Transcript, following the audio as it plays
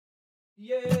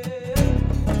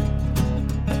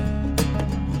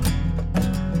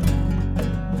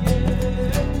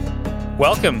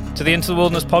Welcome to the Into the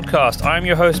Wilderness podcast. I'm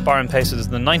your host, Byron Pace. It is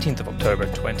the 19th of October,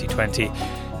 2020.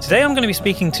 Today I'm going to be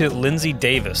speaking to Lindsay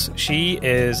Davis. She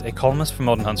is a columnist for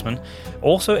Modern Huntsman,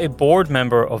 also a board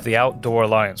member of the Outdoor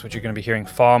Alliance, which you're going to be hearing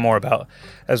far more about,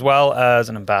 as well as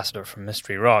an ambassador for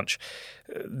Mystery Ranch.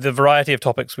 The variety of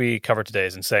topics we cover today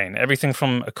is insane. Everything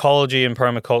from ecology and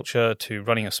permaculture to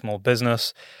running a small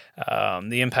business,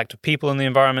 the impact of people in the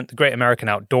environment, the Great American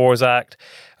Outdoors Act.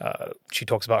 She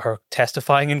talks about her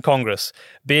testifying in Congress,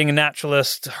 being a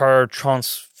naturalist, her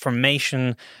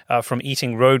transformation from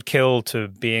eating roadkill to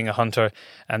being a hunter,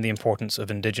 and the importance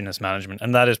of indigenous management.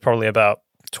 And that is probably about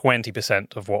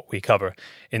 20% of what we cover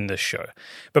in this show.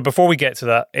 But before we get to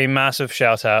that, a massive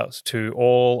shout out to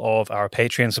all of our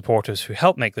Patreon supporters who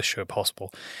help make this show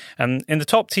possible. And in the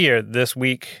top tier this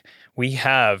week, we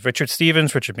have Richard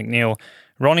Stevens, Richard McNeil,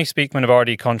 Ronnie Speakman of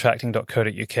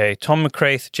rdcontracting.co.uk, Tom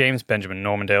McCraith, James Benjamin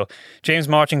Normandale, James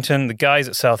Marchington, the guys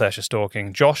at South Esher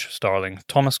Stalking, Josh Starling,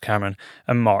 Thomas Cameron,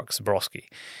 and Mark Zabrowski.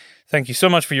 Thank you so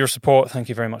much for your support. Thank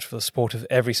you very much for the support of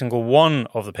every single one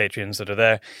of the Patreons that are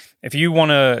there. If you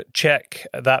want to check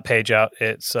that page out,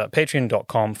 it's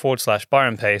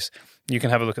patreon.com/Byron Pace. You can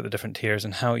have a look at the different tiers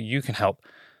and how you can help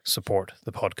support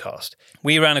the podcast.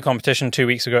 We ran a competition 2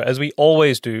 weeks ago, as we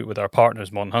always do with our partners,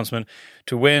 Modern Huntsman,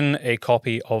 to win a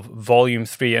copy of Volume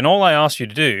 3. And all I asked you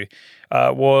to do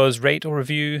was rate or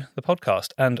review the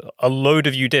podcast. And a load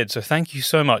of you did. So thank you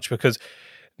so much, because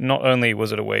not only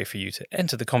was it a way for you to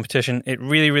enter the competition, it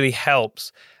really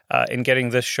helps in getting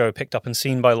this show picked up and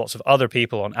seen by lots of other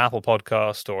people on Apple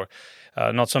Podcast or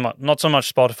not so much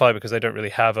Spotify, because they don't really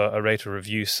have a rate or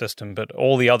review system, but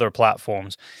all the other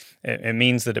platforms. It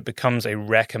means that it becomes a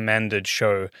recommended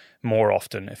show more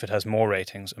often if it has more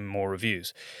ratings and more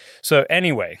reviews. So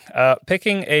anyway,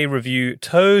 picking a review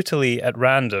totally at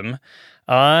random,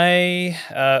 I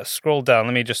scrolled down.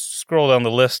 Let me just scroll down the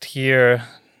list here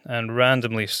and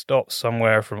randomly stop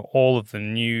somewhere from all of the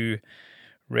new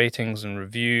ratings and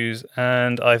reviews.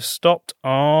 And I've stopped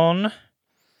on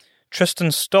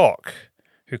Tristan Stock,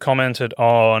 who commented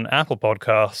on Apple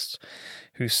Podcasts,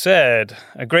 who said,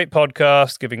 "A great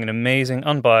podcast giving an amazing,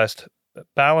 unbiased,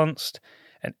 balanced,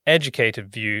 and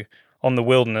educated view on the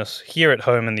wilderness here at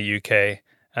home in the UK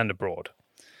and abroad."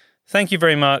 Thank you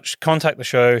very much. Contact the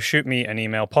show. Shoot me an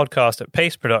email,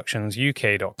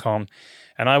 podcast@paceproductionsuk.com,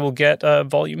 and I will get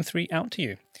Volume 3 out to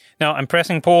you. Now, I'm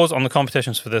pressing pause on the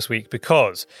competitions for this week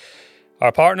because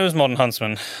our partners, Modern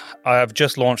Huntsman, I have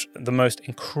just launched the most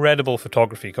incredible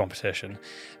photography competition.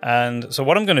 And so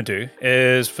what I'm going to do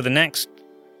is, for the next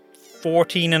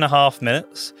 14 and a half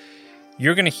minutes,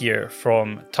 you're going to hear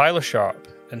from Tyler Sharp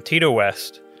and Tito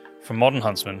West from Modern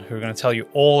Huntsman, who are going to tell you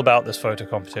all about this photo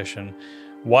competition,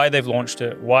 why they've launched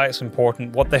it, why it's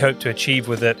important, what they hope to achieve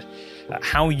with it,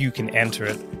 how you can enter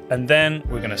it. And then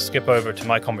we're going to skip over to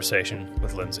my conversation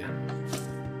with Lindsay.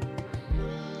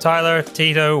 Tyler,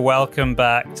 Tito, welcome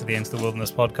back to the Into the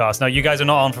Wilderness podcast. Now, you guys are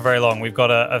not on for very long. We've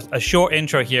got a short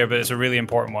intro here, but it's a really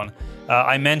important one.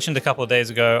 I mentioned a couple of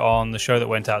days ago on the show that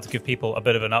went out to give people a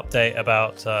bit of an update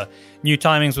about new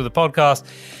timings with the podcast.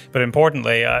 But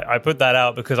importantly, I put that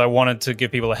out because I wanted to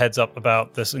give people a heads up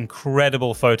about this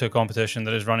incredible photo competition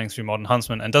that is running through Modern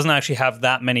Huntsman and doesn't actually have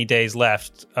that many days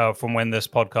left from when this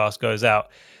podcast goes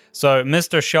out. So,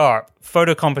 Mr. Sharp,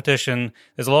 photo competition.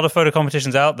 There's a lot of photo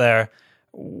competitions out there.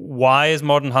 Why is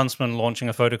Modern Huntsman launching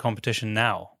a photo competition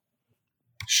now?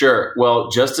 Sure. Well,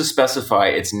 just to specify,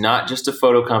 it's not just a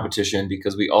photo competition,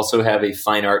 because we also have a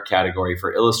fine art category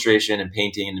for illustration and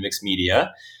painting and mixed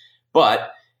media.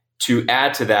 But to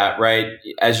add to that, right,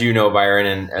 as you know, Byron,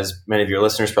 and as many of your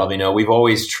listeners probably know, we've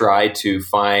always tried to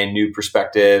find new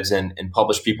perspectives and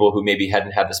publish people who maybe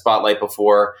hadn't had the spotlight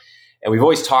before. And we've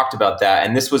always talked about that.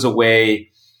 And this was a way,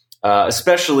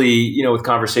 especially, with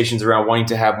conversations around wanting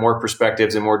to have more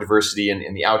perspectives and more diversity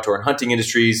in the outdoor and hunting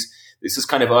industries. This is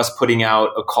kind of us putting out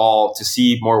a call to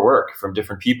see more work from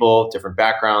different people, different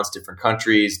backgrounds, different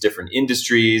countries, different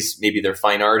industries. Maybe they're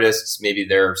fine artists, maybe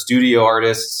they're studio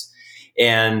artists.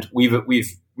 And we've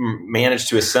managed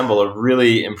to assemble a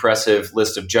really impressive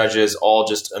list of judges, all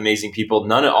just amazing people,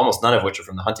 almost none of which are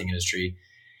from the hunting industry,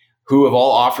 who have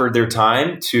all offered their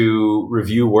time to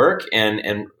review work.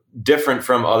 And different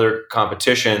from other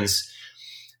competitions,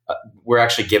 we're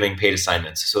actually giving paid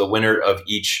assignments. So the winner of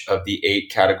each of the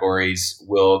 8 categories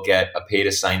will get a paid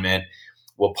assignment.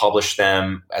 We'll publish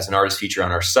them as an artist feature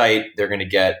on our site. They're going to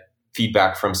get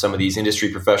feedback from some of these industry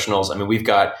professionals. I mean, we've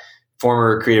got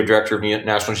former creative director of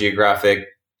National Geographic,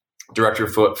 director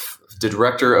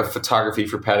of photography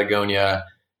for Patagonia,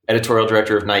 editorial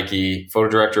director of Nike, photo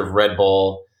director of Red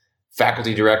Bull,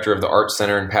 faculty director of the Art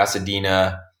Center in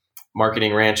Pasadena,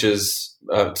 Mystery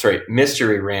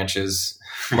Ranches,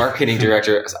 marketing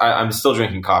director. I'm still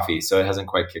drinking coffee, so it hasn't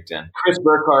quite kicked in. Chris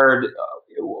Burkhardt,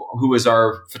 who was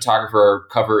our photographer, our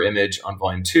cover image on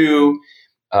Volume 2,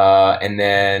 and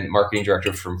then marketing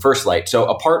director from First Light. So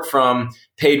apart from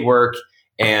paid work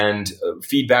and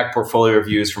feedback portfolio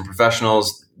reviews from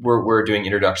professionals, we're doing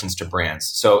introductions to brands.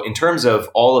 So in terms of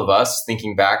all of us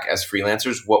thinking back as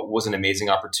freelancers, what was an amazing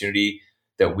opportunity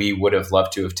that we would have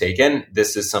loved to have taken?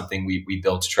 This is something we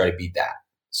built to try to beat that.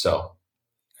 So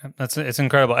it's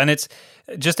incredible. And it's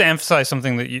just to emphasize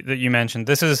something that you mentioned.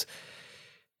 This is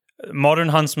Modern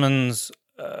Huntsman's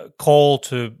call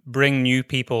to bring new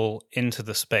people into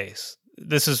the space.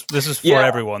 This is for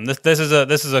everyone. This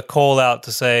is a call out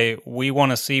to say we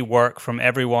want to see work from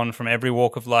everyone, from every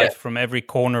walk of life, from every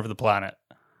corner of the planet.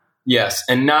 Yes,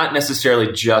 and not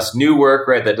necessarily just new work,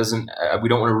 right? That doesn't. We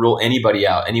don't want to rule anybody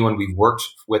out. Anyone we've worked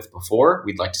with before,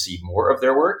 we'd like to see more of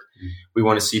their work. We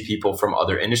want to see people from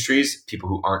other industries, people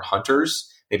who aren't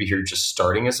hunters, maybe who are just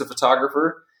starting as a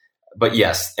photographer. But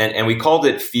yes, and we called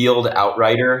it Field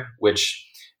Outrider, which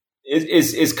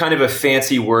is kind of a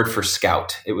fancy word for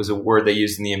scout. It was a word they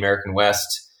used in the American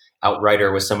West.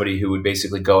 Outrider was somebody who would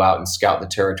basically go out and scout the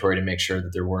territory to make sure that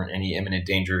there weren't any imminent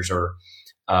dangers or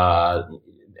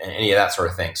any of that sort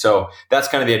of thing. So that's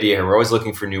kind of the idea here. We're always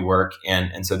looking for new work,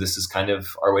 and so this is kind of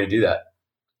our way to do that.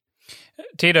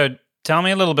 Tito, tell me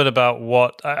a little bit about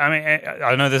what,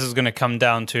 I know this is going to come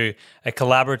down to a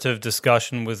collaborative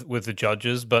discussion with the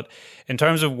judges, but in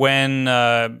terms of when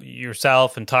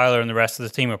yourself and Tyler and the rest of the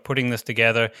team are putting this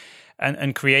together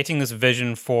and creating this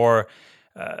vision for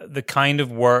the kind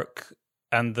of work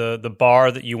and the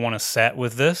bar that you want to set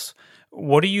with this,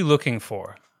 what are you looking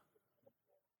for?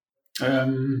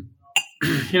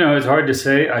 It's hard to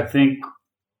say. I think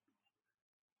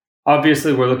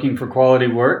obviously we're looking for quality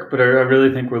work, but I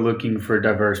really think we're looking for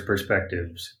diverse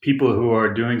perspectives, people who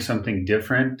are doing something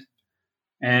different,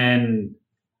 and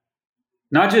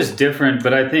not just different,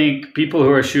 but I think people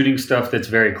who are shooting stuff that's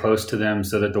very close to them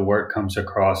so that the work comes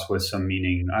across with some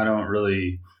meaning.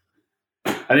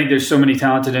 I think there's so many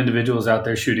talented individuals out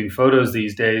there shooting photos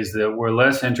these days that we're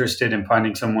less interested in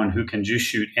finding someone who can just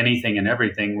shoot anything and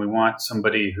everything. We want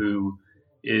somebody who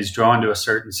is drawn to a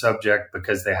certain subject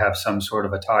because they have some sort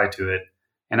of a tie to it.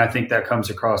 And I think that comes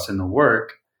across in the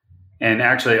work and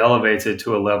actually elevates it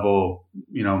to a level,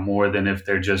 more than if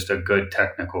they're just a good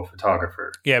technical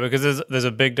photographer. Yeah, because there's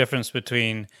a big difference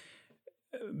between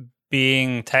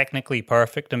being technically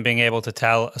perfect and being able to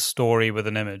tell a story with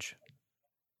an image.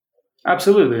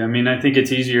 Absolutely. I think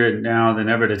it's easier now than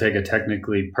ever to take a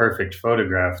technically perfect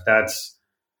photograph. That's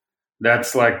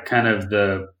like kind of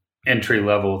the entry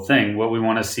level thing. What we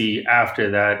want to see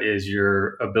after that is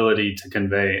your ability to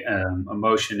convey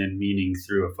emotion and meaning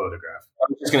through a photograph. I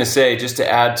was just going to say, just to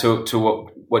add to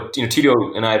what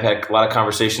Tito and I have had a lot of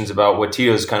conversations about what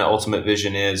Tito's kind of ultimate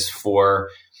vision is for,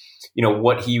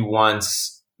 what he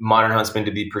wants Modern Huntsman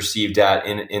to be perceived at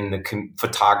in the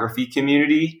photography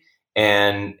community.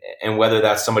 And whether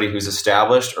that's somebody who's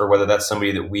established or whether that's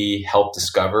somebody that we help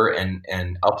discover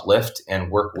and uplift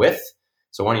and work with.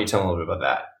 So why don't you tell them a little bit about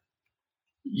that?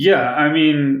 Yeah,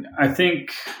 I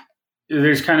think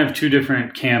there's kind of two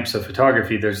different camps of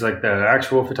photography. There's like the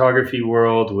actual photography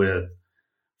world with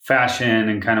fashion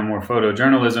and kind of more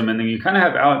photojournalism. And then you kind of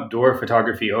have outdoor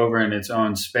photography over in its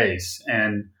own space.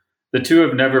 And the two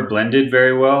have never blended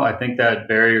very well. I think that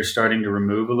barrier is starting to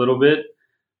remove a little bit.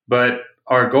 But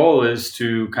our goal is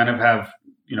to kind of have,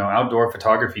 outdoor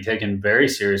photography taken very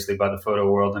seriously by the photo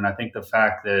world. And I think the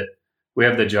fact that we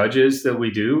have the judges that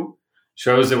we do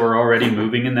shows that we're already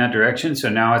moving in that direction. So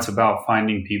now it's about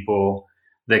finding people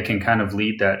that can kind of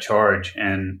lead that charge.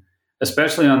 And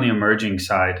especially on the emerging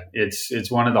side,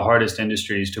 it's one of the hardest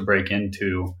industries to break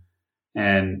into.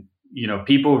 And,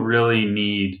 people really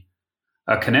need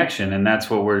a connection. And that's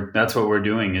what we're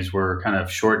doing is we're kind of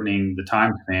shortening the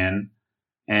time span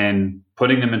and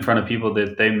putting them in front of people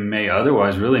that they may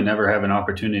otherwise really never have an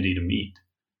opportunity to meet.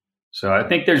 So I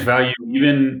think there's value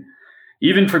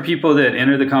even for people that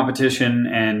enter the competition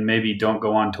and maybe don't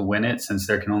go on to win it, since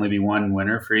there can only be one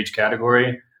winner for each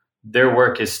category. Their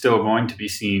work is still going to be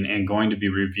seen and going to be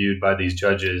reviewed by these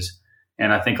judges.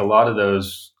 And I think a lot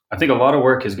of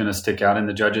work is going to stick out in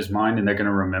the judges' mind, and they're going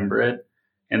to remember it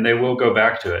and they will go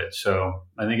back to it. So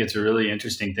I think it's a really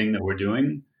interesting thing that we're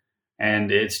doing.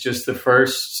 And it's just the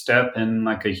first step in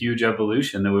like a huge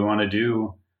evolution that we want to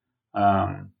do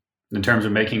in terms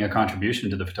of making a contribution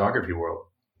to the photography world.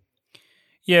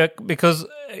 Yeah, because,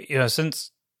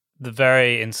 since the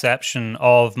very inception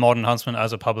of Modern Huntsman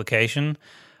as a publication,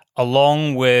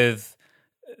 along with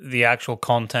the actual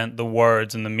content, the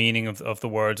words and the meaning of the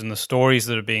words and the stories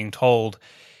that are being told,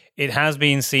 it has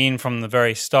been seen from the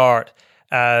very start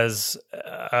as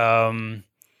a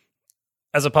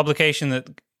publication that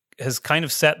has kind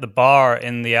of set the bar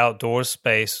in the outdoor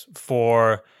space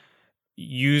for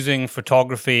using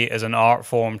photography as an art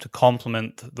form to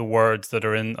complement the words that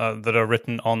are that are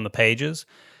written on the pages.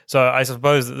 So I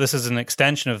suppose that this is an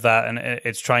extension of that, and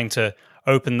it's trying to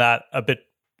open that a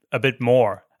bit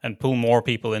more and pull more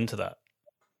people into that.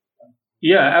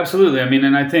 Yeah, absolutely. I mean,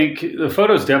 and I think the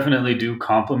photos definitely do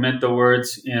complement the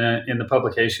words in the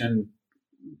publication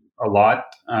a lot.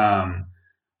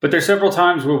 But there's several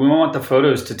times where we want the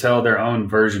photos to tell their own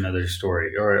version of their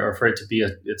story, or for it to be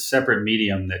a separate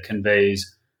medium that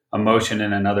conveys emotion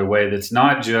in another way that's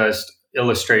not just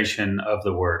illustration of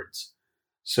the words.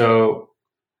 So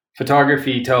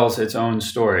photography tells its own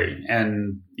story.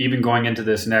 And even going into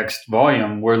this next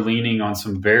volume, we're leaning on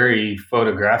some very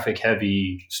photographic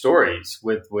heavy stories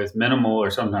with minimal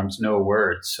or sometimes no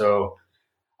words. So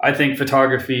I think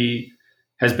photography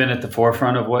has been at the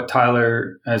forefront of what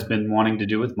Tyler has been wanting to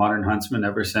do with Modern Huntsman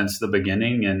ever since the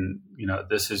beginning. And,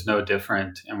 this is no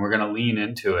different, and we're going to lean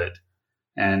into it.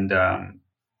 And,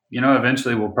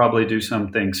 eventually we'll probably do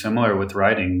something similar with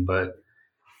writing, but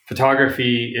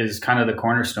photography is kind of the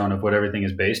cornerstone of what everything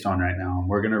is based on right now. And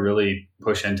we're going to really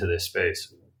push into this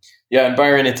space. Yeah. And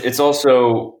Byron, it's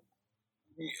also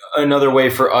another way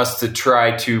for us to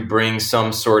try to bring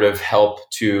some sort of help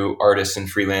to artists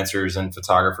and freelancers and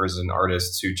photographers and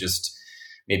artists who just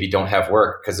maybe don't have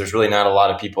work, because there's really not a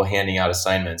lot of people handing out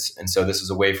assignments. And so this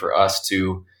is a way for us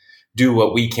to do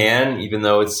what we can, even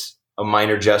though it's a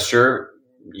minor gesture,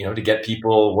 to get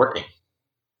people working.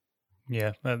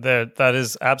 Yeah, that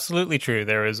is absolutely true.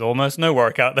 There is almost no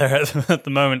work out there at the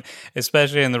moment,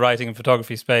 especially in the writing and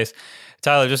photography space.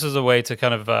 Tyler, just as a way to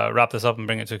kind of wrap this up and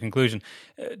bring it to a conclusion,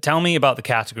 tell me about the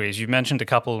categories. You've mentioned a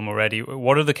couple of them already.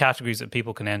 What are the categories that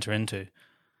people can enter into?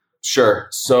 Sure.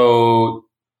 So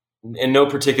in no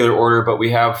particular order, but we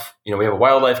have a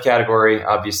wildlife category,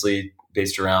 obviously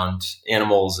based around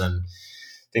animals and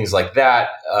things like that.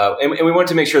 And we wanted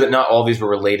to make sure that not all of these were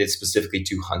related specifically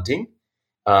to hunting.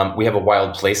 We have a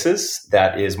wild places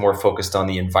that is more focused on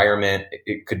the environment.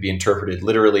 It could be interpreted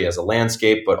literally as a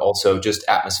landscape, but also just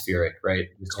atmospheric, right?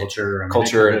 Culture,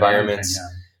 environments.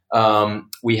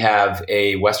 We have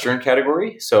a Western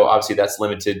category. So obviously that's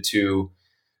limited to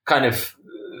kind of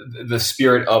the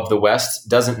spirit of the West.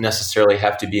 Doesn't necessarily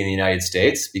have to be in the United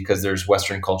States, because there's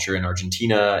Western culture in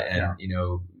Argentina and,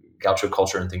 gaucho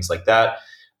culture and things like that.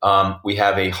 We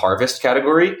have a harvest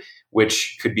category,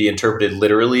 which could be interpreted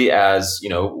literally as,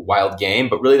 wild game,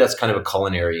 but really that's kind of a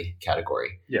culinary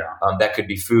category. Yeah. That could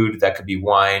be food, that could be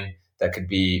wine, that could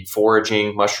be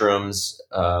foraging, mushrooms,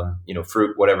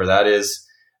 fruit, whatever that is.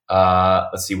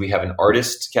 Let's see, we have an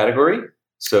artist category.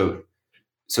 So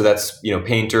that's,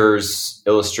 painters,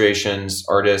 illustrations,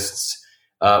 artists.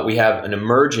 We have an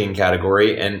emerging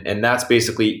category, and that's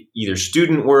basically either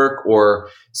student work or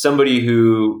somebody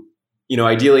who,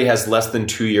 ideally has less than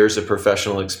 2 years of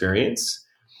professional experience.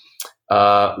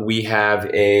 We have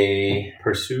a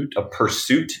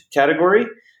pursuit category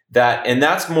and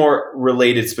that's more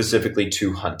related specifically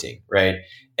to hunting, right?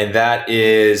 And that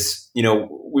is,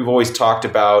 we've always talked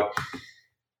about,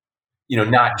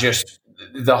 not just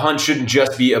the hunt shouldn't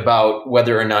just be about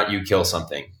whether or not you kill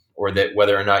something, or that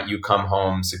whether or not you come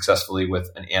home successfully with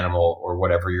an animal or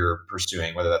whatever you're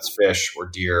pursuing, whether that's fish or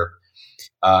deer.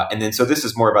 And then, so this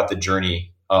is more about the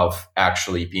journey of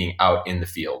actually being out in the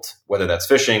field, whether that's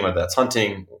fishing, whether that's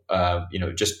hunting,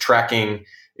 just tracking.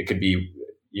 It could be,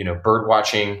 bird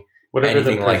watching, whatever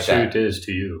anything the like that. pursuit is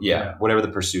to you. Yeah, whatever the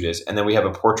pursuit is. And then we have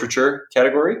a portraiture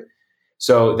category.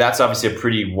 So that's obviously a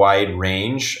pretty wide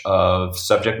range of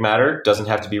subject matter. Doesn't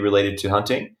have to be related to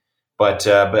hunting, but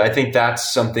I think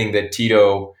that's something that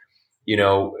Tito,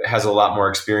 has a lot more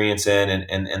experience in,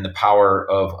 and the power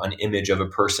of an image of a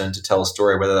person to tell a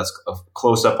story, whether that's a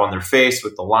close up on their face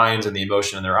with the lines and the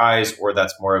emotion in their eyes, or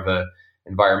that's more of a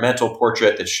environmental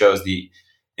portrait that shows the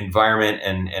environment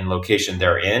and location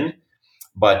they're in.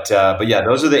 But yeah,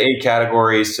 those are the 8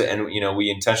 categories. And, we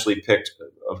intentionally picked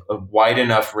a wide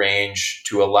enough range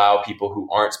to allow people who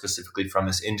aren't specifically from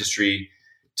this industry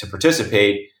to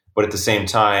participate. But at the same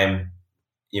time,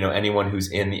 anyone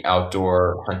who's in the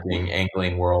outdoor hunting,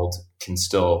 angling world can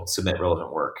still submit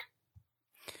relevant work.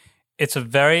 It's a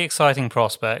very exciting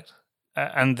prospect.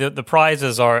 And the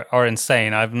prizes are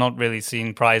insane. I've not really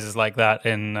seen prizes like that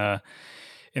in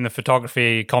the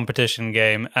photography competition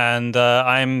game. And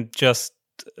I'm just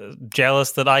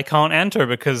jealous that I can't enter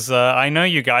because I know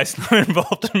you guys are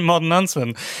involved in Modern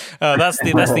Huntsman. That's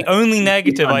the only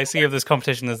negative I see of this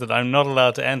competition, is that I'm not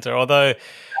allowed to enter. Although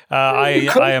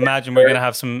I imagine we're going to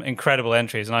have some incredible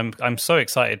entries, and I'm so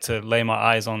excited to lay my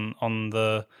eyes on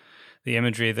the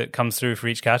imagery that comes through for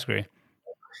each category.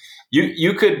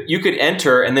 You could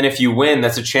enter, and then if you win,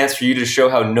 that's a chance for you to show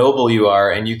how noble you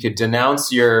are, and you could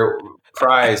denounce your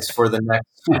prize for the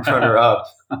next runner-up.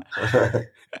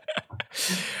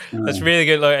 That's really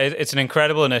good. Look, it's an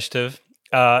incredible initiative,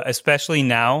 especially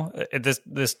now, at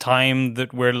this time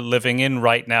that we're living in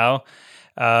right now.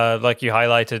 Like you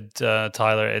highlighted,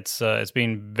 Tyler, it's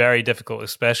been very difficult,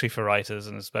 especially for writers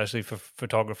and especially for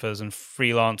photographers and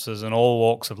freelancers and all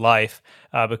walks of life,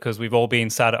 because we've all been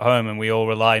sat at home and we all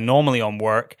rely normally on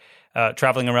work,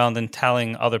 traveling around and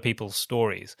telling other people's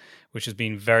stories, which has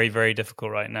been very, very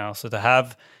difficult right now. So to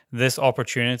have this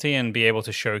opportunity and be able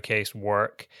to showcase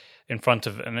work in front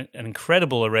of an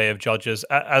incredible array of judges,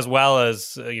 as well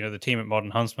as the team at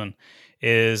Modern Huntsman,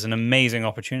 is an amazing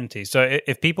opportunity. So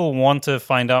if people want to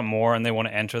find out more and they want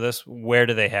to enter this, where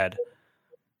do they head?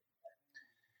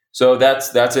 So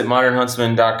that's at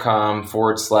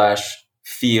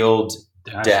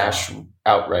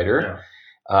modernhuntsman.com/field-outrider. Yeah.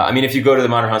 If you go to the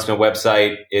Modern Huntsman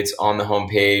website, it's on the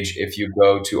homepage. If you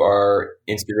go to our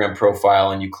Instagram profile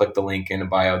and you click the link in the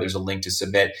bio, there's a link to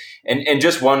submit. And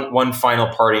just one final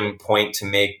parting point to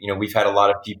make. We've had a lot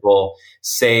of people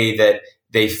say that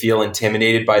they feel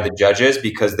intimidated by the judges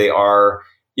because they are,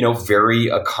 very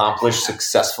accomplished,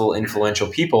 successful, influential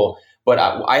people. But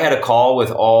I had a call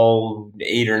with all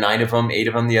 8 of them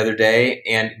the other day,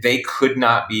 and they could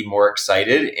not be more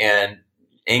excited and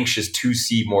anxious to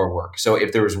see more work. So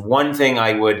if there was one thing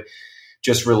I would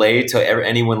just relay to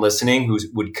anyone listening who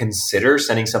would consider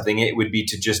sending something, it would be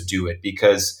to just do it,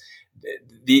 because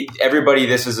everybody,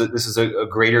 this is a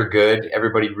greater good.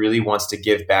 Everybody really wants to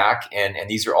give back, and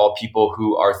these are all people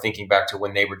who are thinking back to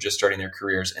when they were just starting their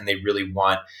careers, and they really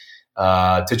want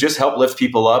to just help lift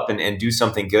people up and do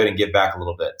something good and give back a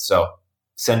little bit. So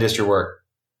send us your work.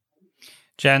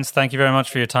 Gents, thank you very much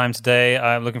for your time today.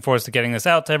 I'm looking forward to getting this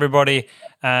out to everybody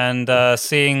and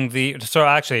seeing the... So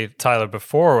actually, Tyler,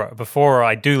 before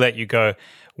I do let you go,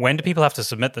 when do people have to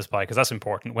submit this by? Because that's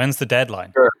important. When's the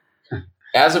deadline? Sure.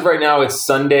 As of right now, it's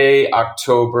Sunday,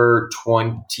 October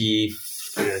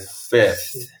 25th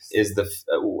is I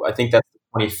think that's the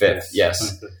 25th.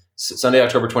 Yes. Sunday,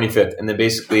 October 25th. And then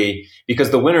basically,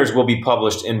 because the winners will be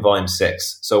published in volume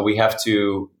 6. So we have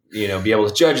to, be able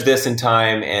to judge this in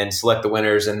time and select the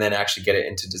winners and then actually get it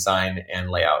into design and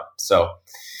layout. So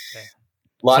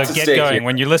lots so of get stake going. here.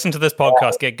 When you listen to this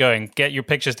podcast, get going. Get your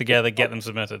pictures together, get them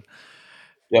submitted.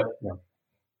 Yep.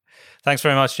 Thanks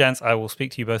very much, gents. I will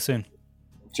speak to you both soon.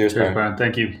 Cheers, Brian.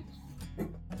 Thank you.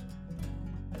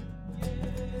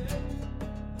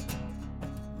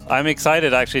 I'm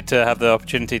excited actually to have the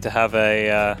opportunity to have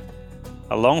a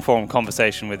long form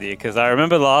conversation with you, because I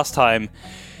remember last time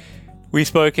we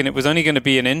spoke and it was only going to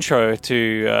be an intro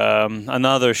to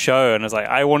another show, and I was like,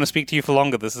 I want to speak to you for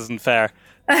longer. This isn't fair.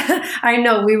 I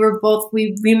know, we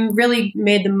really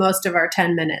made the most of our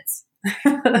 10 minutes.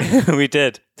 We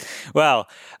did. Well,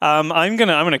 I'm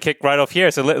gonna kick right off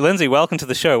here. So, Lindsay, welcome to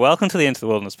the show. Welcome to the Into the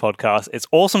Wilderness podcast. It's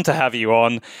awesome to have you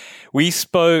on. We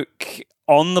spoke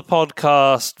on the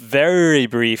podcast very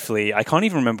briefly. I can't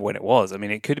even remember when it was. I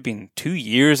mean, it could have been 2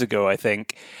 years ago, I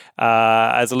think,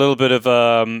 as a little bit of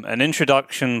an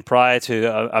introduction prior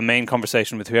to a main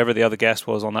conversation with whoever the other guest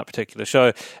was on that particular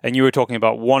show. And you were talking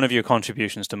about one of your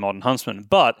contributions to Modern Huntsman.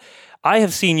 But I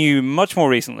have seen you much more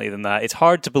recently than that. It's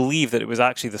hard to believe that it was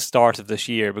actually the start of this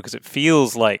year, because it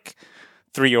feels like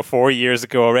 3 or 4 years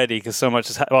ago already, because so much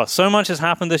has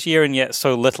happened this year, and yet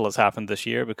so little has happened this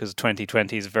year, because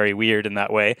 2020 is very weird in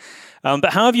that way.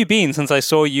 But how have you been since I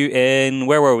saw you in,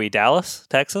 where were we, Dallas,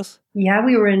 Texas? Yeah,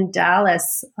 we were in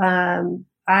Dallas.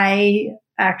 I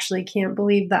actually can't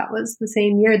believe that was the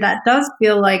same year. That does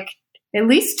feel like at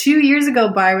least 2 years ago,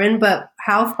 Byron, but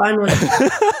how fun was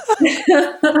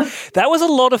that? That was a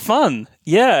lot of fun.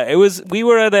 Yeah, it was. We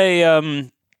were at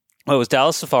it was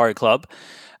Dallas Safari Club.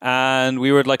 And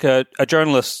we were like a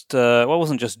journalist, it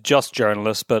wasn't just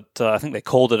journalists, but I think they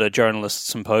called it a journalist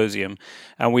symposium.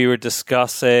 And we were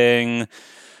discussing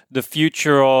the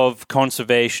future of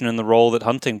conservation and the role that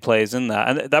hunting plays in that.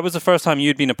 And that was the first time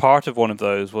you'd been a part of one of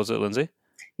those, was it, Lindsay?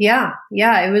 Yeah,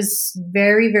 it was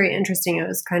very, very interesting. It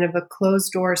was kind of a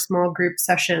closed-door small group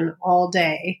session all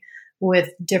day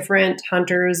with different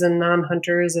hunters and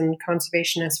non-hunters and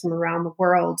conservationists from around the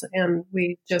world. And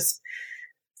we just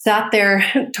sat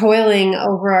there toiling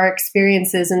over our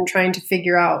experiences and trying to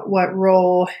figure out what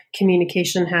role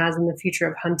communication has in the future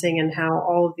of hunting and how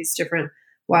all of these different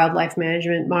wildlife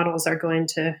management models are going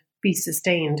to be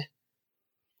sustained.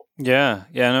 Yeah,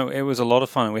 no, it was a lot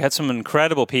of fun. We had some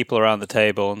incredible people around the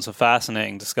table and some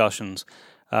fascinating discussions.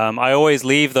 I always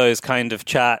leave those kind of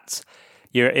chats,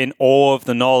 you're in awe of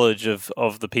the knowledge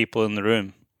of the people in the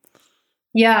room.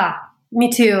 Yeah,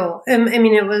 me too. I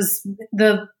mean, it was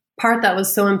the part that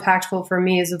was so impactful for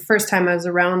me is the first time I was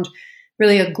around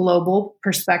really a global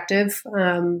perspective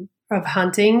of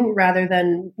hunting rather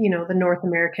than, the North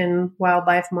American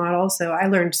wildlife model. So I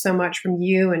learned so much from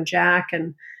you and Jack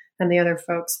and the other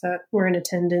folks that were in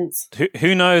attendance.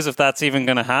 Who knows if that's even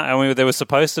going to happen? I mean, there was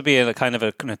supposed to be a kind of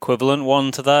an equivalent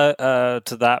one to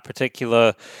that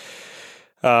particular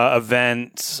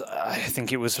event. I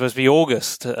think it was supposed to be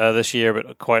August this year,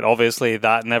 but quite obviously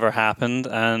that never happened.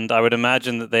 And I would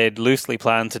imagine that they'd loosely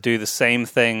planned to do the same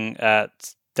thing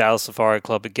at Dallas Safari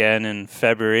Club again in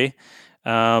February.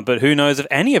 But who knows if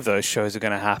any of those shows are going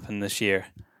to happen this year.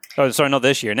 Oh, sorry, not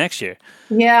this year, next year.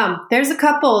 Yeah, there's a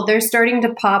couple. They're starting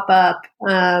to pop up.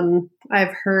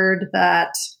 I've heard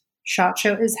that SHOT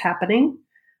Show is happening.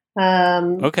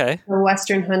 Okay. The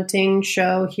Western Hunting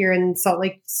Show here in Salt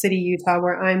Lake City, Utah,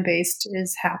 where I'm based,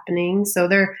 is happening. So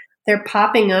they're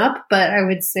popping up, but I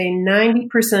would say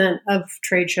 90% of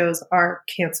trade shows are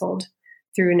canceled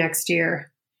through next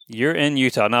year. You're in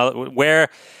Utah now. Where?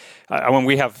 I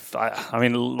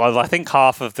think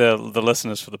half of the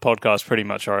listeners for the podcast pretty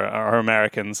much are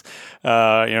Americans,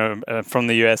 from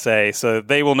the USA, so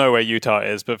they will know where Utah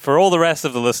is. But for all the rest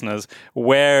of the listeners,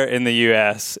 where in the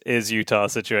US is Utah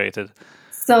situated?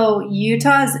 So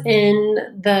Utah's in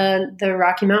the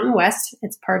Rocky Mountain West.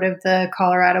 It's part of the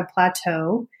Colorado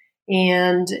Plateau,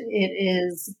 and it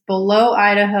is below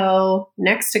Idaho,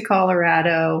 next to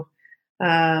Colorado.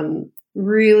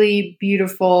 Really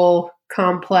beautiful,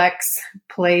 complex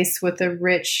place with a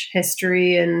rich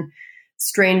history and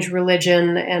strange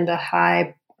religion and a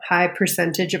high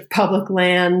percentage of public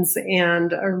lands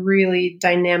and a really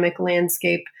dynamic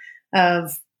landscape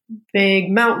of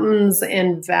big mountains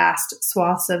and vast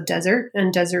swaths of desert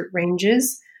and desert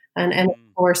ranges and of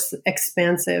course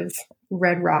expansive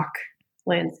red rock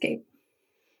landscape.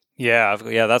 Yeah,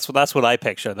 that's what I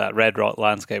picture, that red rock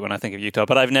landscape when I think of Utah,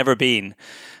 but I've never been.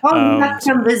 Oh, you have to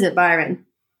come visit, Byron.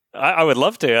 I would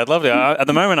love to. I'd love to. At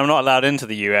the moment, I'm not allowed into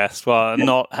the US. Well,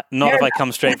 not if I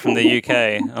come straight from the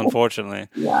UK, unfortunately.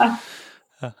 Yeah.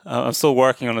 I'm still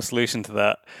working on a solution to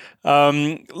that.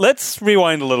 Let's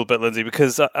rewind a little bit, Lindsay,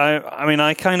 because I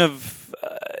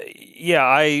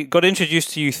got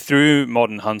introduced to you through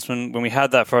Modern Huntsman. When we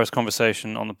had that first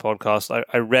conversation on the podcast,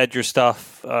 I read your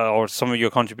stuff or some of your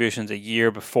contributions a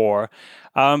year before.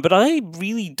 But I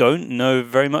really don't know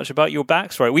very much about your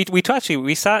backstory.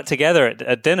 We sat together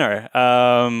at dinner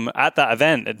at that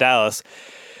event at Dallas,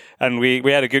 and we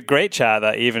had a great chat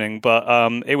that evening.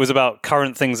 But it was about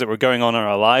current things that were going on in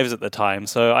our lives at the time.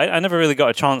 So I never really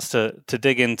got a chance to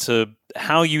dig into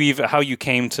how you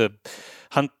came to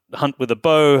hunt with a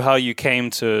bow, how you came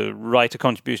to write a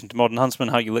contribution to Modern Huntsman,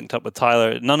 how you linked up with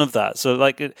Tyler. None of that. So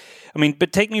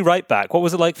but take me right back. What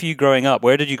was it like for you growing up?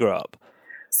 Where did you grow up?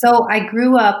 So I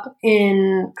grew up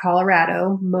in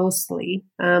Colorado mostly,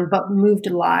 but moved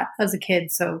a lot as a kid.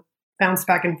 So bounced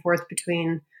back and forth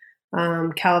between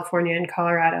California and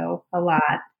Colorado a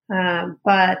lot.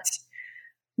 But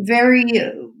very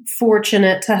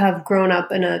fortunate to have grown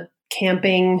up in a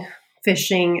camping,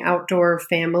 fishing, outdoor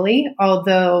family,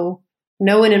 although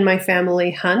no one in my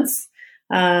family hunts.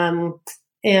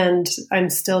 And I'm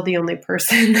still the only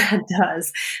person that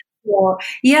does. Well,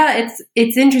 yeah,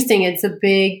 it's interesting. It's a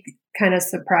big kind of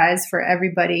surprise for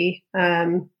everybody.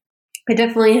 I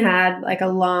definitely had like a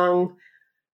long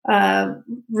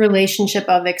relationship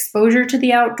of exposure to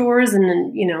the outdoors, and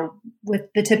then,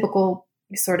 with the typical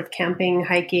sort of camping,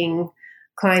 hiking,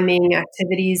 climbing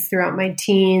activities throughout my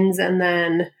teens. And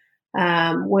then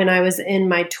when I was in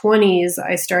my 20s,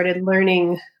 I started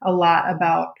learning a lot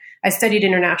about I studied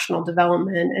international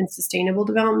development and sustainable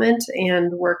development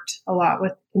and worked a lot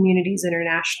with communities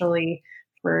internationally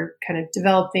for kind of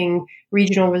developing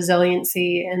regional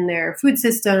resiliency in their food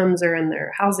systems or in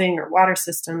their housing or water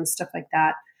systems, stuff like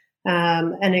that.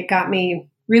 And it got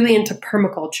me really into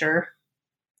permaculture,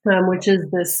 which is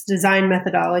this design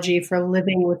methodology for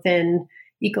living within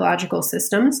ecological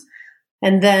systems.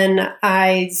 And then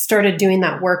I started doing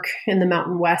that work in the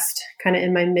Mountain West, kind of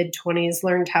in my mid-20s,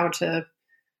 learned how to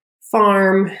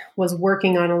farm, was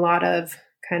working on a lot of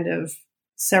kind of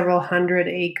several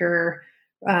 100-acre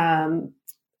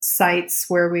sites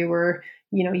where we were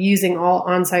using all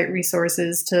on-site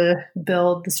resources to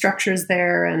build the structures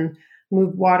there and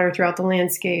move water throughout the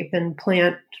landscape and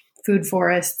plant food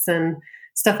forests and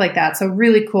stuff like that. So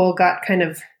really cool. Got kind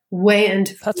of way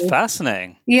into food. That's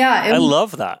fascinating. Yeah. I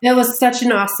love that. It was such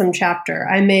an awesome chapter.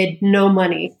 I made no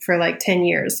money for like 10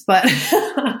 years, but.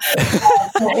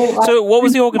 So what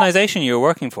was the organization you were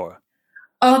working for?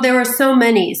 Oh, there were so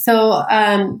many. So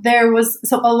there was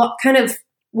a lot, kind of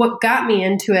what got me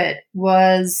into it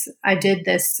was I did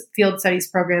this field studies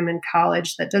program in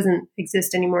college that doesn't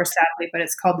exist anymore, sadly, but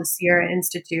it's called the Sierra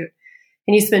Institute.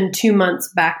 And you spend 2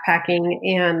 months backpacking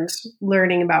and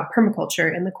learning about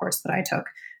permaculture in the course that I took.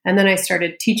 And then I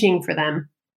started teaching for them.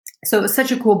 So it was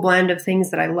such a cool blend of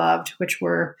things that I loved, which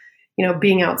were,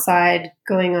 being outside,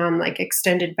 going on like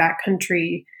extended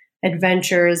backcountry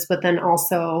adventures, but then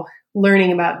also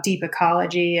learning about deep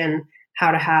ecology and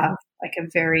how to have like a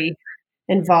very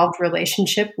involved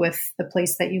relationship with the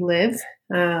place that you live,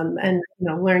 and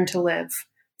learn to live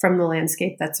from the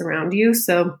landscape that's around you.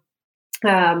 So,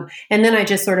 and then I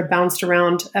just sort of bounced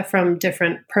around from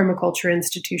different permaculture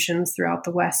institutions throughout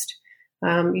the West,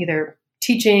 either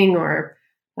teaching or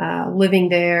living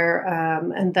there.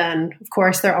 And then, of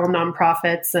course, they're all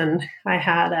nonprofits, and I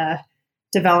had a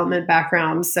development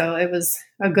background, so it was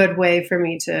a good way for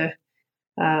me to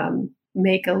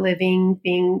make a living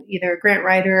being either a grant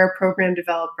writer or program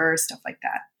developer, stuff like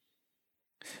that.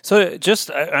 So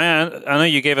I know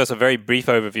you gave us a very brief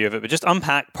overview of it, but just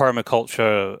unpack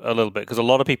permaculture a little bit, because a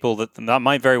lot of people, that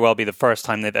might very well be the first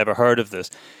time they've ever heard of this.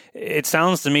 It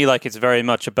sounds to me like it's very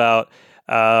much about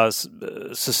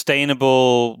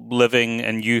sustainable living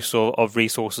and use of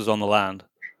resources on the land.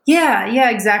 Yeah,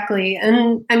 exactly.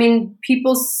 And I mean,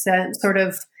 people sort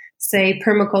of say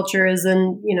permaculture is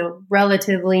a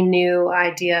relatively new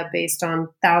idea based on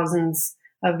thousands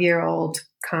of year old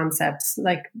concepts,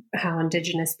 like how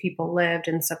indigenous people lived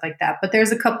and stuff like that. But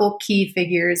there's a couple key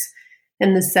figures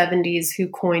in the 70s who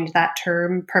coined that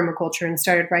term permaculture and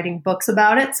started writing books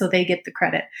about it, so they get the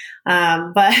credit.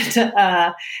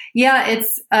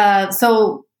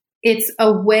 It's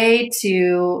a way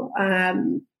to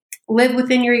live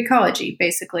within your ecology,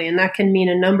 basically. And that can mean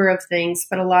a number of things,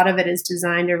 but a lot of it is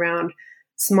designed around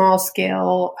small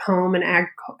scale home and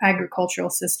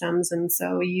agricultural systems. And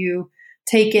so you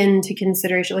take into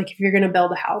consideration, like if you're going to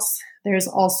build a house, there's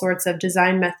all sorts of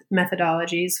design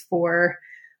methodologies for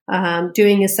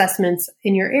doing assessments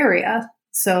in your area.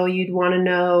 So you'd want to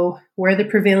know where the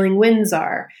prevailing winds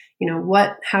are,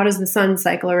 how does the sun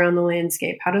cycle around the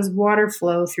landscape? How does water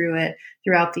flow through it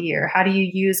throughout the year? How do you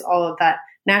use all of that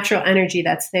natural energy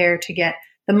that's there to get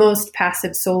the most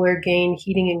passive solar gain,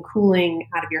 heating and cooling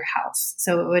out of your house?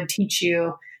 So it would teach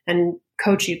you and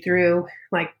coach you through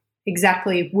like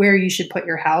exactly where you should put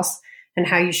your house and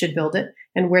how you should build it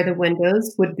and where the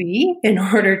windows would be in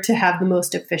order to have the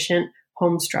most efficient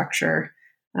home structure.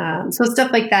 So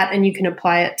stuff like that. And you can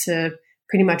apply it to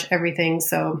pretty much everything.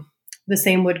 So the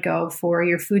same would go for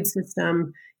your food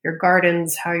system, your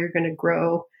gardens, how you're going to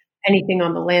grow anything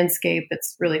on the landscape.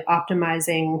 It's really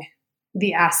optimizing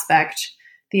the aspect,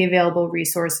 the available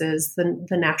resources, the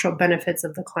natural benefits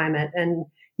of the climate, and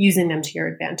using them to your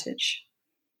advantage.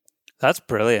 That's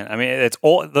brilliant. I mean,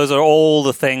 those are all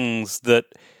the things that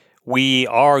we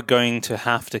are going to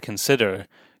have to consider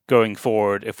going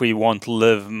forward if we want to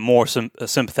live more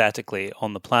sympathetically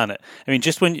on the planet. I mean,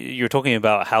 just when you're talking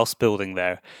about house building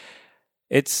there,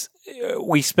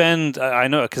 I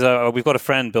know, because we've got a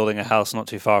friend building a house not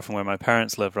too far from where my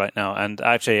parents live right now. And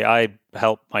actually, I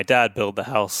helped my dad build the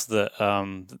house that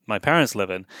my parents live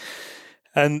in.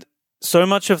 And so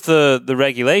much of the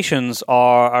regulations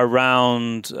are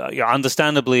around,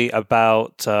 understandably,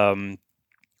 about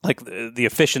like the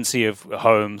efficiency of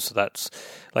homes. So that's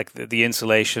like the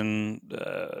insulation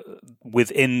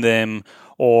within them,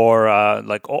 or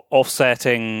like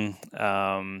offsetting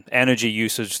energy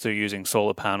usage through using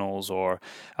solar panels or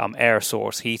air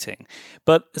source heating.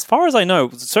 But as far as I know,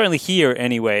 certainly here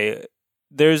anyway,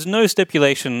 there's no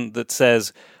stipulation that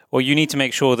says, well, you need to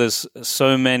make sure there's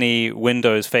so many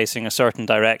windows facing a certain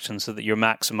direction so that you're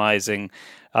maximizing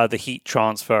the heat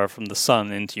transfer from the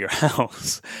sun into your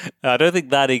house. I don't think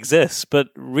that exists, but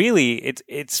really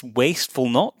it's wasteful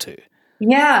not to.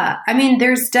 Yeah, I mean,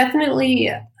 there's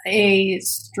definitely a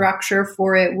structure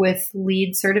for it with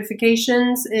LEED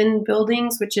certifications in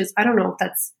buildings, which is, I don't know if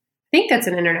I think that's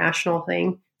an international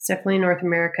thing. It's definitely a North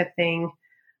America thing.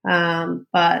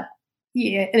 But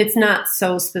yeah, it's not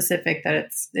so specific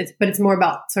that but it's more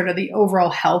about sort of the overall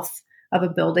health of a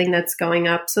building that's going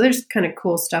up. So there's kind of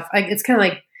cool stuff. It's kind of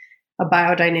like a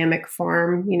biodynamic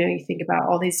farm. You think about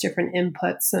all these different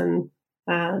inputs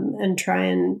and try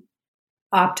and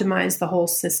optimize the whole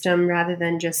system rather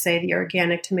than just say the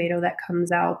organic tomato that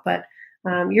comes out. But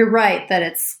you're right that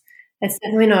it's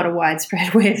definitely not a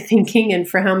widespread way of thinking. And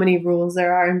for how many rules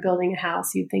there are in building a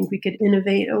house, you'd think we could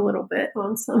innovate a little bit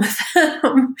on some of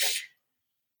them.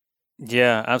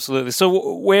 Yeah, absolutely. So so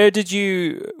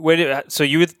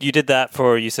you did that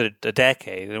for, you said, a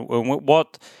decade.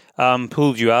 What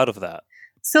pulled you out of that?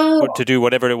 So to do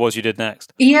whatever it was you did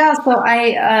next? Yeah, so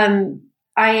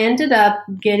I ended up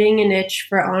getting an itch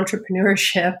for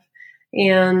entrepreneurship,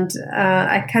 and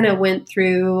I kind of went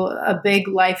through a big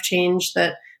life change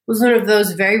that was one of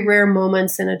those very rare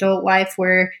moments in adult life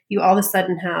where you all of a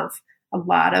sudden have a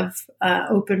lot of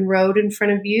open road in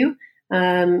front of you.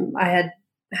 I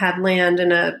had land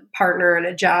and a partner and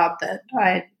a job that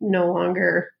I no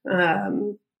longer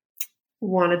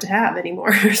wanted to have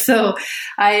anymore. So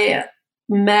I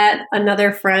met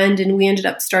another friend and we ended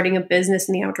up starting a business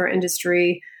in the outdoor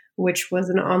industry, which was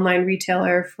an online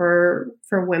retailer for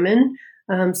women.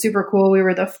 Super cool. We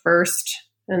were the first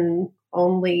and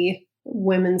only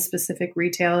women specific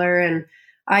retailer. And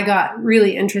I got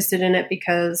really interested in it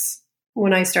because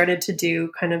when I started to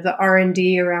do kind of the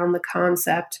R&D around the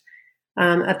concept,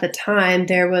 at the time,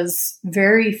 there was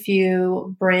very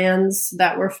few brands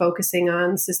that were focusing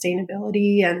on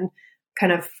sustainability and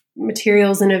kind of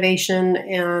materials innovation,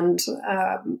 and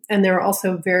there were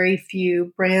also very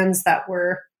few brands that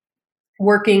were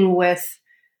working with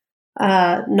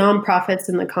nonprofits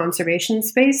in the conservation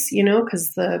space.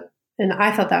 And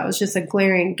I thought that was just a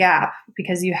glaring gap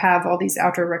because you have all these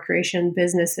outdoor recreation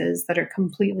businesses that are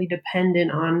completely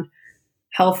dependent on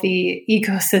healthy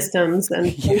ecosystems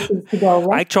and places to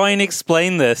go. I try and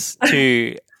explain this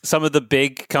to some of the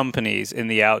big companies in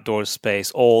the outdoor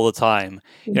space all the time.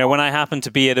 When I happen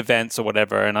to be at events or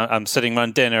whatever, and I'm sitting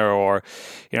around dinner or,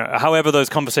 however those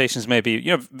conversations may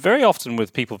be, very often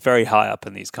with people very high up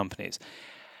in these companies.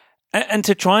 And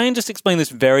to try and just explain this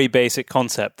very basic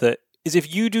concept that is,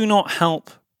 if you do not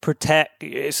help protect,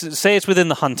 say it's within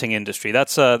the hunting industry,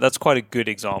 that's quite a good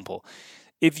example.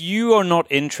 If you are not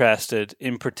interested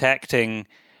in protecting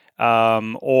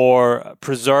or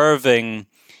preserving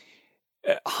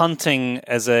hunting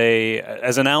as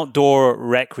an outdoor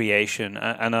recreation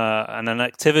and an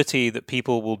activity that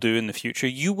people will do in the future,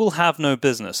 you will have no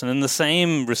business. And in the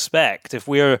same respect, if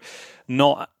we're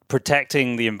not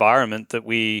protecting the environment that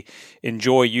we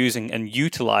enjoy using and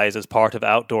utilize as part of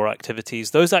outdoor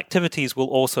activities, those activities will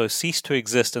also cease to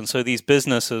exist, and so these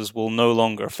businesses will no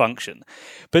longer function.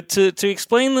 But to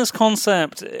explain this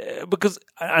concept,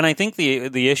 and I think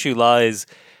the issue lies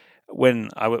when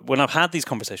I've had these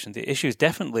conversations, the issue is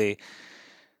definitely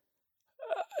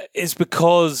is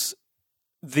because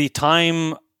the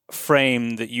time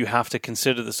frame that you have to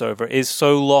consider this over is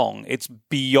so long. It's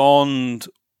beyond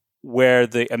where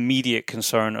the immediate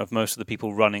concern of most of the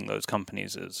people running those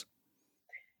companies is.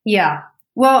 Yeah.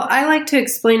 Well, I like to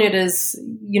explain it as,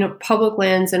 public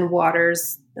lands and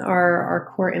waters are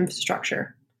our core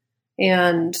infrastructure.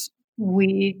 And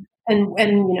in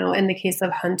the case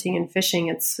of hunting and fishing,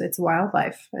 it's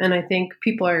wildlife. And I think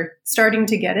people are starting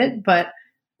to get it, but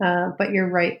you're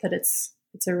right that it's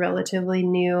a relatively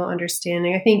new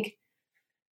understanding. I think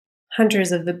hunters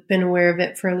have been aware of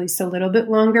it for at least a little bit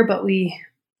longer, but we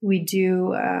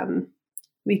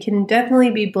can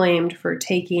definitely be blamed for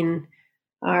taking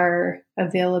our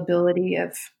availability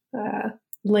of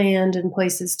land and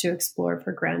places to explore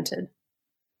for granted.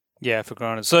 Yeah, for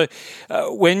granted. So,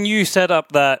 when you set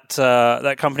up that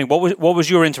company, what was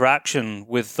your interaction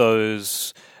with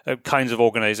those kinds of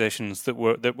organizations that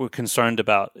were concerned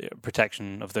about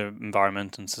protection of the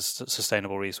environment and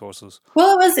sustainable resources?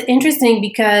 Well, it was interesting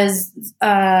because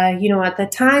at the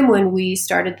time when we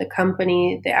started the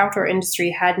company, the outdoor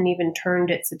industry hadn't even turned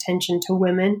its attention to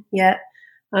women yet.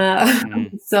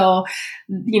 So,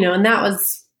 and that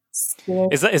was.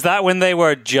 Is that when they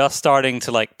were just starting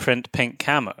to print pink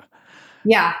camo?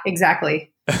 Yeah,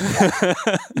 exactly.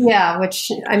 Yeah,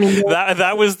 which I mean,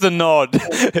 that was the nod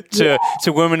to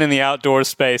women in the outdoor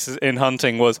space in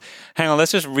hunting was, hang on,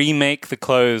 let's just remake the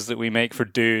clothes that we make for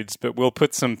dudes, but we'll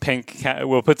put some pink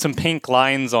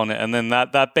lines on it, and then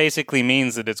that basically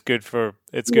means that it's good for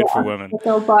women.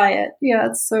 They'll buy it. Yeah,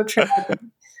 it's so tragic.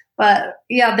 But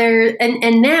yeah,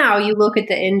 and now you look at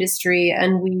the industry,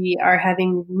 and we are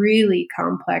having really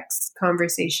complex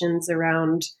conversations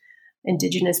around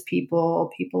Indigenous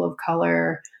people of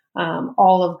color,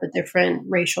 all of the different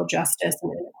racial justice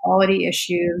and inequality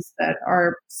issues that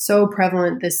are so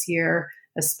prevalent this year,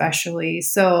 especially.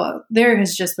 So there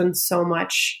has just been so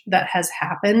much that has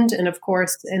happened. And of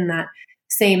course, in that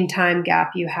same time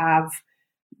gap, you have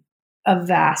a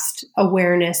vast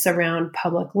awareness around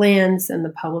public lands and the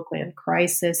public land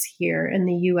crisis here in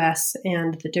the US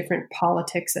and the different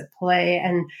politics at play.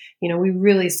 And, we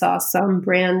really saw some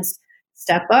brands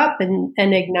step up and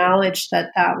acknowledge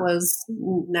that that was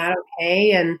not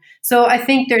okay. And so I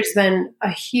think there's been a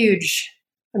huge,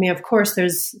 of course,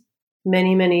 there's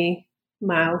many, many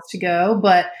miles to go,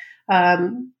 but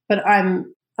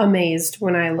I'm amazed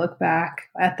when I look back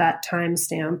at that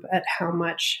timestamp at how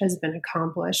much has been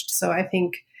accomplished. So I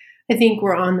think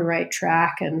we're on the right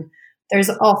track. And there's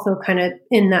also kind of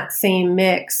in that same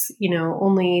mix,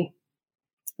 only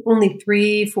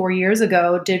 3-4 years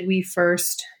ago did we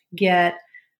first get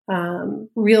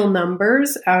real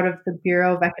numbers out of the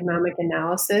Bureau of Economic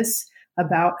Analysis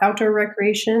about outdoor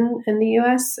recreation in the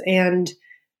U.S. And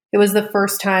it was the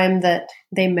first time that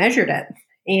they measured it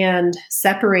and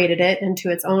separated it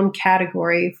into its own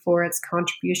category for its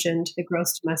contribution to the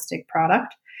gross domestic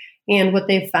product. And what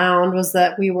they found was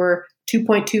that we were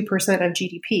 2.2% of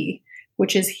GDP,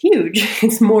 which is huge.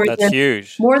 It's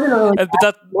huge. More than oil and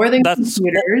gas, more than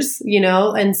computers,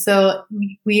 And so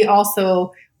we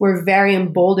also were very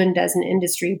emboldened as an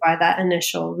industry by that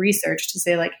initial research to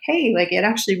say, hey, it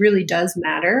actually really does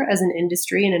matter as an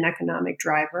industry and an economic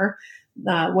driver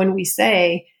when we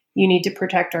say you need to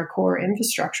protect our core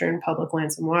infrastructure in public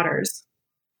lands and waters.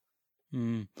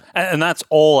 Mm. And that's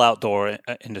all outdoor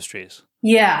industries.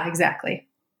 Yeah, exactly.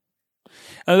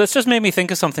 That's just made me think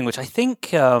of something which I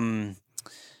think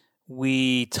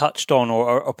we touched on,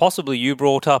 or possibly you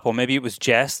brought up, or maybe it was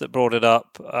Jess that brought it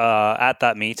up at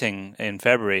that meeting in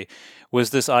February,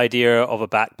 was this idea of a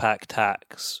backpack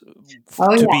tax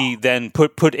be then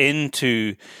put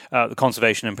into the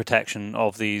conservation and protection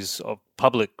of these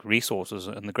public resources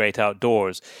in the great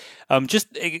outdoors. Just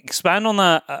expand on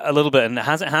that a little bit. And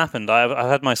has it happened? I've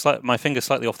had my finger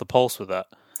slightly off the pulse with that.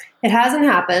 It hasn't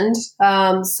happened.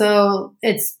 So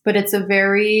it's a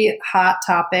very hot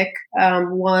topic,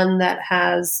 one that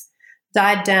has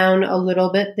died down a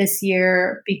little bit this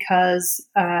year because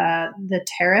the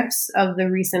tariffs of the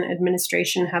recent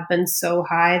administration have been so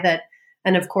high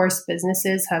and of course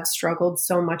businesses have struggled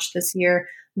so much this year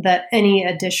that any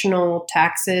additional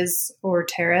taxes or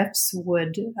tariffs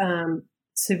would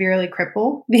severely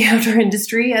cripple the outdoor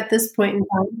industry at this point in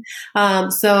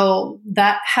time. So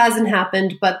that hasn't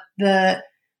happened, but the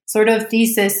sort of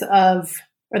thesis or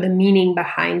the meaning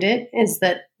behind it is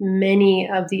that many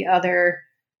of the other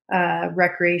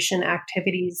recreation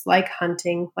activities like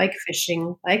hunting, like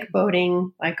fishing, like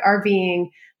boating, like RVing,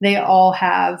 they all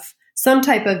have some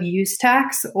type of use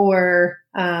tax or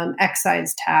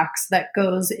excise tax that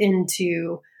goes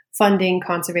into funding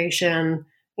conservation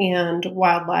and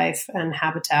wildlife and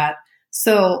habitat.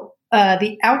 So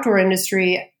the outdoor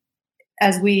industry,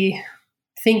 as we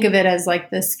think of it as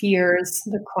the skiers,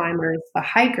 the climbers, the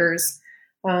hikers,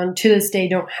 to this day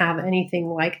don't have anything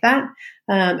like that.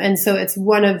 And so it's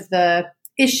one of the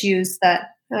issues that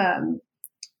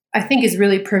I think is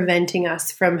really preventing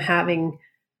us from having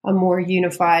a more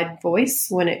unified voice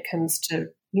when it comes to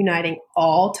uniting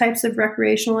all types of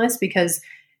recreationalists, because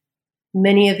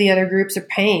many of the other groups are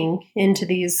paying into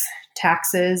these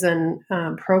taxes and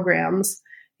programs,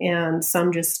 and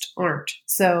some just aren't.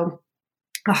 So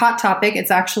a hot topic.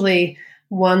 It's actually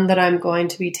one that I'm going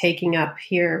to be taking up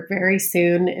here very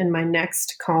soon in my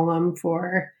next column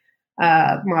for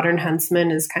Modern Huntsman,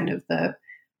 is kind of the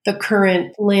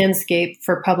current landscape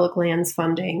for public lands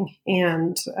funding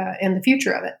and the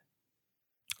future of it.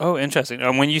 Oh, interesting.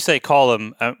 And when you say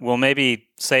column, we'll maybe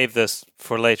save this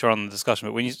for later on in the discussion,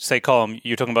 but when you say column,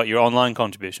 you're talking about your online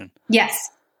contribution? Yes.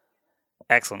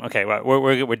 Excellent. Okay, right.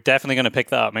 We're definitely going to pick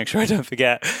that up. Make sure I don't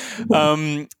forget.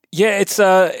 Yeah, it's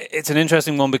an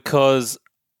interesting one because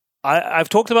I've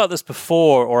talked about this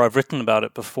before, or I've written about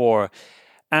it before,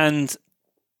 and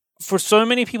for so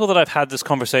many people that I've had this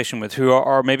conversation with who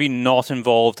are maybe not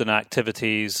involved in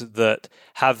activities that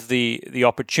have the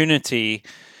opportunity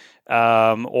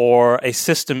or a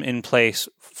system in place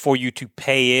for you to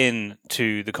pay in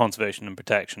to the conservation and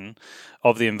protection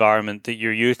of the environment that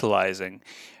you're utilizing,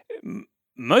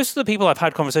 most of the people I've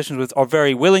had conversations with are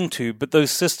very willing to, but those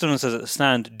systems as it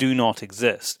stand do not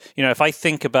exist. You know, if I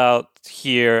think about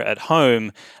here at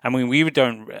home, I mean, we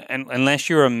don't, unless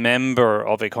you're a member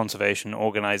of a conservation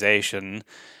organization,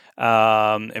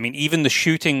 I mean, even the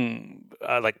shooting,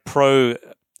 like pro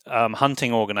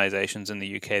hunting organizations in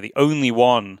the UK, the only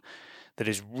one that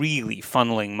is really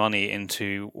funneling money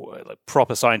into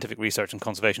proper scientific research and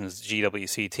conservation is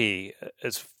GWCT.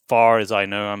 As far as I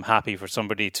know, I'm happy for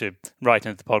somebody to write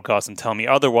into the podcast and tell me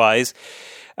otherwise.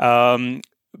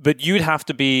 but you'd have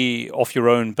to be off your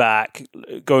own back,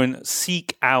 go and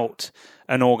seek out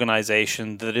an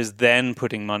organization that is then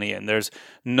putting money in. There's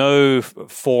no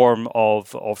form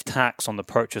of tax on the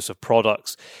purchase of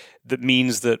products that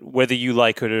means that whether you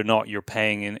like it or not, you're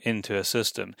paying into a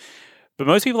system. But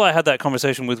most people I had that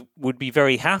conversation with would be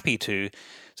very happy to.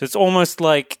 So it's almost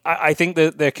like, I think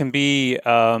that there can be,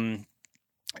 sometimes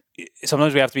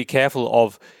we have to be careful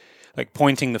of like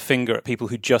pointing the finger at people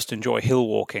who just enjoy hill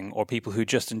walking or people who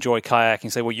just enjoy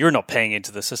kayaking, say, well, you're not paying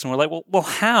into the system. We're like, well,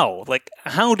 how? Like,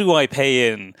 how do I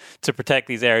pay in to protect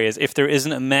these areas if there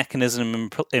isn't a mechanism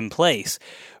in place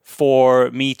for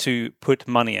me to put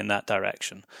money in that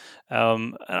direction?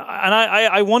 And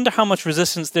I wonder how much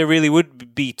resistance there really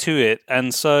would be to it.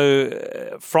 And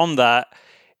so from that,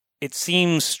 it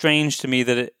seems strange to me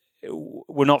that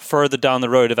we're not further down the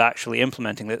road of actually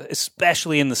implementing that,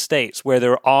 especially in the States where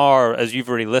there are, as you've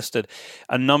already listed,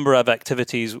 a number of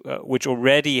activities which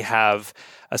already have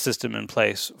a system in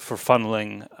place for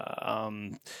funneling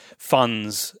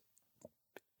funds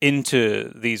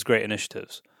into these great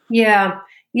initiatives. Yeah,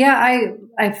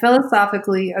 I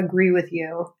philosophically agree with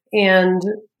you. And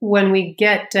when we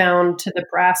get down to the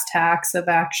brass tacks of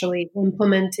actually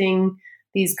implementing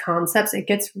these concepts, it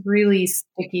gets really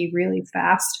sticky really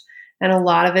fast. And a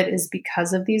lot of it is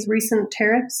because of these recent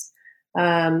tariffs.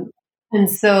 And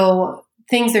so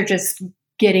things are just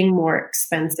getting more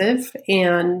expensive.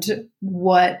 And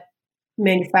what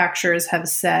manufacturers have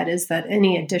said is that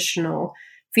any additional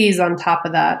fees on top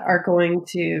of that are going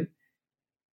to,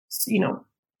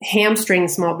 hamstring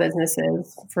small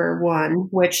businesses, for one,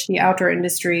 which the outdoor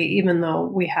industry, even though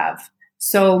we have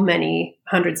so many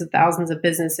hundreds of thousands of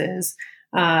businesses,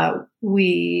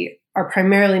 we are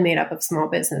primarily made up of small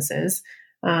businesses.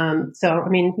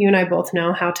 So, you and I both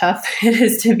know how tough it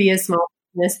is to be a small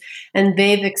business. And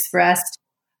they've expressed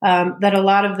that a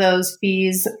lot of those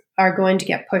fees are going to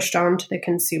get pushed on to the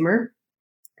consumer,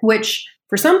 which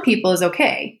for some people is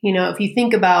okay. If you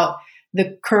think about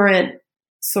the current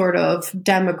sort of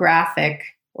demographic,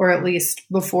 or at least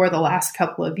before the last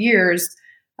couple of years,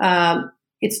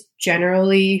 it's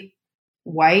generally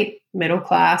white,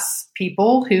 middle-class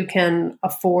people who can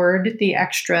afford the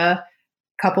extra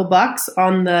couple bucks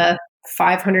on the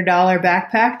 $500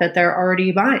 backpack that they're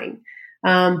already buying.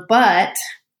 But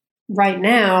right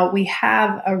now, we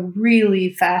have a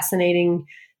really fascinating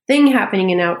thing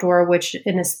happening in outdoor, which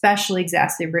is especially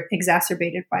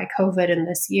exacerbated by COVID in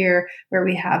this year, where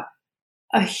we have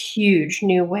a huge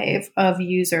new wave of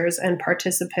users and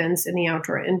participants in the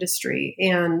outdoor industry.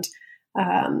 And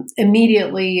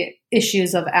immediately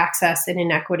issues of access and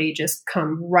inequity just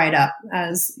come right up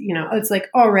as, it's like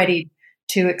already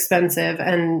too expensive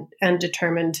and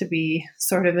determined to be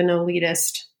sort of an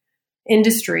elitist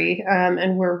industry.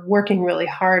 And we're working really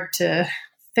hard to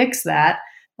fix that.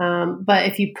 But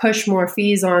if you push more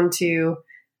fees onto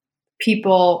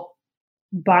people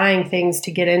buying things to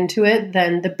get into it,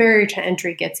 then the barrier to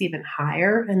entry gets even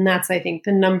higher. And that's, I think,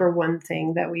 the number one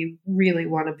thing that we really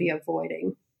want to be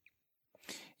avoiding.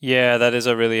 Yeah, that is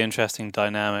a really interesting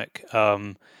dynamic.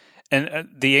 And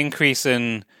the increase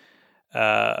in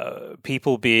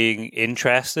people being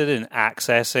interested in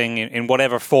accessing, in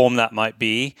whatever form that might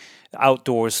be,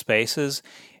 outdoor spaces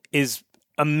is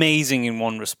amazing in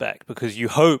one respect, because you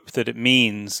hope that it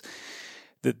means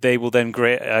that they will then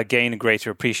gain a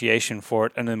greater appreciation for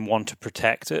it and then want to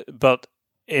protect it. But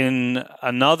in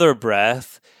another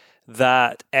breath,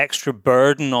 that extra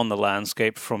burden on the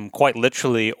landscape from quite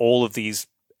literally all of these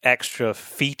extra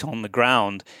feet on the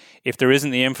ground, if there isn't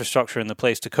the infrastructure in the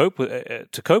place to cope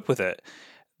with it,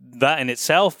 that in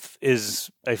itself is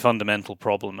a fundamental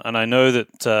problem. And I know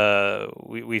that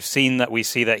we see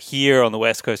that here on the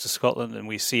west coast of Scotland, and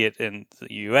we see it in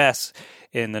the US,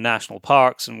 in the national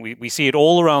parks, and we see it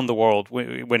all around the world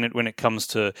when it comes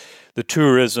to the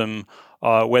tourism,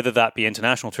 whether that be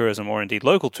international tourism or indeed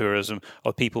local tourism,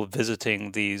 of people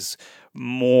visiting these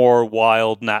more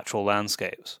wild natural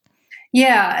landscapes.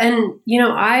 Yeah, and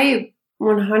I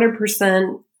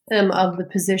 100% am of the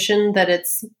position that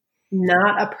it's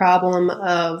not a problem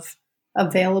of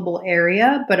available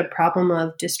area, but a problem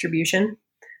of distribution.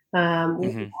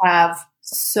 We have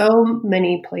so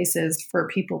many places for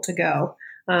people to go.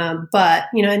 But,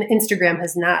 and Instagram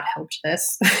has not helped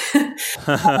this.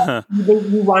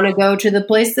 You want to go to the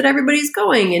place that everybody's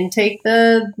going and take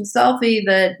the selfie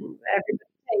that everybody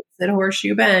takes at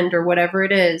Horseshoe Bend or whatever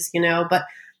it is, but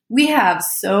we have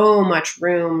so much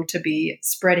room to be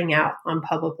spreading out on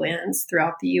public lands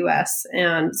throughout the U.S.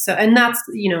 And that's,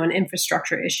 an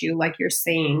infrastructure issue, like you're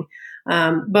saying.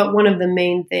 But one of the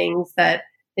main things that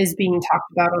is being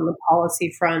talked about on the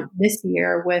policy front this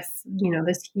year with,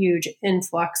 this huge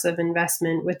influx of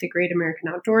investment with the Great American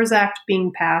Outdoors Act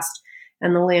being passed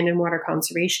and the Land and Water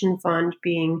Conservation Fund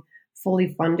being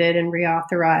fully funded and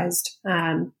reauthorized.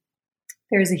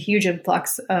 There's a huge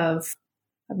influx of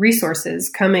resources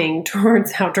coming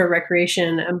towards outdoor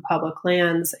recreation and public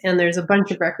lands. And there's a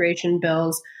bunch of recreation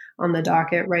bills on the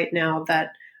docket right now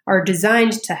that are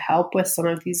designed to help with some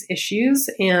of these issues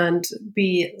and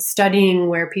be studying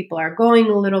where people are going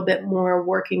a little bit more,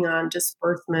 working on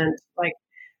disbursement, like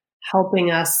helping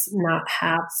us not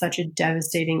have such a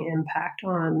devastating impact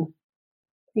on,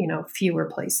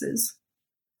 fewer places.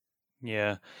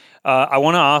 Yeah. I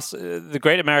want to ask, the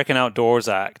Great American Outdoors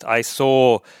Act, I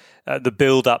saw the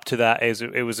build up to that as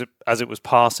it was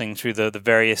passing through the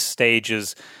various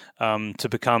stages to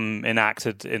become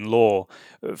enacted in law.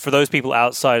 For those people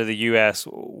outside of the US,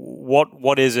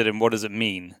 what is it and what does it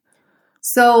mean?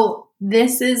 So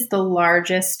this is the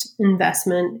largest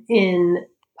investment in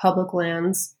public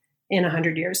lands in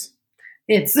 100 years.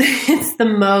 It's the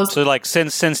most. So like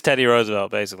since Teddy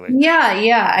Roosevelt, basically.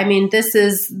 Yeah. I mean, this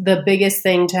is the biggest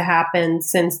thing to happen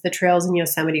since the trails in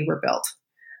Yosemite were built.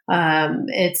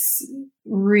 It's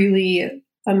really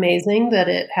amazing that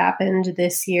it happened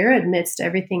this year amidst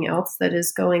everything else that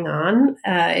is going on.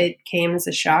 It came as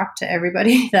a shock to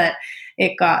everybody that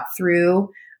it got through.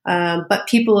 But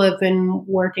people have been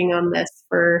working on this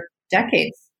for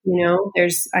decades.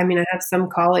 I have some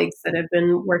colleagues that have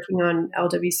been working on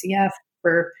LWCF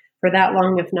for that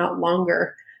long, if not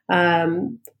longer.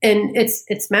 And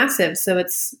it's massive. So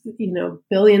it's,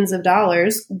 billions of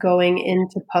dollars going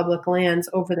into public lands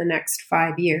over the next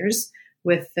 5 years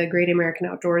with the Great American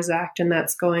Outdoors Act. And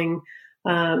that's going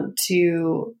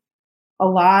to a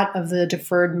lot of the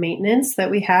deferred maintenance that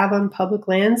we have on public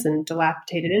lands and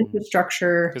dilapidated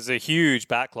infrastructure. There's a huge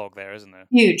backlog there, isn't there?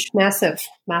 Huge, massive.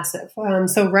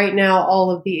 So right now, all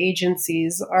of the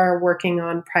agencies are working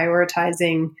on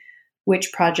prioritizing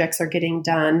which projects are getting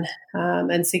done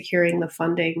and securing the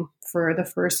funding for the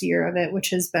first year of it, which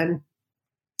has been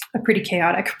a pretty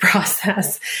chaotic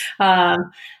process.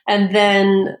 And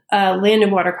then Land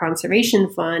and Water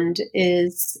Conservation Fund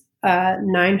is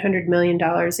 $900 million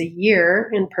a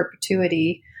year in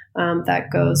perpetuity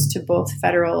that goes to both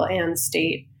federal and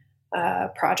state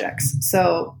projects.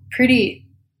 So pretty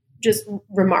just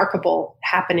remarkable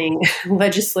happening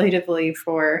legislatively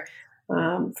for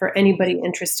anybody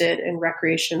interested in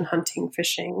recreation, hunting,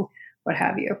 fishing, what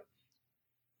have you.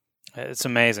 It's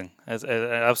amazing. It's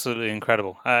absolutely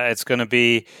incredible. It's going to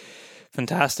be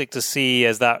fantastic to see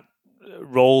as that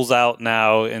rolls out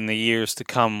now in the years to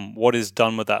come what is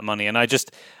done with that money. And I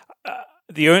just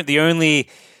the only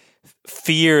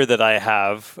fear that I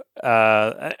have,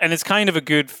 and it's kind of a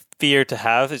good fear to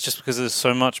have, it's just because there's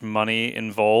so much money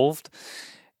involved,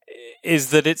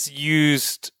 is that it's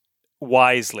used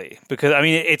wisely. Because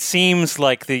it seems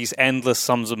like these endless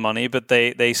sums of money, but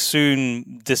they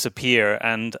soon disappear,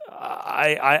 and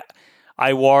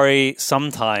I worry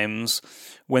sometimes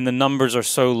when the numbers are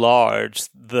so large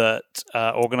that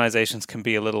organizations can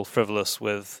be a little frivolous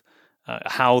with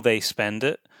how they spend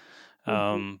it.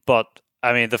 But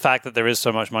the fact that there is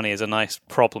so much money is a nice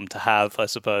problem to have, I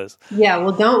suppose. Yeah,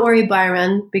 well, don't worry,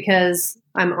 Byron, because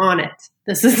I'm on it.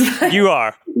 This is you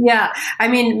are. Yeah,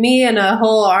 me and a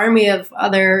whole army of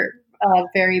other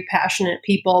very passionate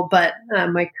people. But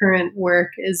my current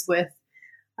work is with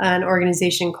an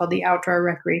organization called the Outdoor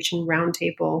Recreation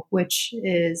Roundtable, which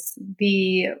is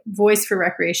the voice for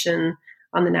recreation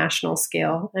on the national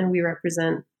scale, and we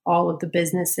represent all of the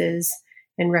businesses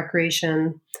in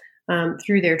recreation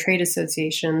through their trade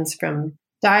associations, from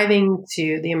diving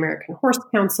to the American Horse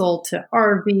Council to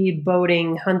RV,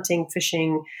 boating, hunting,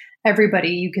 fishing, everybody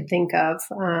you could think of.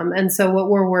 And so what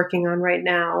we're working on right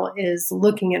now is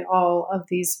looking at all of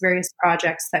these various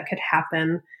projects that could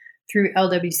happen through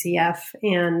LWCF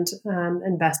and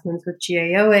investments with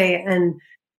GAOA and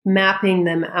mapping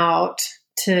them out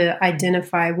to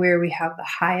identify where we have the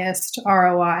highest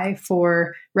ROI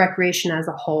for recreation as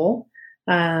a whole.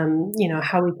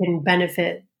 How we can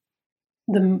benefit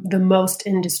the most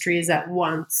industries at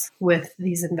once with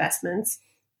these investments.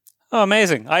 Oh,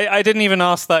 amazing. I didn't even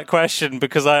ask that question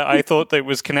because I thought that it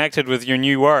was connected with your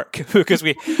new work because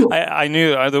I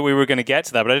knew that we were going to get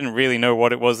to that, but I didn't really know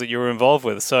what it was that you were involved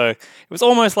with. So it was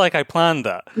almost like I planned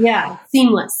that. Yeah,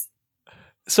 seamless.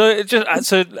 So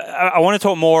I want to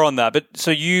talk more on that. But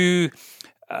so you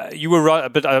were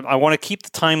right, but I want to keep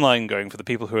the timeline going for the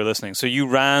people who are listening. So you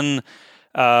ran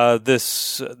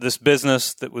this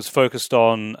business that was focused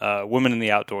on women in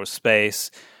the outdoor space.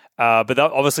 But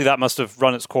obviously that must have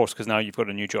run its course because now you've got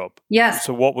a new job. Yes.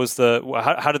 So what was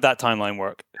how did that timeline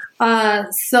work?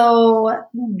 So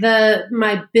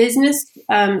my business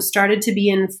started to be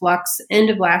in flux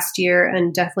end of last year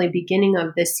and definitely beginning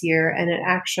of this year. And it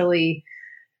actually,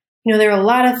 there were a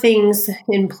lot of things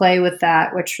in play with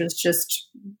that, which was just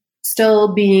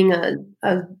still being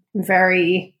a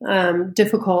very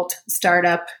difficult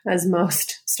startup, as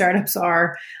most startups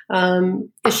are,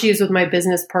 issues with my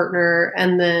business partner.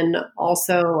 And then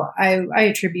also I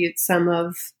attribute some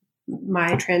of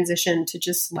my transition to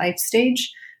just life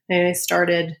stage. And I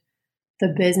started the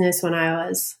business when I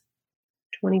was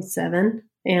 27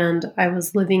 and I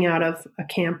was living out of a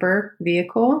camper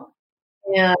vehicle.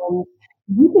 And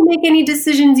you can make any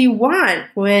decisions you want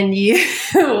when you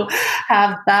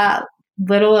have that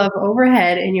little of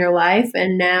overhead in your life.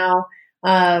 And now,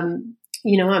 I'm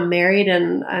married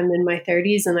and I'm in my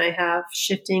 30s and I have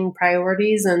shifting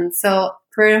priorities. And so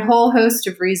for a whole host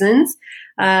of reasons,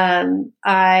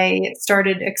 I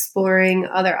started exploring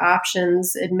other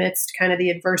options amidst kind of the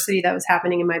adversity that was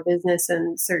happening in my business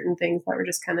and certain things that were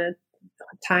just kind of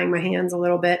tying my hands a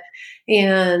little bit.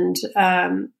 And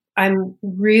I'm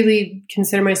really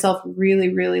consider myself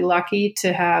really, really lucky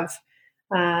to have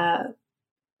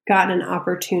gotten an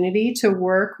opportunity to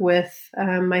work with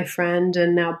my friend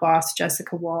and now boss,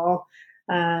 Jessica Wall,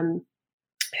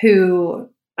 who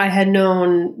I had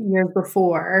known years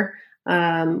before.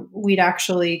 We'd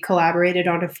actually collaborated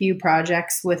on a few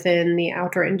projects within the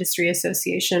Outdoor Industry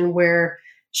Association where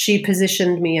she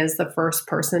positioned me as the first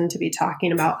person to be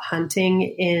talking about hunting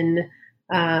in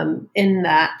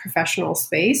that professional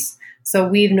space. So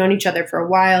we've known each other for a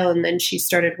while, and then she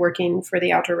started working for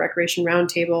the Outdoor Recreation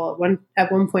Roundtable.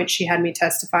 At one point, she had me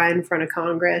testify in front of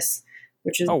Congress,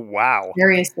 which is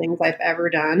various things I've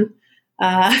ever done.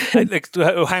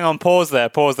 Hang on, pause there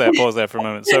for a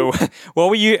moment. So, what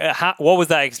were you? What was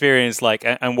that experience like,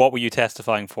 and what were you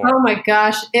testifying for? Oh my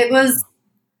gosh, it was,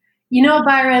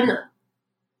 Byron.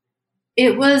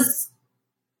 It was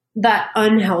that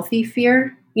unhealthy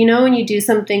fear. When you do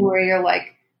something where you're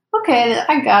like, okay,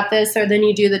 I got this, or then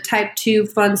you do the type 2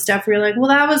 fun stuff where you're like, well,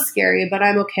 that was scary, but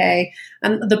I'm okay.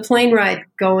 And the plane ride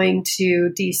going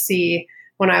to DC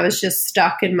when I was just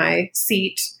stuck in my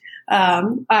seat.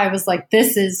 I was like,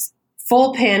 this is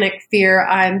full panic fear.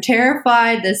 I'm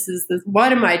terrified.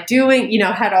 What am I doing?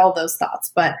 Had all those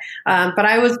thoughts, but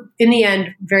I was in the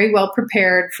end very well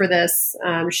prepared for this.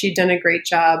 She'd done a great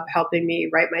job helping me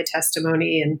write my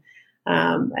testimony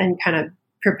and kind of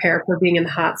prepare for being in the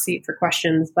hot seat for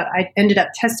questions. But I ended up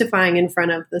testifying in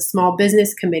front of the Small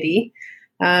Business Committee,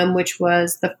 which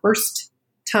was the first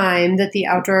time that the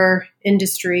outdoor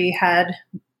industry had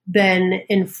been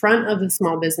in front of the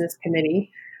Small Business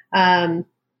Committee, and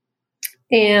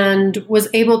was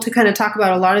able to kind of talk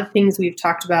about a lot of things we've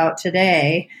talked about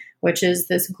today, which is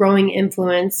this growing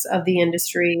influence of the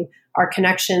industry, our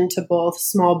connection to both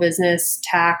small business,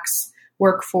 tax,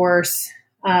 workforce,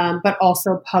 but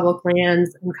also public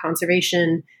lands and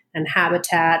conservation and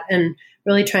habitat, and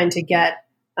really trying to get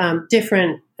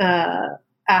different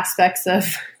aspects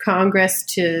of Congress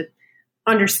to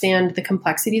understand the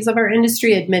complexities of our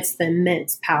industry amidst the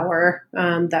immense power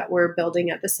that we're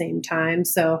building at the same time.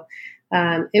 So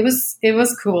it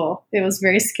was cool. It was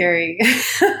very scary,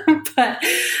 but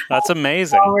that's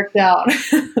amazing. It all worked out.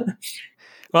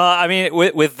 Well, I mean,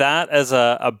 with that as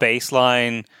a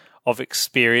baseline of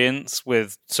experience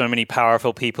with so many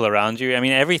powerful people around you, I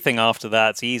mean, everything after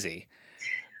that's easy.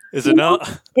 Is it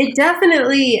not? It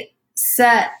definitely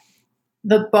set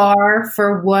the bar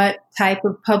for what type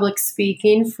of public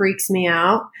speaking freaks me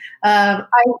out.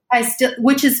 I still,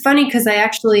 which is funny because I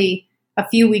actually, a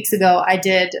few weeks ago, I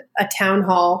did a town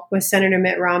hall with Senator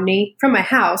Mitt Romney from my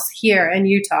house here in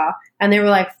Utah. And there were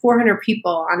like 400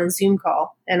 people on a Zoom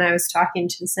call. And I was talking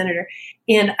to the senator.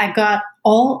 And I got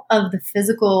all of the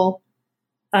physical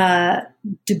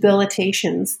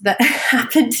debilitations that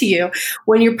happen to you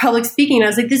when you're public speaking. I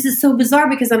was like, this is so bizarre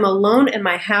because I'm alone in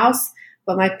my house,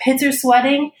 but my pits are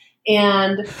sweating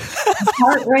and my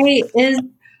heart rate is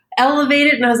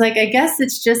elevated. And I was like, I guess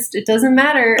it doesn't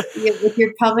matter with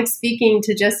your public speaking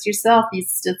to just yourself.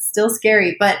 It's still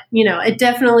scary. But, it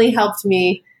definitely helped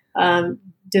me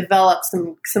develop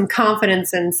some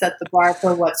confidence and set the bar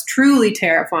for what's truly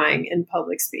terrifying in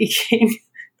public speaking.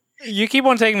 You keep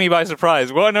on taking me by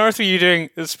surprise. What on earth were you doing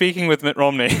speaking with Mitt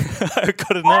Romney? I've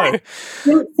got to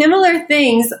know. Similar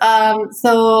things.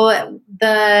 So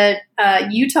the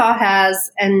Utah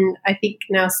has, and I think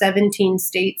now 17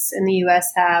 states in the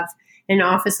U.S. have an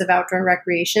Office of Outdoor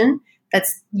Recreation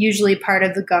That's usually part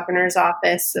of the governor's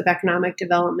office of economic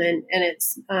development. And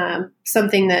it's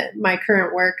something that my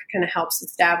current work kind of helps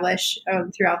establish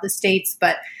throughout the states.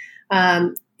 But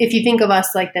if you think of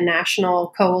us like the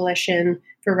National Coalition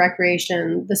for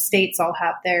Recreation, the states all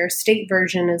have their state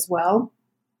version as well.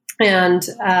 And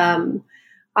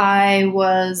I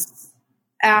was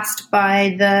asked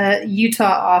by the Utah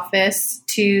office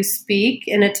to speak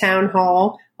in a town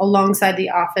hall alongside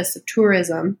the Office of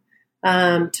Tourism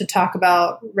to talk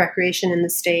about recreation in the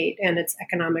state and its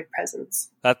economic presence.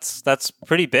 That's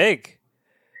pretty big.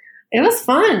 It was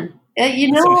fun.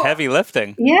 Some heavy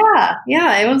lifting. Yeah.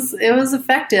 It was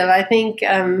effective. I think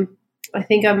I'm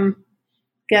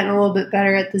getting a little bit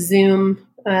better at the Zoom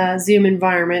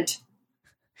environment.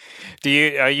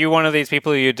 Are you one of these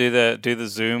people who do the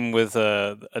Zoom with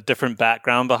a different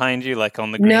background behind you, like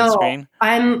on the green screen?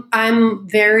 No, I'm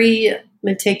very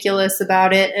meticulous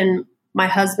about it, and my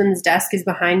husband's desk is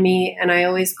behind me, and I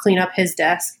always clean up his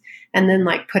desk and then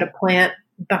like put a plant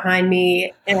behind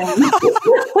me and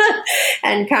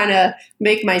and kind of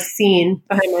make my scene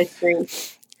behind my screen.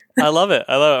 I love it.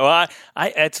 Well,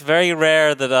 it's very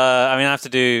rare that I have to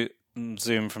do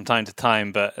Zoom from time to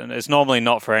time, but it's normally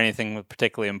not for anything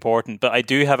particularly important. But I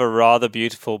do have a rather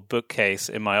beautiful bookcase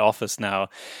in my office now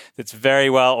that's very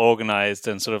well organized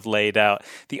and sort of laid out.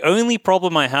 The only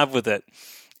problem I have with it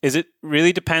is it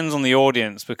really depends on the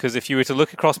audience, because if you were to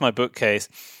look across my bookcase,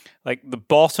 like the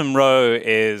bottom row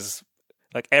is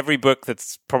like every book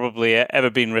that's probably ever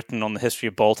been written on the history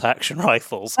of bolt action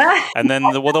rifles. And then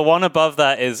the one above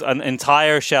that is an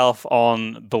entire shelf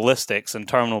on ballistics and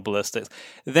terminal ballistics.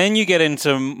 Then you get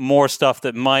into more stuff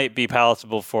that might be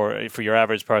palatable for your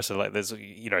average person. Like there's,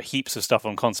 heaps of stuff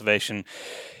on conservation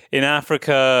in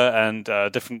Africa and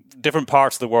different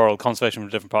parts of the world, conservation from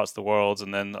different parts of the world,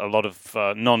 and then a lot of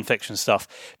non-fiction stuff.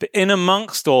 But in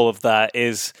amongst all of that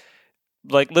is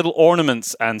like little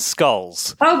ornaments and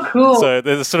skulls. Oh, cool. So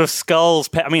there's sort of skulls.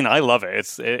 I mean, I love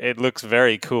it. It looks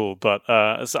very cool. But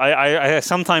so I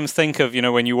sometimes think of,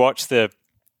 when you watch it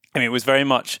was very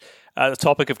much a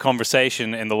topic of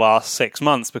conversation in the last 6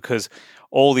 months, because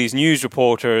all these news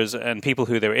reporters and people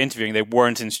who they were interviewing, they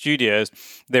weren't in studios.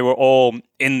 They were all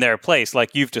in their place,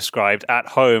 like you've described, at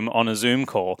home on a Zoom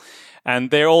call.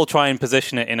 And they all try and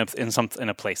position it in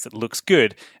a place that looks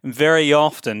good. And very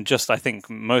often, just I think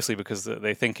mostly because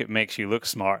they think it makes you look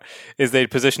smart, is they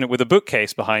position it with a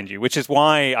bookcase behind you, which is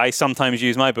why I sometimes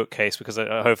use my bookcase, because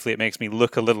hopefully it makes me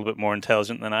look a little bit more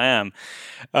intelligent than I am.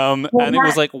 And it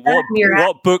was like,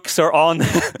 what books are on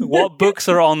what books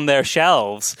are on their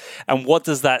shelves, and what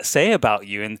does that say about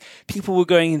you? And people were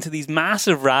going into these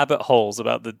massive rabbit holes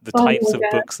about the types of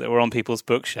books that were on people's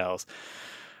bookshelves.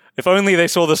 If only they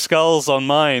saw the skulls on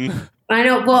mine. I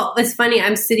know. Well, it's funny.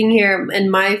 I'm sitting here, and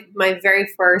my very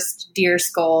first deer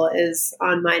skull is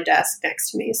on my desk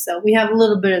next to me. So we have a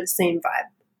little bit of the same vibe.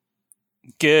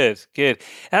 Good.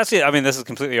 Actually, this is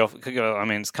completely off.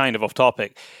 It's kind of off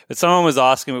topic. But someone was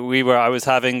asking. I was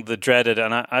having the dreaded,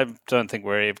 and I don't think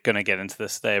we're going to get into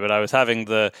this today, but I was having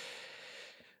the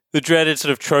dreaded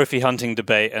sort of trophy hunting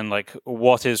debate, and like,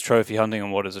 what is trophy hunting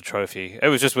and what is a trophy? It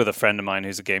was just with a friend of mine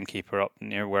who's a gamekeeper up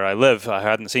near where I live. I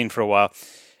hadn't seen for a while.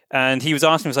 And he was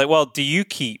asking me, well, do you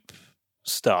keep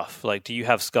stuff? Like, do you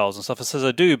have skulls and stuff? I says,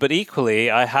 I do. But equally,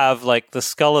 I have like the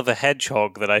skull of a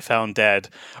hedgehog that I found dead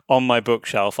on my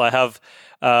bookshelf. I have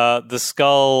the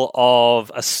skull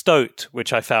of a stoat,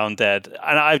 which I found dead.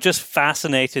 And I'm just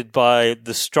fascinated by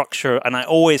the structure, and I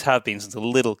always have been since a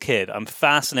little kid. I'm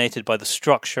fascinated by the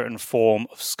structure and form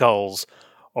of skulls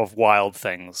of wild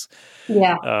things.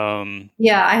 Yeah.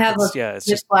 I have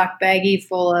this black baggie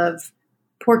full of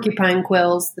porcupine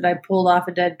quills that I pulled off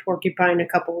a dead porcupine a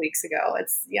couple weeks ago.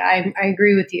 I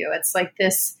agree with you. It's like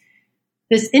this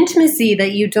intimacy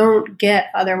that you don't get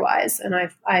otherwise. And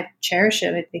I cherish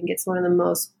it. I think it's one of the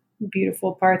most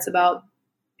beautiful parts about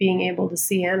being able to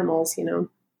see animals,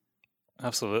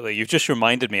 Absolutely. You've just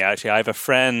reminded me, actually. I have a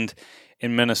friend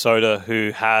in Minnesota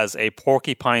who has a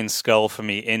porcupine skull for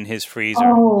me in his freezer.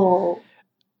 Oh,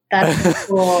 that's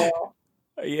cool.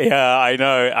 Yeah, I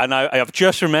know. And I've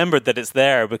just remembered that it's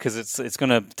there because it's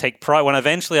going to take pride. When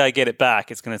eventually I get it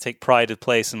back, it's going to take pride of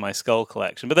place in my skull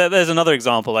collection. But there's another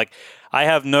example. Like, I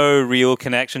have no real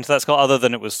connection to that skull other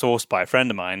than it was sourced by a friend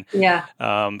of mine. Yeah.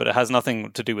 But it has nothing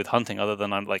to do with hunting other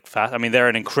than I'm like fat. They're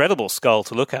an incredible skull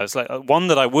to look at. It's like one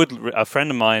that a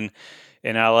friend of mine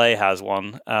in LA has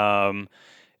one,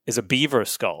 is a beaver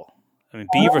skull.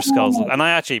 Beaver skulls, and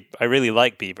I really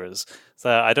like beavers. So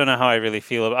I don't know how I really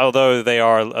feel about, although they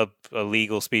are a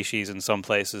legal species in some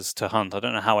places to hunt. I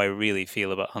don't know how I really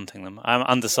feel about hunting them. I'm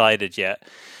undecided yet.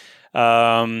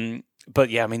 But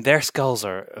yeah, I mean, their skulls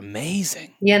are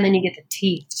amazing. Yeah, and then you get the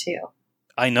teeth too.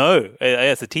 I know.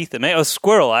 It's the teeth that make a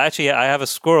squirrel. I have a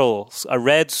squirrel, a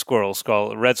red squirrel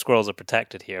skull. Red squirrels are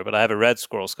protected here, but I have a red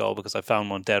squirrel skull because I found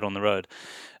one dead on the road.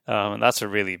 And that's a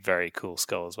really very cool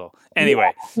skull as well.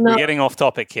 Anyway, we're getting off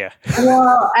topic here.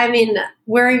 Well, I mean,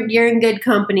 you're in good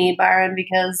company, Byron,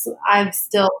 because I'm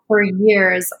still, for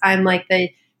years, I'm like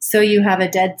so you have a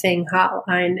dead thing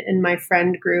hotline in my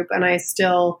friend group, and I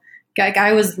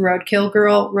was roadkill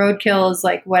girl. Roadkill is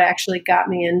like what actually got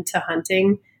me into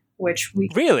hunting. Which we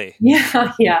really,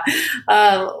 yeah.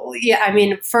 I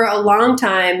mean, for a long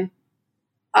time,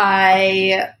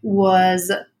 I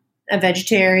was a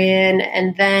vegetarian,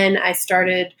 and then I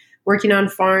started working on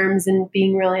farms and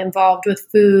being really involved with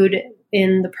food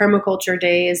in the permaculture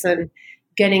days and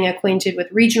getting acquainted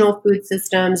with regional food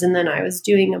systems. And then I was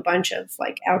doing a bunch of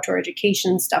like outdoor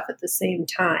education stuff at the same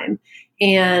time,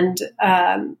 and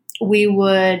we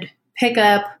would pick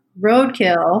up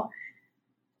roadkill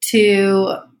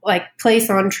to like place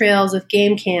on trails with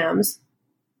game cams,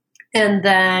 and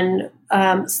then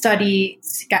study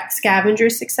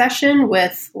scavenger succession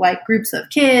with like groups of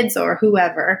kids or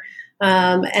whoever.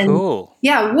 And cool.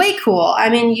 Yeah, way cool.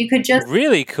 I mean, you could just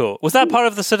really cool. Was that part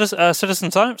of the Citizen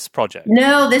Science Project?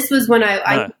 No, this was when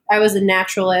I was a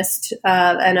naturalist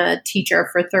and a teacher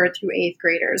for 3rd through 8th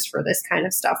graders for this kind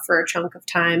of stuff for a chunk of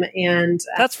time. And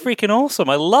that's freaking awesome.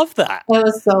 I love that. It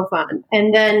was so fun.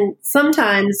 And then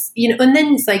sometimes, and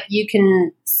then it's like you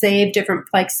can save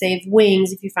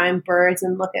wings if you find birds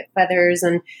and look at feathers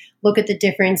and look at the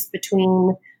difference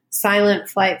between silent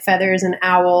flight feathers and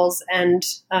owls and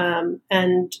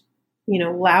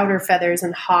louder feathers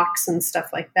and hawks and stuff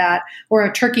like that,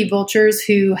 or turkey vultures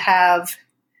who have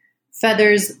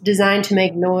feathers designed to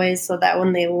make noise so that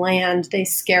when they land, they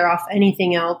scare off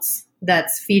anything else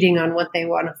that's feeding on what they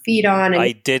want to feed on. And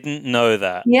I didn't know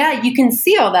that. Yeah, you can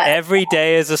see all that. Every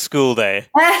day is a school day.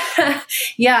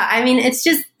 Yeah, I mean, it's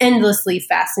just endlessly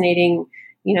fascinating,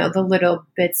 the little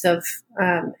bits of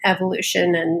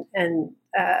evolution and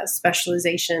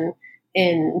specialization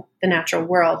in the natural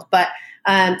world. But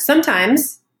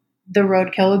sometimes the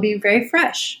roadkill would be very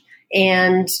fresh.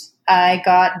 And I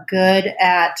got good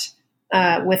at,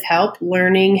 with help,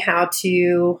 learning how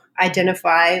to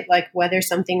identify like whether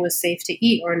something was safe to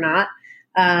eat or not.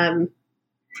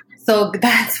 So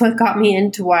that's what got me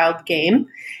into wild game.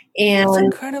 And that's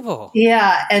incredible.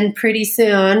 Yeah. And pretty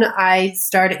soon I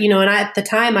started, and at the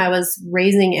time I was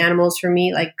raising animals for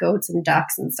meat, like goats and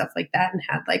ducks and stuff like that, and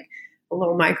had like a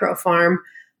little micro farm.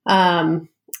 And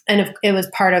it was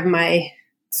part of my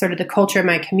sort of the culture of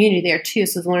my community there too.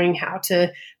 So I was learning how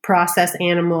to process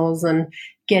animals and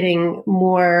getting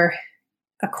more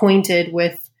acquainted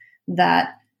with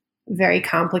that very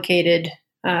complicated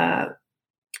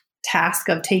task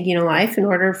of taking a life in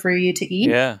order for you to eat.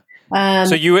 Yeah.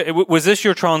 So was this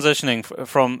your transitioning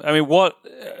from, I mean,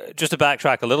 just to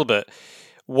backtrack a little bit,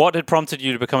 what had prompted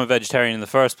you to become a vegetarian in the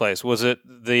first place? Was it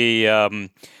the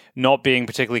not being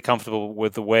particularly comfortable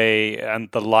with the way and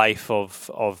the life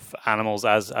of animals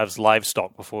as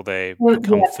livestock before they become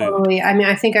food? Totally. I mean,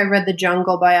 I think I read The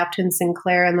Jungle by Upton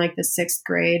Sinclair in like the 6th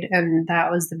grade, and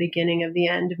that was the beginning of the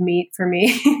end of meat for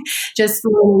me. Just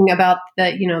learning about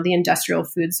the industrial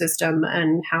food system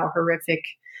and how horrific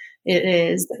it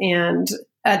is. And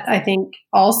I think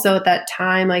also at that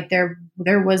time, like there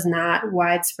was not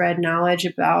widespread knowledge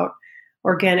about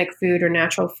organic food or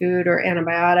natural food or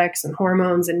antibiotics and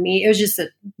hormones and meat. It was just a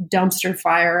dumpster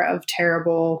fire of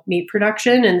terrible meat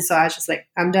production. And so I was just like,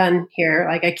 I'm done here.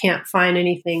 Like I can't find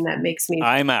anything that makes me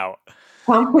I'm out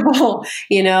comfortable,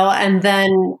 and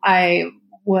then I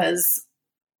was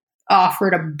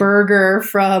offered a burger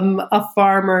from a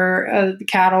farmer, a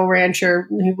cattle rancher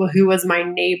who was my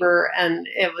neighbor. And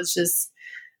it was just,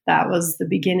 that was the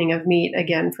beginning of meat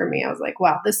again for me. I was like,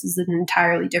 wow, this is an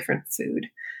entirely different food.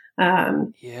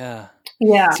 Yeah.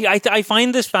 See, I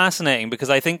find this fascinating because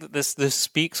I think that this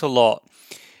speaks a lot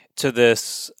to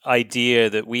this idea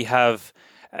that we have,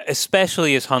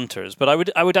 especially as hunters, but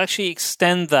I would actually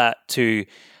extend that to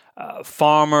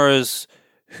farmers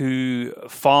who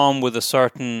farm with a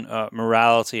certain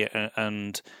morality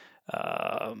and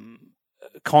are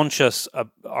conscious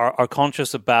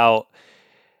about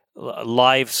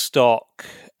livestock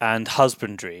and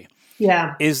husbandry.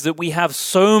 Yeah. Is that we have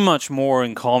so much more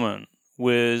in common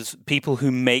with people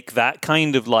who make that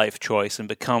kind of life choice and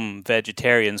become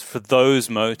vegetarians for those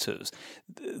motives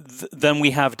than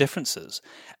we have differences.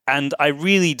 And I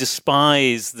really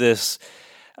despise this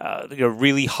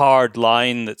really hard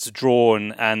line that's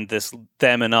drawn and this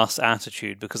them and us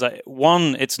attitude, because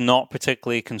one, it's not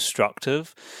particularly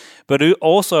constructive, but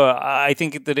also I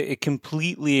think that it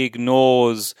completely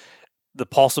ignores the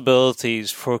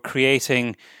possibilities for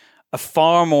creating a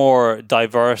far more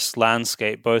diverse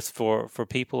landscape, both for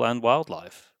people and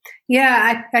wildlife.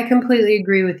 Yeah, I completely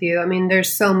agree with you. I mean,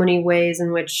 there's so many ways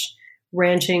in which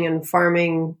ranching and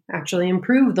farming actually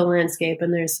improve the landscape,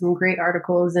 and there's some great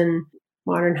articles in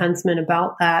Modern Huntsman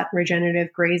about that,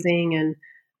 regenerative grazing, and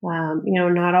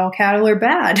not all cattle are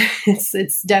bad.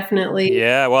 It's definitely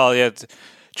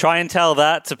Try and tell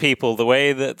that to people, the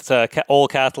way that all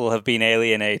cattle have been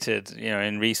alienated,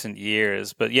 in recent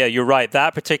years. But yeah, you're right.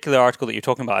 That particular article that you're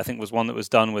talking about, I think, was one that was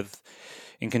done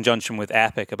in conjunction with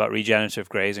Epic about regenerative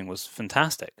grazing, was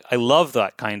fantastic. I love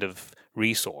that kind of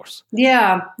resource.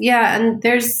 Yeah, and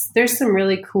there's some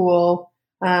really cool.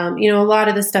 A lot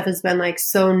of this stuff has been like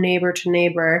so neighbor to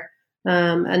neighbor,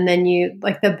 and then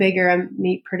the bigger a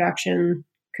meat production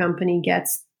company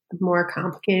gets, the more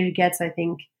complicated it gets. I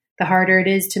think the harder it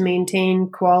is to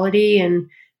maintain quality and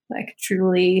like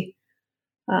truly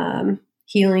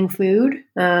healing food.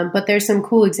 But there's some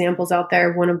cool examples out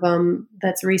there. One of them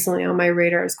that's recently on my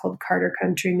radar is called Carter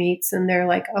Country Meats, and they're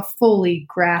like a fully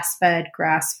grass-fed,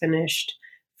 grass-finished,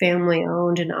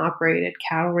 family-owned and operated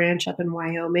cattle ranch up in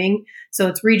Wyoming. So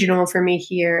it's regional for me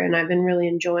here, and I've been really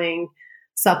enjoying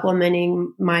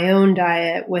supplementing my own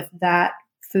diet with that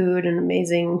food and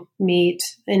amazing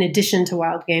meat in addition to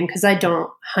wild game, because I don't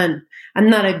hunt. I'm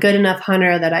not a good enough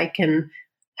hunter that I can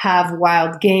have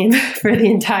wild game for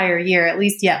the entire year, at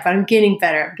least yet, but I'm getting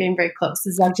better. I'm getting very close.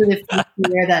 This is actually the first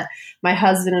year that my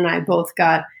husband and I both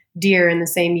got deer in the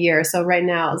same year. So right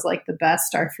now is like the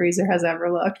best our freezer has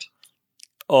ever looked.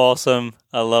 Awesome.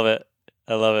 I love it.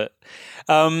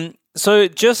 So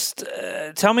just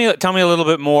tell me a little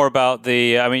bit more about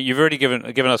you've already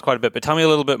given us quite a bit, but tell me a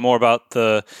little bit more about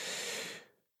the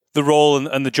role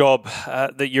and the job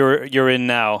that you're in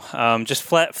now. Just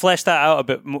flesh that out a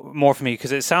bit more for me,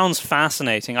 because it sounds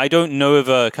fascinating. I don't know of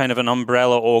a kind of an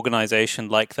umbrella organization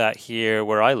like that here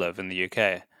where I live in the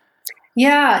UK.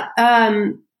 Yeah.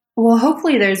 Well,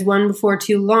 hopefully there's one before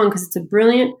too long, because it's a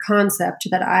brilliant concept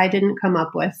that I didn't come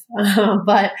up with.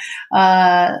 But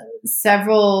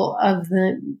several of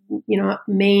the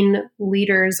main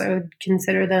leaders, I would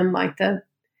consider them like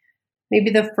maybe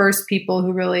the first people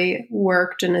who really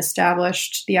worked and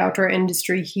established the outdoor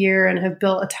industry here and have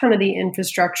built a ton of the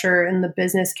infrastructure in the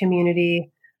business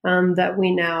community that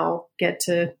we now get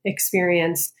to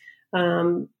experience,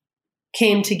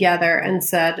 came together and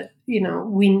said, we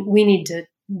need to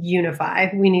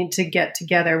unify. We need to get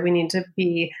together. We need to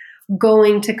be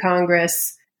going to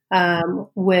Congress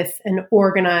with an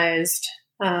organized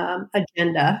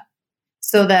agenda,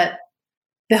 so that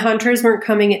the hunters weren't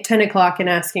coming at 10 o'clock and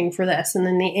asking for this, and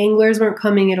then the anglers weren't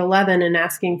coming at 11 and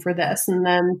asking for this, and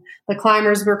then the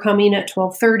climbers were coming at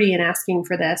 12:30 and asking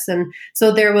for this. And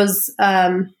so there was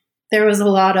a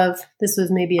lot of, this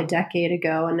was maybe a decade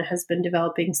ago and has been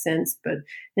developing since, but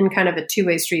in kind of a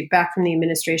two-way street, back from the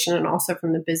administration and also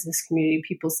from the business community,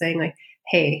 people saying like,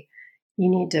 hey, you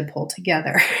need to pull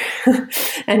together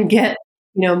and get,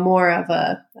 more of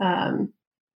a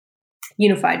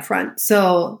unified front.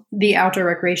 So the Outdoor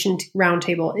Recreation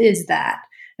Roundtable is that,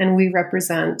 and we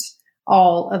represent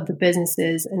all of the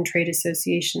businesses and trade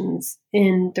associations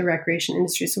in the recreation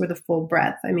industry. So we're the full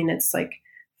breadth. I mean, it's like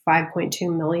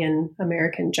 5.2 million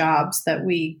American jobs that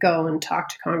we go and talk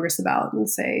to Congress about and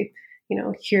say,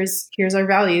 here's our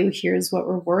value, here's what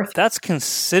we're worth. That's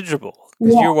considerable.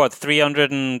 Yeah. You're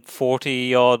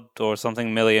 340 odd or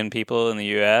something million people in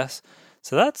the US.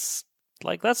 So that's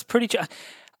pretty.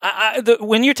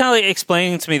 When you're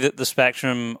explaining to me that the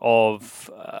spectrum of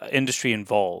industry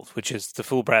involved, which is the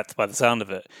full breadth by the sound of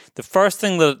it, the first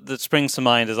thing that springs to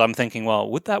mind is I'm thinking, well,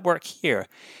 would that work here?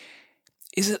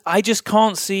 I just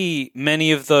can't see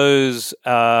many of those,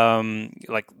 the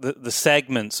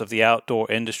segments of the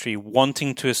outdoor industry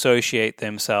wanting to associate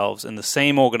themselves in the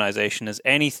same organization as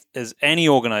any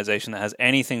organization that has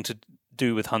anything to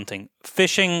do with hunting.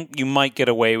 Fishing, you might get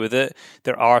away with it.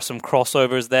 There are some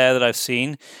crossovers there that I've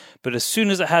seen. But as soon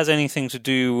as it has anything to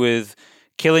do with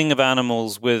killing of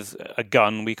animals with a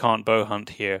gun, we can't bow hunt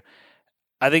here.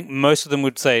 I think most of them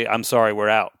would say, I'm sorry, we're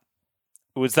out.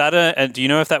 Was that do you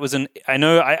know if that was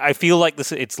I feel like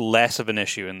it's less of an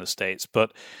issue in the States,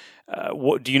 but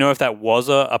do you know if that was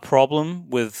a problem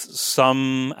with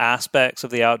some aspects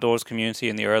of the outdoors community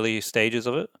in the early stages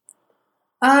of it?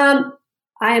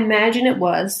 I imagine it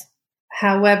was.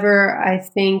 However, I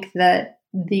think that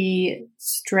the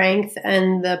strength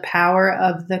and the power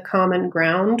of the common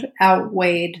ground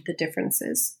outweighed the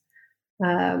differences.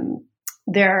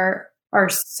 There are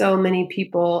so many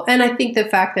people, and I think the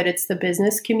fact that it's the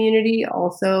business community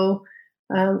also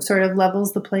sort of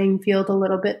levels the playing field a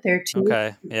little bit there too.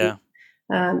 Okay, yeah.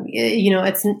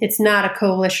 It's not a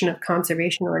coalition of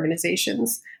conservation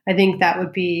organizations. I think that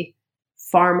would be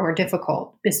far more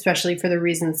difficult, especially for the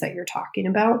reasons that you're talking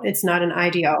about. It's not an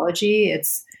ideology.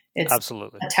 It's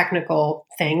absolutely a technical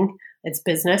thing. It's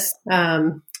business.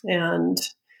 And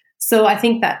so I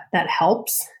think that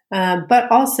helps. But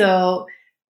also,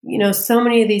 so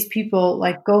many of these people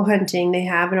like go hunting, they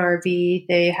have an RV,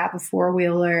 they have a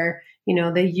 4-wheeler,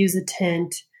 they use a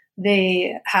tent,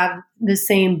 they have the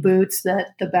same boots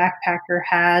that the backpacker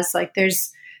has. Like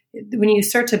when you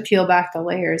start to peel back the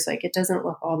layers, like it doesn't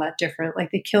look all that different.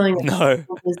 Like the killing is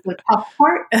the tough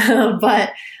part.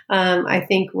 But I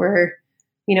think we're,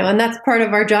 and that's part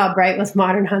of our job, right? With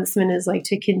Modern Huntsman is like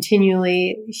to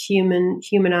continually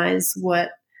humanize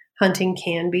what hunting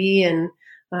can be and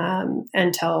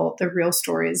tell the real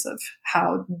stories of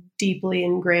how deeply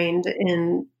ingrained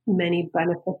in many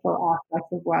beneficial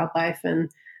aspects of wildlife and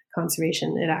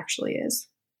conservation it actually is.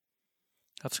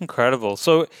 That's incredible.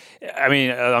 So, I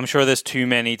mean, I'm sure there's too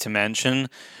many to mention,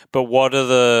 but what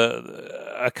are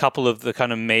a couple of the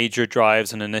kind of major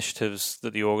drives and initiatives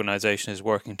that the organization is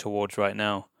working towards right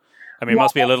now? I mean, it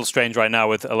must be a little strange right now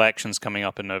with elections coming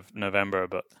up in November,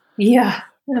 but... Yeah,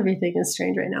 everything is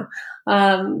strange right now.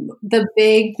 The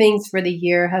big things for the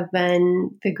year have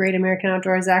been the Great American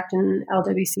Outdoors Act and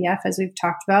LWCF, as we've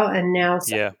talked about, and now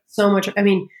so much. I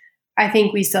mean, I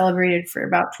think we celebrated for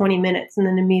about 20 minutes and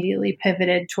then immediately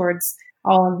pivoted towards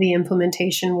all of the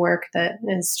implementation work that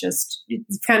is just, it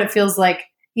kind of feels like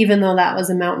even though that was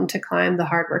a mountain to climb, the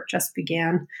hard work just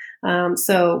began.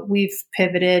 So we've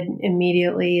pivoted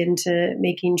immediately into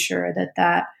making sure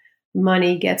that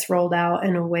money gets rolled out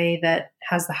in a way that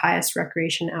has the highest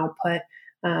recreation output.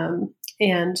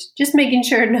 And just making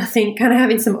sure kind of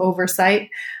having some oversight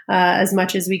as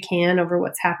much as we can over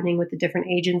what's happening with the different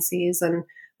agencies. And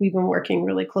we've been working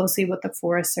really closely with the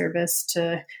Forest Service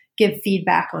to give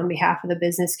feedback on behalf of the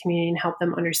business community and help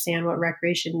them understand what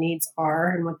recreation needs are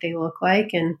and what they look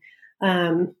like. And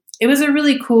it was a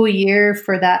really cool year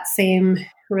for that same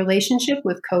relationship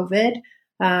with COVID.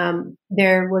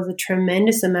 There was a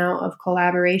tremendous amount of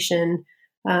collaboration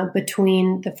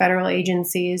between the federal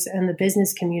agencies and the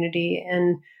business community.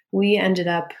 And we ended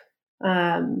up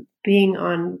being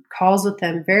on calls with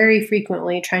them very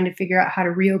frequently, trying to figure out how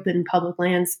to reopen public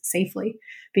lands safely,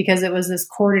 because it was this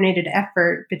coordinated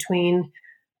effort between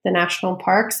the national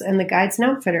parks and the guides and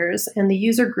outfitters and the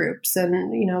user groups,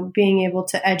 and being able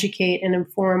to educate and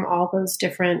inform all those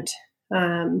different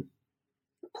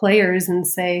players and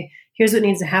say, here's what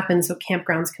needs to happen so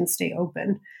campgrounds can stay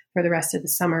open for the rest of the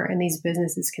summer and these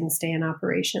businesses can stay in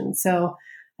operation. So,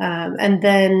 and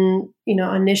then,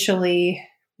 initially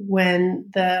when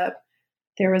there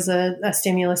was a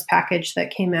stimulus package that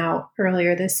came out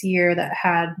earlier this year that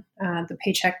had the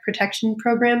Paycheck Protection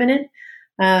Program in it.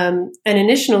 And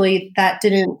initially that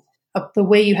didn't, the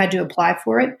way you had to apply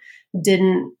for it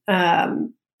didn't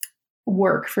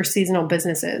work for seasonal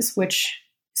businesses, which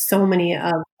so many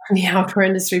of the outdoor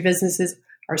industry businesses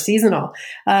are seasonal.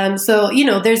 So,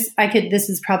 this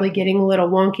is probably getting a little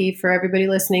wonky for everybody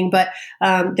listening, but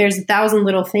there's 1,000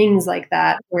 little things like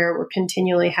that where we're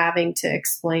continually having to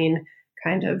explain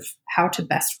kind of how to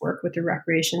best work with the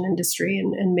recreation industry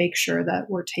and make sure that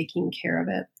we're taking care of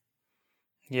it.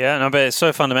 Yeah, no, but it's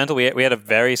so fundamental. We had a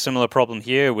very similar problem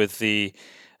here with the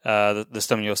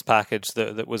stimulus package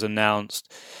that was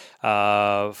announced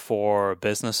for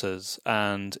businesses,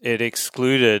 and it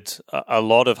excluded a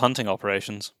lot of hunting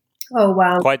operations. Oh,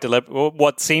 wow.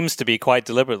 What seems to be quite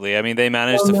deliberately. I mean, they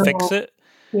managed to fix it.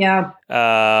 Yeah.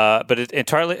 But it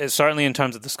certainly in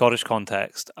terms of the Scottish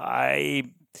context, I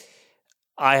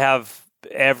have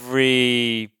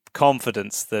every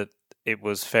confidence that it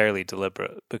was fairly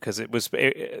deliberate, because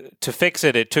to fix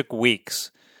it, it took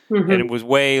weeks. Mm-hmm. And it was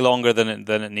way longer than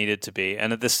it needed to be.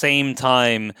 And at the same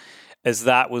time as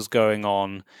that was going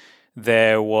on,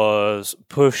 there was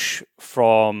push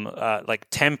from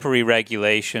temporary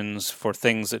regulations for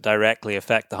things that directly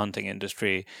affect the hunting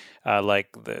industry.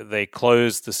 They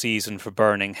closed the season for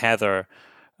burning heather,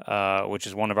 which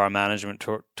is one of our management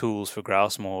tools for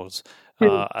grouse moors.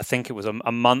 I think it was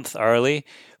a month early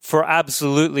for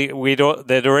absolutely,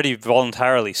 they'd already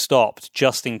voluntarily stopped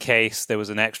just in case there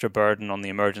was an extra burden on the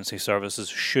emergency services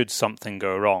should something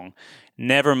go wrong.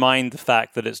 Never mind the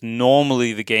fact that it's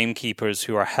normally the gamekeepers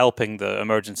who are helping the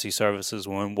emergency services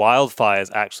when wildfires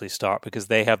actually start, because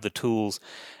they have the tools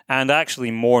and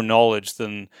actually more knowledge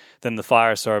than the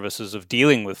fire services of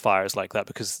dealing with fires like that,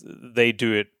 because they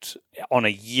do it on a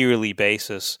yearly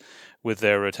basis with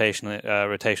their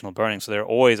rotational burning. So they're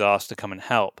always asked to come and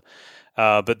help.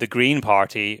 But the Green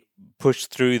Party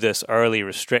pushed through this early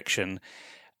restriction,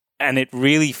 and it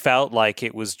really felt like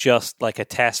it was just like a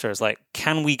tester. It's like,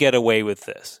 can we get away with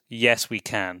this? Yes, we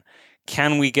can.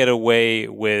 Can we get away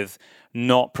with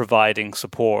not providing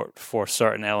support for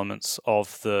certain elements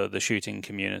of the shooting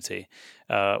community?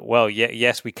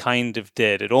 Yes, we kind of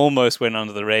did. It almost went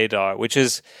under the radar, which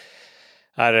is,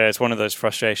 I don't know, it's one of those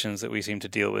frustrations that we seem to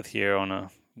deal with here on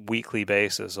a weekly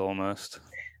basis almost.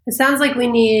 It sounds like we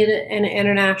need an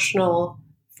international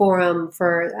forum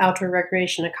for outdoor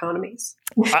recreation economies.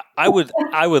 I would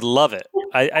love it.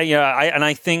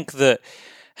 I think that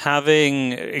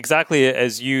having, exactly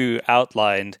as you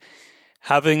outlined,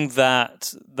 having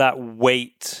that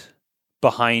weight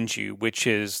behind you, which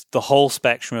is the whole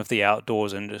spectrum of the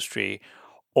outdoors industry,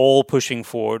 all pushing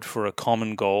forward for a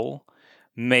common goal,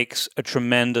 makes a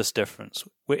tremendous difference.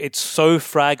 It's so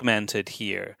fragmented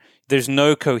here. There's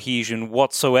no cohesion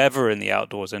whatsoever in the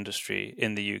outdoors industry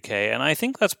in the UK. And I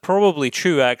think that's probably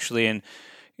true, actually, in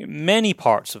many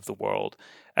parts of the world.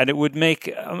 And it would make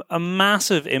a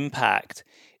massive impact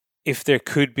if there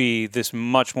could be this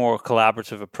much more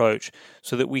collaborative approach,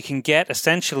 so that we can get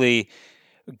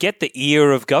the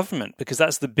ear of government, because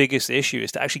that's the biggest issue,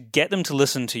 is to actually get them to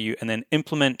listen to you and then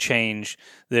implement change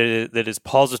that is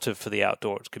positive for the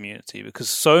outdoors community. Because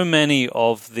so many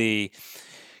of the,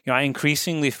 I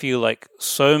increasingly feel like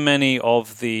so many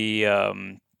of the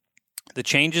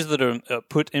changes that are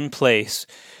put in place,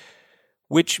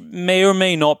 which may or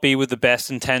may not be with the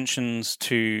best intentions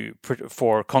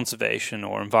for conservation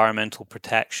or environmental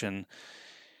protection,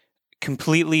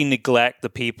 completely neglect the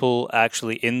people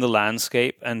actually in the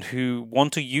landscape and who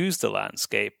want to use the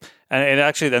landscape. And it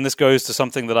actually, then this goes to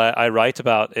something that I write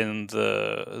about in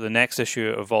the next issue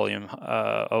of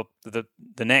the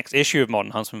next issue of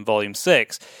Modern Huntsman, Volume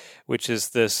 6, which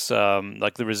is this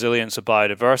like the resilience of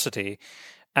biodiversity,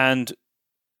 and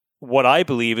what I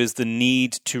believe is the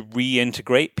need to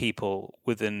reintegrate people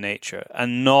within nature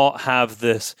and not have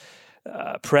this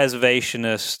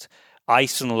preservationist,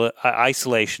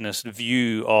 isolationist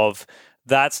view of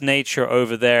that's nature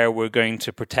over there, we're going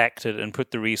to protect it and put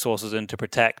the resources in to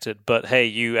protect it. But hey,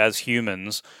 you as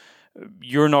humans,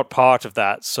 you're not part of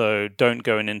that, so don't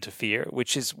go and interfere,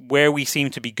 which is where we seem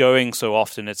to be going so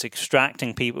often. It's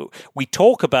extracting people. We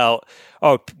talk about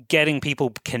getting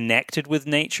people connected with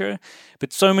nature,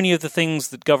 but so many of the things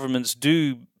that governments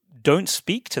do don't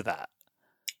speak to that.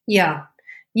 Yeah,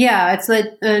 it's like,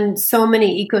 and so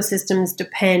many ecosystems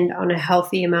depend on a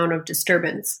healthy amount of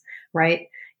disturbance, right?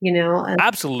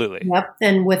 Absolutely. Yep.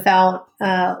 And without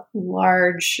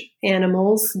large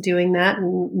animals doing that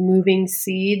and moving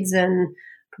seeds and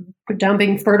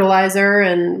dumping fertilizer,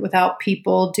 and without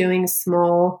people doing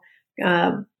small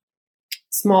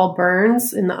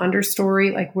burns in the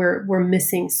understory, like we're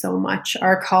missing so much.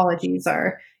 Our ecologies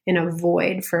are in a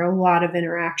void for a lot of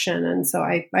interaction. And so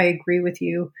I agree with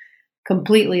you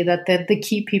completely that the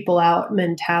keep people out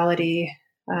mentality,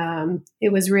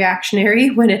 it was reactionary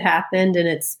when it happened, and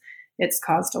it's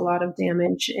caused a lot of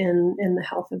damage in the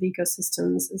health of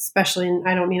ecosystems, especially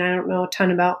I don't know a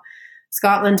ton about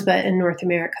Scotland, but in North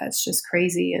America, it's just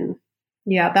crazy. And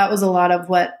yeah, that was a lot of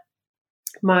what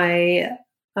my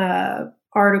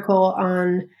article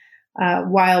on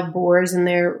wild boars and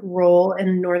their role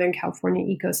in Northern California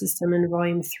ecosystem in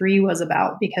Volume 3 was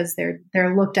about, because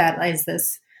they're looked at as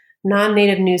this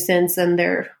non-native nuisance, and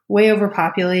they're way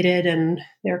overpopulated, and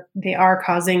they are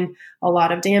causing a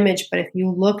lot of damage. But if you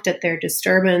looked at their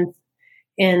disturbance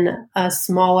in a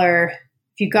smaller,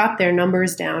 if you got their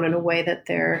numbers down in a way that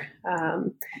their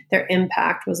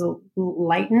impact was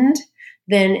lightened,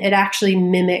 then it actually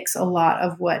mimics a lot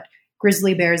of what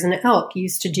grizzly bears and elk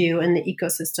used to do in the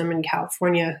ecosystem in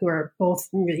California, who are both,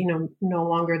 no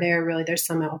longer there. Really, there's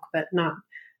some elk, but not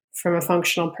from a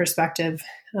functional perspective.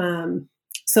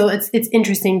 So it's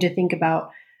interesting to think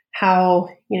about how,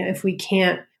 if we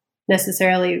can't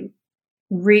necessarily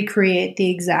recreate the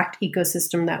exact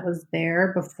ecosystem that was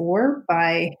there before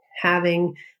by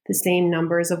having the same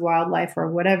numbers of wildlife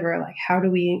or whatever, like how do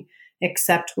we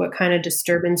accept what kind of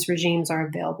disturbance regimes are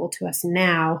available to us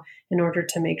now in order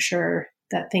to make sure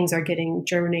that things are getting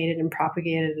germinated and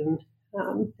propagated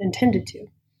and intended to?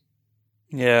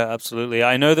 Yeah, absolutely.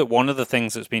 I know that one of the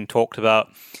things that's been talked about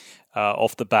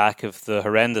off the back of the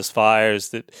horrendous fires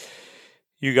that,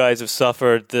 you guys have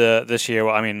suffered this year,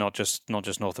 well, I mean, not just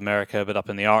North America, but up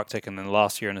in the Arctic and then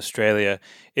last year in Australia,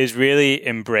 is really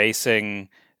embracing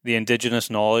the indigenous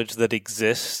knowledge that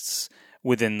exists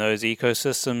within those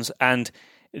ecosystems and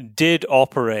did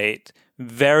operate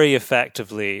very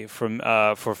effectively for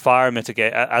fire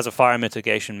as a fire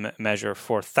mitigation measure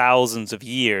for thousands of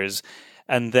years.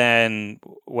 And then,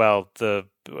 well,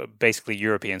 basically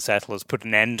European settlers put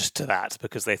an end to that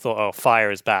because they thought, oh,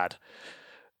 fire is bad.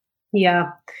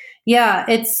 Yeah.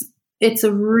 It's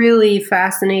a really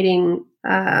fascinating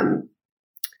kind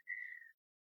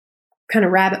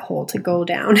of rabbit hole to go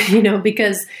down,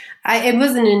 because it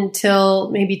wasn't until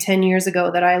maybe 10 years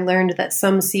ago that I learned that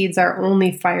some seeds are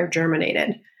only fire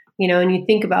germinated, and you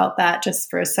think about that just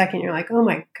for a second, you're like, oh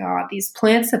my God, these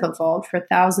plants have evolved for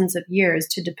thousands of years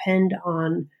to depend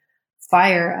on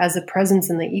fire as a presence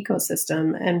in the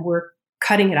ecosystem, and we're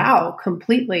cutting it out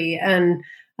completely. And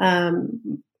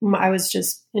I was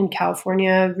just in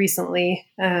California recently,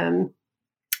 and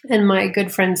my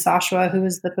good friend Sashua, who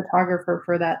was the photographer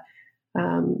for that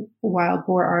Wild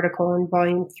Boar article in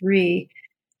Volume 3,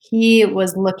 he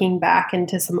was looking back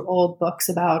into some old books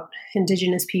about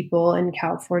indigenous people in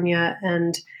California,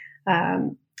 and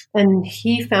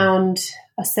he found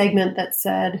a segment that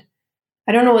said,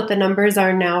 I don't know what the numbers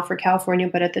are now for California,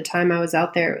 but at the time I was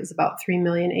out there, it was about 3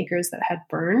 million acres that had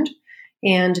burned.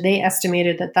 And they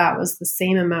estimated that that was the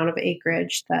same amount of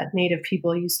acreage that Native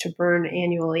people used to burn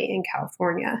annually in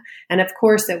California. And of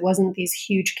course, it wasn't these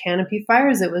huge canopy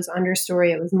fires. It was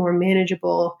understory. It was more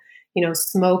manageable.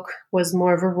 Smoke was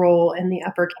more of a role in the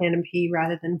upper canopy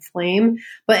rather than flame.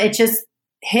 But it just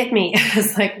hit me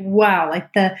as like, wow,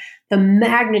 like the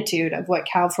magnitude of what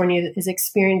California is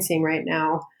experiencing right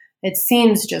now. It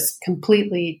seems just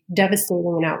completely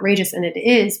devastating and outrageous. And it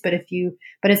is, but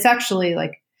it's actually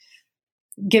like,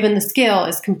 given the scale,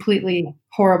 is completely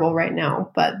horrible right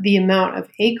now. But the amount of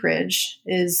acreage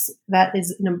is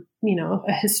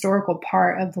a historical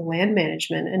part of the land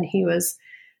management. And he was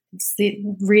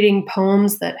reading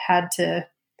poems that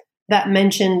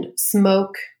mentioned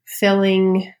smoke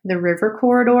filling the river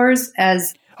corridors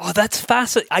as. Oh, that's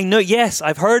fascinating. I know. Yes,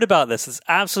 I've heard about this. It's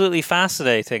absolutely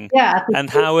fascinating. Yeah. And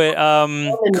how it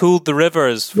cooled the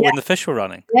rivers when the fish were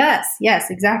running. Yes,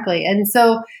 exactly. And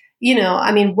so,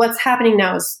 what's happening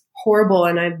now is horrible,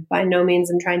 and I by no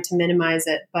means am trying to minimize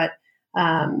it, but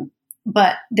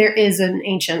there is an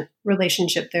ancient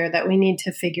relationship there that we need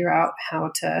to figure out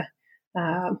how to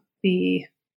be,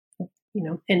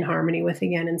 in harmony with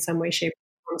again in some way, shape,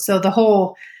 or form. So the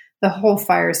whole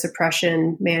fire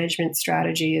suppression management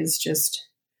strategy is just,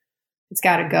 it's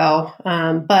got to go.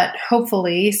 But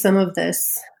hopefully some of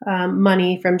this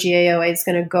money from GAOA is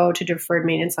going to go to deferred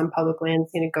maintenance on public land.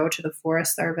 It's going to go to the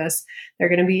Forest Service. They're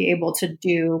going to be able to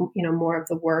do, more of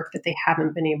the work that they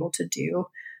haven't been able to do.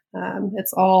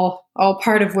 It's all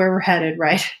part of where we're headed,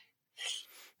 right?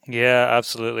 Yeah,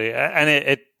 absolutely.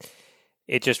 And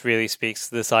it just really speaks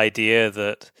to this idea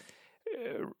that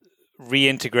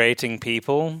reintegrating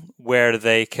people where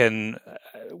they can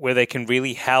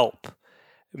really help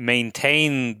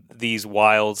maintain these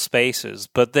wild spaces,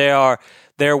 but they're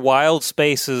wild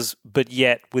spaces, but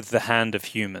yet with the hand of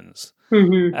humans.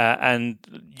 Mm-hmm. And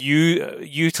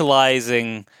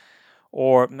utilizing,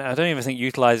 or I don't even think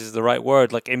utilize is the right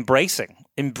word, like embracing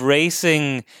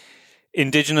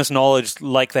indigenous knowledge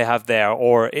like they have there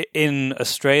or in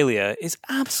Australia is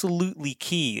absolutely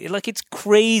key. Like, it's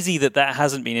crazy that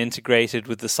hasn't been integrated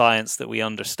with the science that we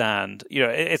understand.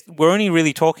 We're only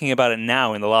really talking about it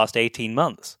now in the last 18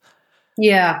 months.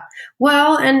 Yeah.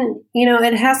 Well, and,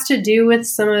 it has to do with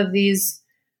some of these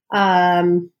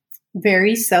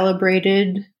very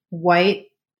celebrated white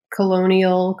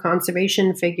colonial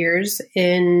conservation figures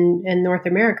in North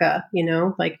America,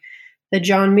 like the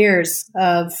John Muirs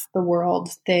of the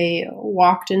world. They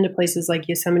walked into places like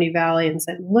Yosemite Valley and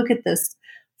said, look at this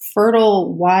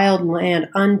fertile wild land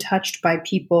untouched by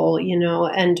people,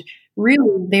 and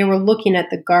really they were looking at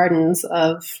the gardens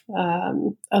of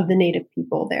the native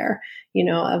people there,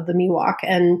 of the Miwok.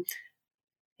 And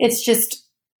it's just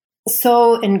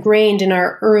so ingrained in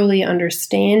our early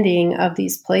understanding of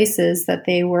these places that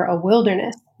they were a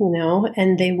wilderness,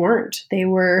 and they weren't. They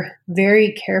were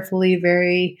very carefully,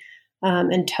 very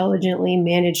intelligently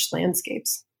managed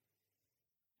landscapes.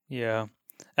 Yeah.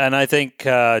 And I think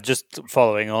just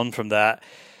following on from that,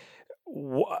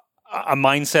 a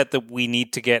mindset that we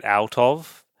need to get out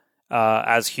of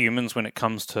as humans when it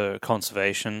comes to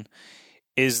conservation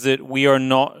is that we are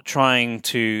not trying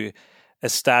to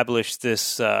establish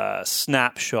this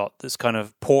snapshot, this kind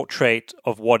of portrait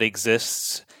of what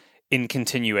exists in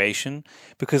continuation,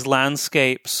 because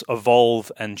landscapes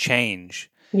evolve and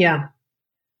change. Yeah.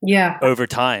 Yeah. over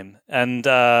time. And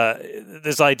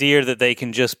this idea that they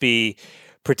can just be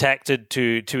protected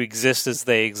to exist as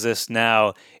they exist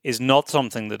now is not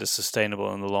something that is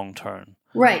sustainable in the long term.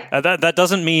 Right. That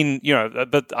doesn't mean,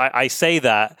 but I say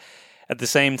that at the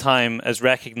same time as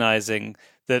recognizing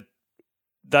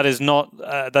that is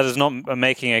not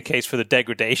making a case for the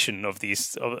degradation of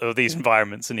these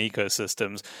environments and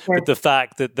ecosystems, Right. but the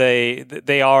fact that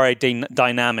they are a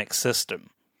dynamic system.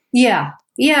 Yeah.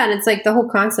 Yeah. And it's like the whole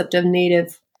concept of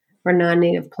native or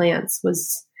non-native plants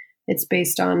it's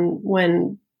based on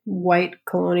when white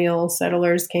colonial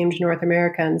settlers came to North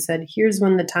America and said, here's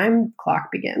when the time clock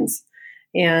begins.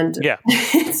 And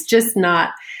it's just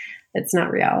it's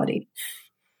not reality.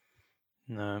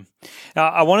 No.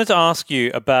 I wanted to ask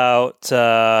you about,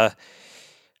 I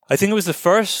think it was the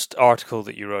first article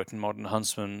that you wrote in Modern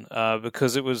Huntsman,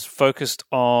 because it was focused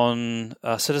on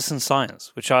citizen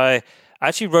science, which I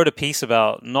actually wrote a piece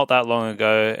about not that long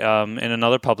ago in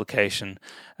another publication.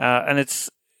 And it's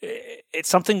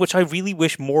something which I really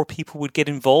wish more people would get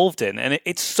involved in. And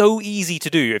it's so easy to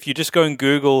do. If you just go and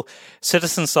Google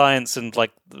citizen science and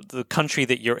like the country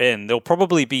that you're in, there'll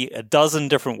probably be a dozen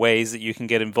different ways that you can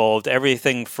get involved.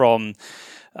 Everything from,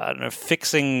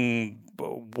 fixing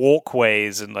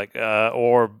walkways and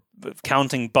or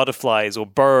counting butterflies or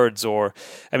birds, or,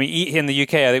 in the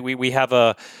UK, I think we have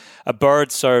a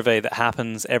bird survey that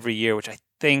happens every year, which I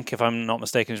think, if I'm not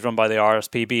mistaken, is run by the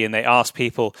RSPB, and they ask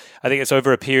people, I think it's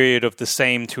over a period of the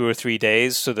same 2 or 3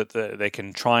 days, so that they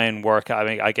can try and work.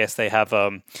 I guess they have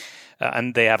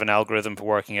and they have an algorithm for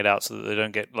working it out so that they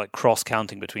don't get like cross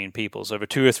counting between people. So over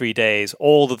 2 or 3 days,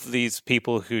 all of these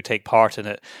people who take part in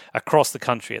it across the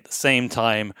country at the same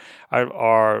time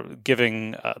are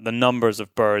giving the numbers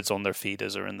of birds on their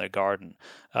feeders or in their garden.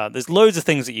 There's loads of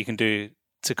things that you can do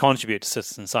to contribute to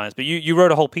citizen science, but you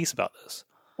wrote a whole piece about this.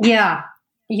 Yeah.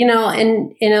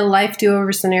 In a life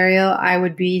do-over scenario, I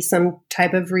would be some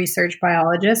type of research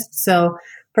biologist. So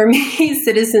for me,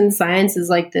 citizen science is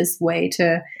like this way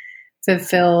to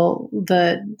fulfill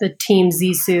the Team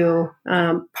Zissou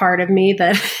part of me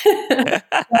that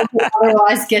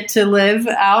otherwise get to live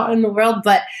out in the world.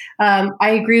 But I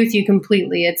agree with you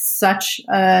completely. It's such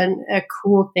a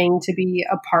cool thing to be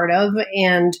a part of,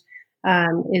 and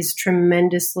is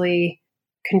tremendously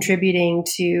contributing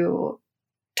to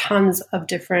tons of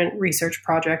different research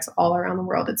projects all around the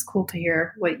world. It's cool to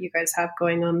hear what you guys have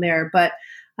going on there. But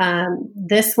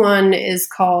this one is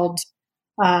called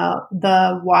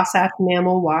the Wasatch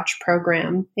Mammal Watch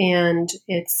Program, and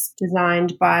it's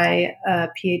designed by a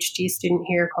PhD student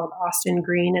here called Austin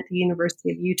Green at the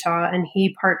University of Utah, and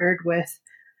he partnered with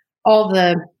all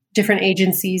the different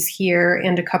agencies here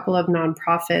and a couple of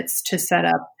nonprofits to set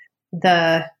up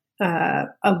a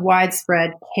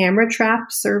widespread camera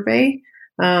trap survey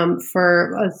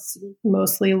for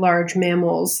mostly large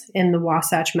mammals in the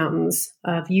Wasatch Mountains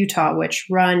of Utah, which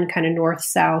run kind of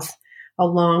north-south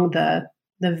along the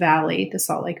valley, the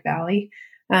Salt Lake Valley.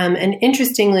 And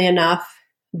interestingly enough,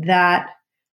 that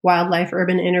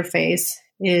wildlife-urban interface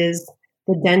is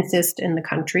the densest in the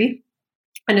country,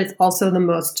 and it's also the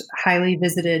most highly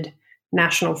visited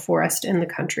national forest in the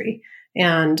country.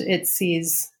 And it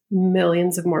sees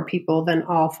millions of more people than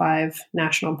all 5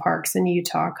 national parks in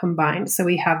Utah combined. So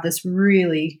we have this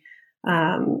really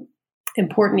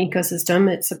important ecosystem.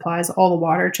 It supplies all the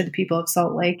water to the people of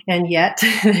Salt Lake, and yet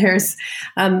there's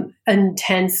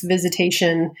intense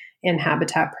visitation and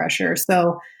habitat pressure.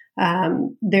 So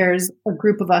there's a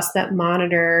group of us that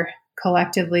monitor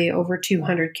collectively over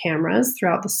 200 cameras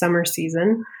throughout the summer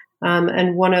season.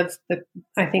 And one of the,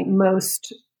 I think,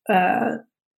 most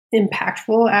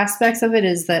impactful aspects of it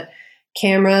is that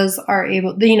cameras are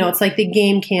able, it's like the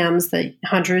game cams that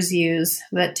hunters use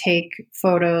that take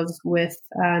photos with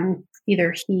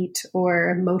either heat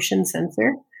or motion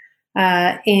sensor.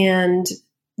 And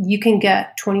you can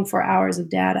get 24 hours of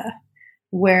data,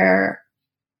 where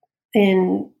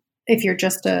if you're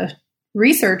just a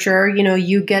researcher,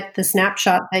 you get the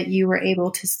snapshot that you were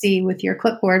able to see with your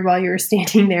clipboard while you were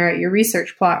standing there at your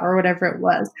research plot or whatever it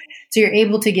was. So you're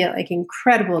able to get like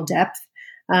incredible depth.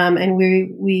 And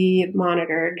we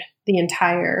monitored the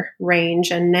entire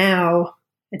range, and now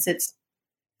it's its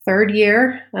 3rd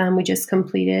year. We just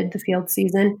completed the field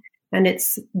season, and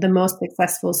it's the most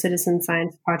successful citizen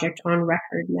science project on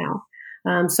record now.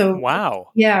 So wow.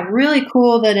 Yeah, really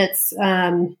cool that it's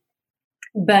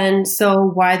been so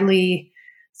widely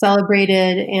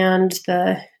celebrated, and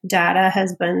the data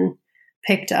has been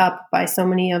picked up by so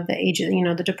many of the agents,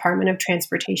 the Department of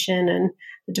Transportation and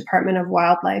the Department of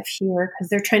Wildlife here, because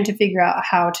they're trying to figure out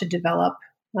how to develop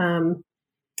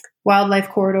wildlife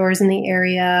corridors in the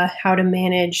area, how to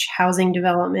manage housing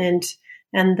development,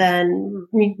 and then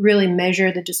really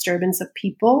measure the disturbance of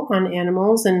people on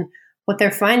animals. And what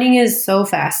they're finding is so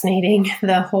fascinating.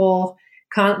 The whole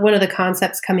one of the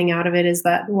concepts coming out of it is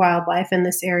that wildlife in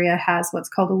this area has what's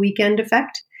called a weekend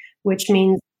effect, which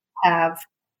means have,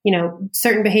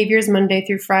 certain behaviors Monday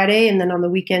through Friday. And then on the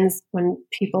weekends, when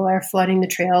people are flooding the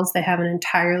trails, they have an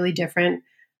entirely different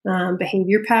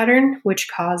behavior pattern, which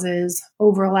causes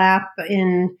overlap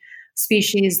in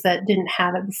species that didn't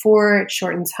have it before. It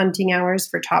shortens hunting hours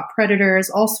for top predators.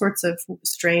 All sorts of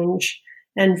strange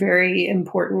and very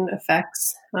important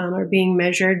effects are being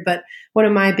measured. But one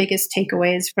of my biggest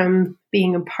takeaways from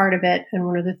being a part of it, and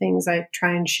one of the things I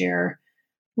try and share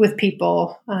with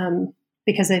people,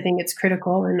 because I think it's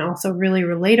critical and also really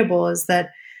relatable, is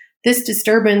that this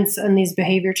disturbance and these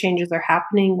behavior changes are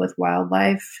happening with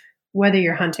wildlife, whether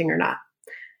you're hunting or not.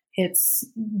 It's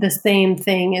the same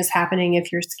thing is happening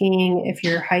if you're skiing, if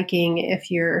you're hiking, if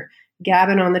you're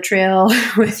gabbing on the trail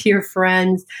with your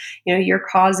friends. You're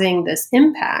causing this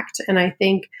impact. And I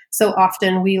think so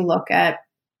often we look at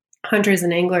hunters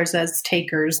and anglers as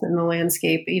takers in the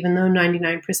landscape, even though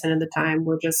 99% of the time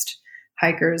we're just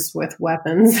hikers with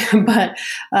weapons. But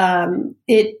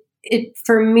it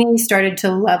for me started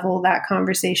to level that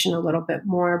conversation a little bit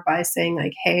more by saying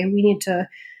like, hey, we need to,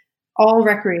 all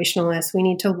recreationalists, we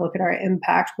need to look at our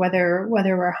impact, whether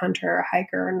we're a hunter or a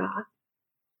hiker or not.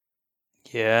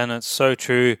 Yeah, and it's so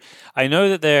true. I know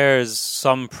that there's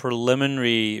some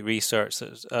preliminary research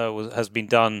that has been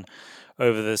done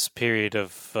over this period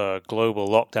of global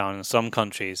lockdown in some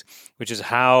countries, which is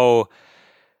how,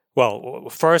 well,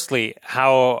 firstly,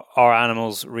 how are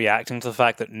animals reacting to the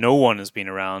fact that no one has been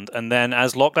around? And then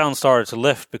as lockdown started to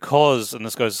lift, because, and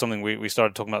this goes to something we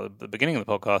started talking about at the beginning of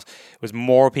the podcast, was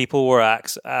more people were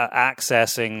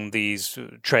accessing these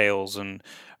trails and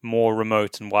more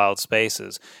remote and wild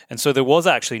spaces. And so there was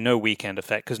actually no weekend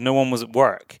effect because no one was at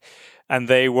work. And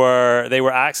they were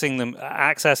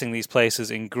accessing these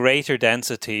places in greater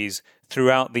densities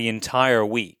throughout the entire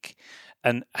week.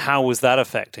 And how was that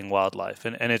affecting wildlife?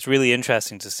 And it's really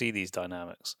interesting to see these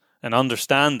dynamics and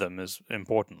understand them as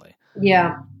importantly.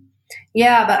 Yeah.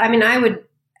 But I mean, I would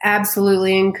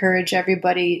absolutely encourage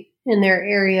everybody in their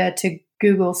area to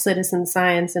Google citizen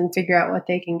science and figure out what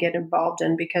they can get involved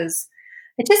in, because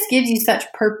it just gives you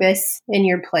such purpose in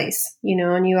your place,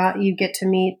 and you get to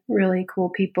meet really cool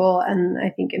people, and I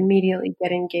think immediately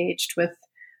get engaged with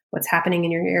what's happening in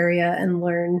your area and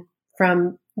learn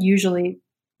from usually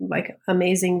like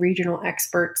amazing regional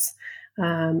experts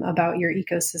about your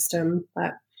ecosystem.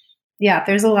 But yeah,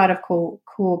 there's a lot of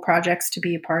cool projects to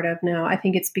be a part of now. I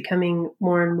think it's becoming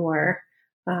more and more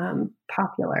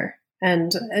popular.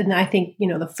 And I think,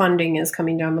 the funding is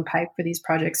coming down the pipe for these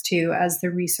projects too, as the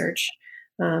research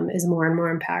is more and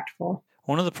more impactful.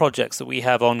 One of the projects that we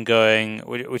have ongoing,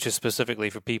 which is specifically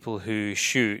for people who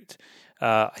shoot,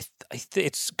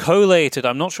 it's collated.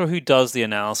 I'm not sure who does the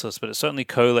analysis, but it's certainly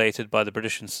collated by the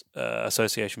British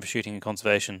Association for Shooting and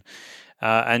Conservation.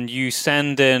 And you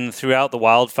send in, throughout the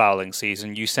wildfowling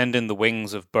season, you send in the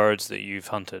wings of birds that you've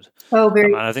hunted. Oh,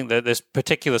 very. And I think that there's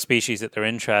particular species that they're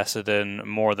interested in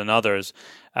more than others.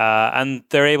 And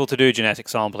they're able to do genetic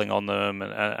sampling on them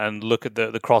and look at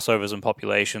the crossovers in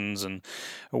populations and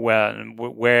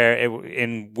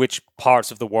in which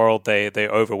parts of the world they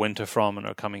overwinter from and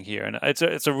are coming here. And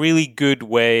it's a really good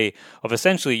way of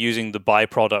essentially using the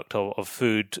byproduct of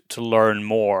food to learn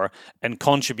more and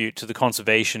contribute to the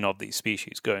conservation of these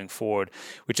species going forward,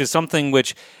 which is something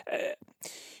which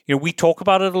we talk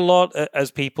about it a lot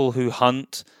as people who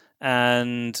hunt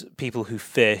and people who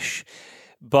fish,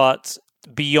 but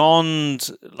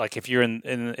beyond, like if you're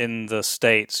in the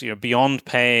States, beyond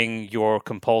paying your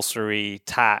compulsory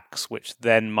tax, which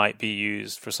then might be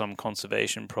used for some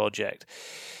conservation project,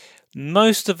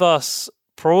 most of us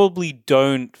probably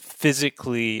don't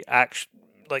physically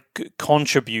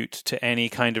contribute to any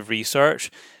kind of research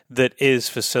that is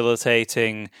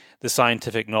facilitating the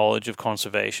scientific knowledge of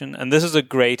conservation. And this is a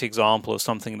great example of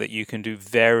something that you can do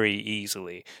very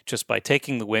easily just by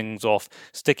taking the wings off,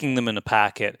 sticking them in a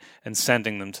packet, and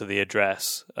sending them to the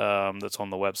address that's on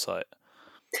the website.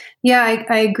 Yeah,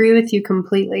 I agree with you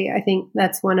completely. I think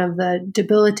that's one of the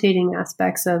debilitating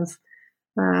aspects of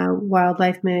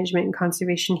wildlife management and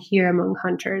conservation here among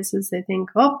hunters, is they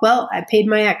think, oh, well, I paid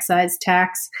my excise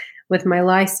tax with my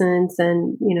license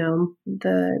and,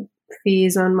 the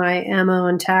fees on my ammo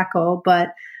and tackle,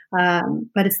 but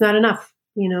it's not enough.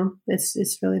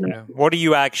 It's really not. Yeah. What are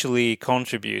you actually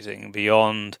contributing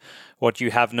beyond what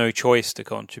you have no choice to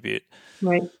contribute?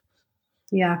 Right.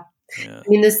 Yeah. I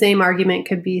mean, the same argument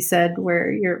could be said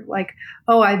where you're like,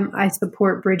 oh, I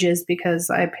support bridges because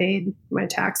I paid my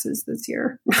taxes this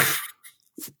year.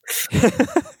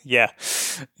 Yeah,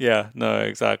 no,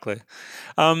 exactly.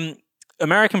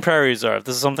 American Prairie Reserve.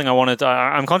 This is something I wanted to,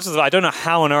 I'm conscious of. I don't know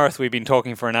how on earth we've been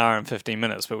talking for an hour and 15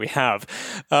 minutes, but we have.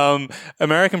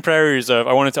 American Prairie Reserve,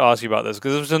 I wanted to ask you about this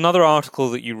because there was another article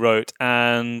that you wrote,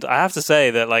 and I have to say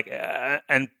that, like,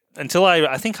 and until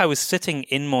I think I was sitting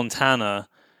in Montana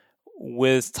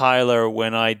with Tyler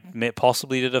when I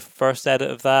possibly did a first edit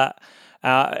of that.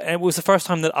 It was the first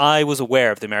time that I was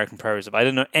aware of the American Prairie Reserve. I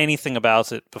didn't know anything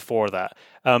about it before that.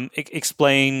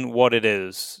 Explain what it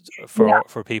is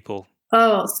for people.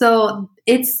 Oh, so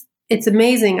it's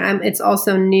amazing. It's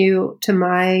also new to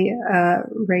my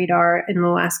radar in the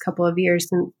last couple of years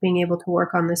since being able to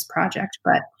work on this project.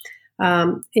 But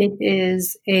it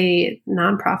is a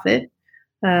nonprofit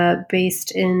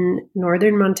based in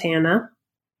northern Montana,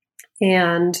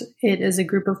 and it is a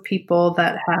group of people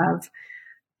that have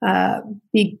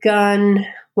begun.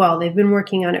 Well, they've been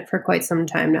working on it for quite some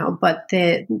time now, but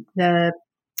the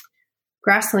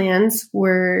grasslands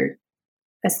were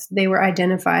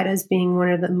identified as being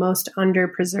one of the most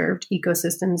underpreserved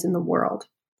ecosystems in the world.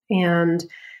 And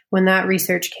when that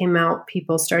research came out,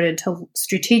 people started to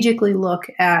strategically look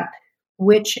at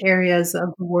which areas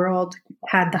of the world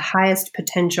had the highest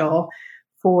potential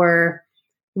for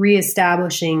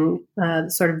reestablishing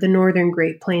sort of the northern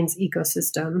Great Plains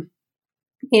ecosystem.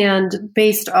 And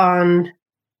based on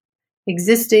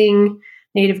existing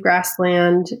native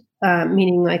grassland,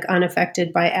 meaning like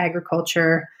unaffected by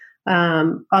agriculture,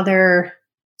 other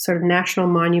sort of national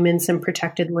monuments and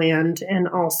protected land, and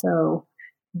also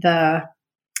the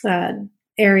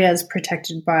areas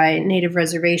protected by native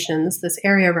reservations. This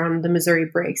area around the Missouri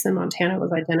Breaks in Montana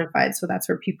was identified. So that's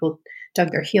where people dug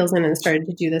their heels in and started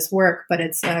to do this work. But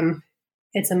it's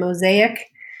a mosaic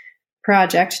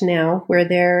project now where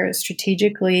they're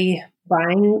strategically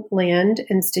buying land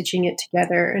and stitching it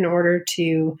together in order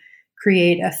to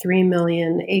create a 3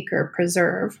 million acre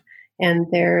preserve. And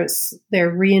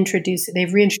they've reintroduced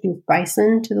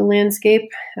bison to the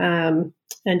landscape and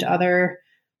other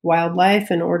wildlife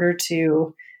in order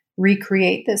to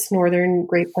recreate this northern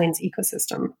Great Plains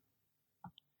ecosystem.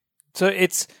 So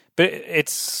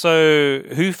so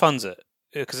who funds it?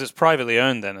 Because it's privately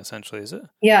owned then, essentially, is it?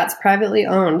 Yeah, it's privately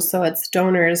owned. So it's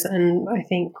donors and I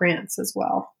think grants as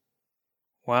well.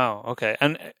 Wow. Okay.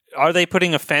 And are they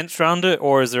putting a fence around it,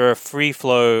 or is there a free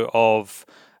flow of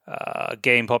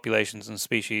game populations and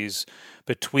species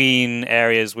between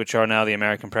areas which are now the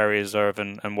American Prairie Reserve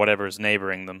and whatever is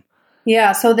neighboring them?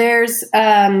 Yeah. So there's,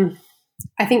 I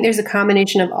think there's a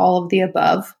combination of all of the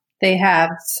above. They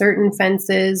have certain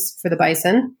fences for the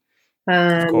bison.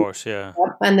 Of course, yeah.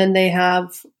 And then they have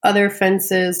other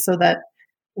fences so that,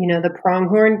 the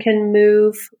pronghorn can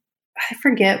move. I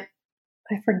forget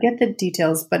the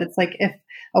details, but it's like if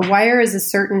a wire is a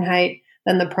certain height,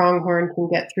 then the pronghorn can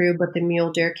get through, but the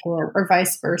mule deer can't, or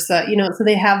vice versa. So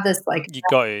they have this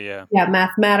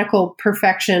mathematical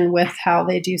perfection with how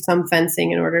they do some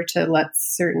fencing in order to let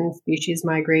certain species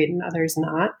migrate and others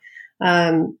not.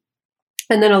 And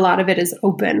then a lot of it is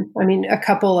open. I mean, a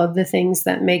couple of the things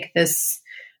that make this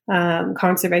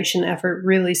conservation effort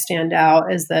really stand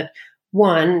out is that,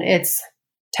 one, it's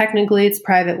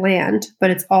private land,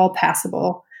 but it's all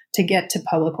passable to get to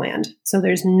public land. So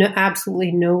there's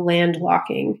absolutely no land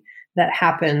locking that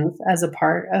happens as a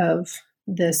part of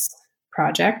this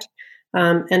project.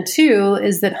 And two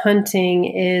is that hunting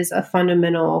is a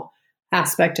fundamental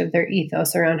aspect of their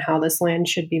ethos around how this land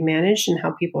should be managed and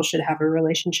how people should have a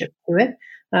relationship to it.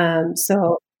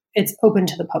 So it's open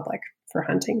to the public for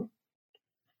hunting.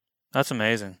 That's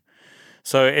amazing.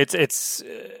 So it's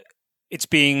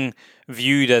being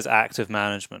viewed as active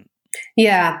management.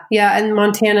 Yeah. And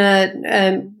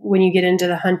Montana, when you get into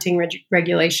the hunting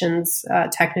regulations,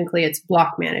 technically it's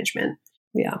block management.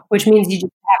 Yeah, which means you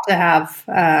just have to have.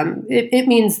 It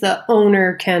means the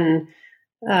owner can,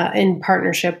 in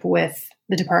partnership with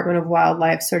the Department of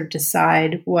Wildlife, sort of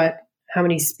decide how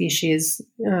many species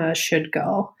should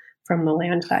go from the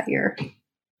land that year.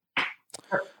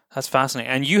 That's fascinating.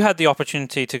 And you had the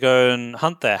opportunity to go and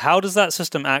hunt there. How does that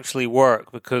system actually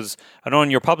work? Because I know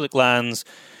on your public lands,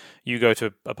 you go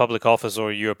to a public office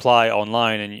or you apply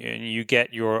online and you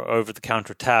get your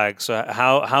over-the-counter tag. So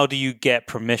how do you get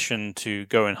permission to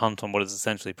go and hunt on what is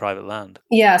essentially private land?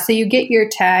 Yeah, so you get your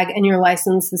tag and your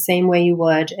license the same way you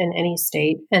would in any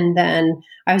state. And then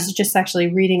I was just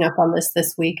actually reading up on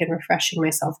this week and refreshing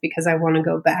myself because I want to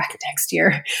go back next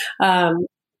year.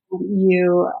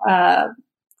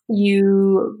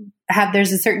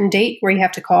 There's a certain date where you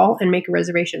have to call and make a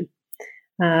reservation.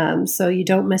 So you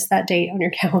don't miss that date on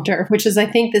your calendar, which is, I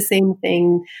think, the same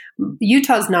thing.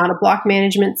 Utah's not a block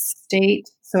management state,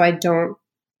 so I don't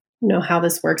know how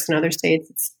this works in other states.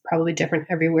 It's probably different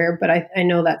everywhere, but I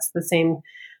know that's the same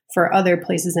for other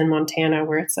places in Montana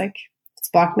where it's like, it's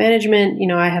block management. You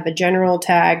know, I have a general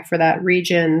tag for that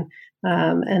region,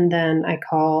 and then I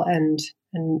call and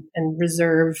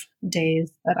reserve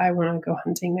days that I want to go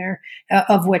hunting there,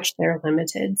 of which they're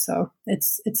limited. So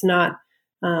it's not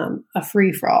a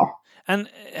free for all. And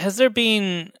has there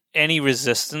been any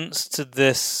resistance to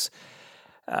this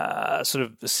sort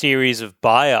of series of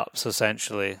buy-ups,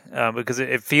 essentially? Because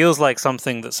it feels like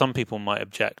something that some people might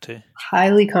object to.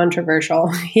 Highly controversial.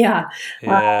 Yeah.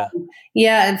 Yeah.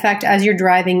 Yeah. In fact, as you're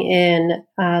driving in,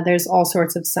 there's all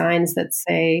sorts of signs that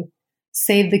say,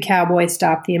 "Save the cowboy,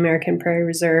 stop the American Prairie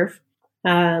Reserve."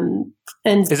 And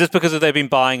is this because they've been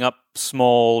buying up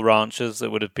small ranches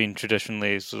that would have been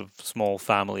traditionally sort of small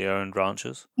family-owned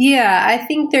ranches? Yeah, I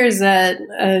think there's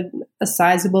a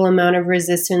sizable amount of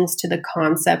resistance to the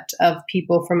concept of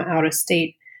people from out of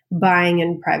state buying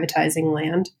and privatizing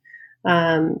land,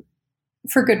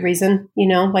 for good reason. You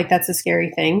know, like that's a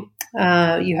scary thing.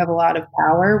 You have a lot of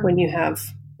power when you have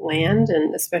land,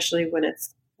 and especially when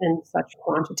it's in such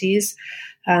quantities.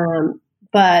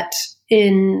 But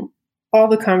in all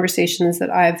the conversations that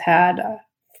I've had,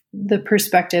 the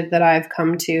perspective that I've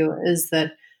come to is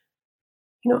that,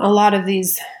 you know, a lot of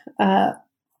these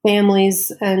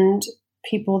families and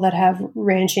people that have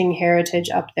ranching heritage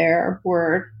up there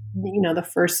were, you know, the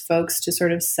first folks to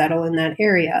sort of settle in that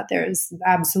area. There's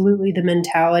absolutely the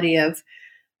mentality of,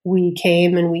 we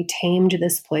came and we tamed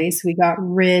this place. We got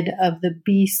rid of the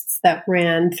beasts that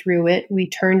ran through it. We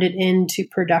turned it into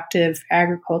productive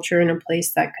agriculture in a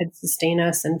place that could sustain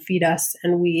us and feed us.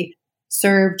 And we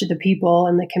served the people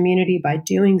and the community by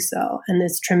doing so. And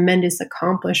this tremendous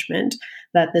accomplishment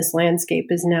that this landscape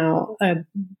is now a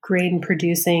grain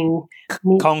producing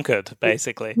conquered,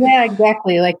 basically. Yeah,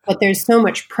 exactly. Like, but there's so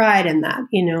much pride in that.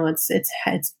 You know,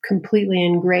 it's completely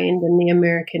ingrained in the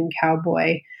American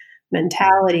cowboy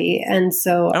mentality. And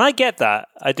I get that.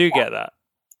 I do get that.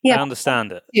 Yeah, I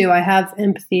understand it. I have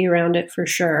empathy around it for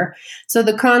sure. So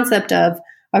the concept of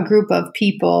a group of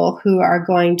people who are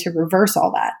going to reverse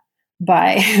all that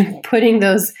by putting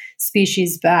those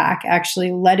species back,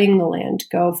 actually letting the land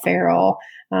go feral,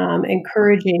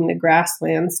 encouraging the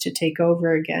grasslands to take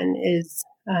over again is,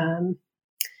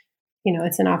 you know,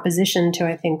 it's in opposition to,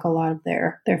 I think, a lot of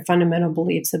their fundamental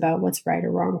beliefs about what's right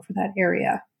or wrong for that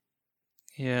area.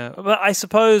 Yeah, but I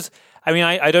suppose, I mean,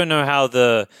 I don't know how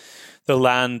the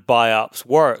land buy-ups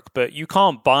work, but you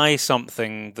can't buy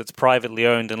something that's privately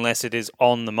owned unless it is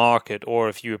on the market, or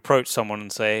if you approach someone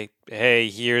and say, hey,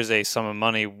 here's a sum of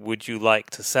money, would you like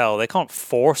to sell? They can't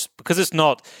force, because it's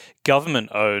not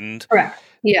government-owned. Correct.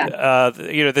 Yeah.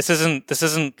 You know, this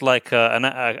isn't like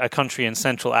a country in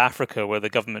Central Africa where the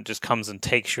government just comes and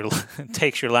takes your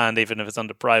land, even if it's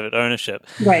under private ownership.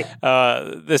 Right.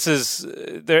 This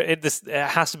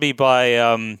has to be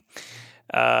by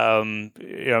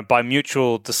you know, by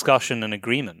mutual discussion and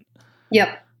agreement.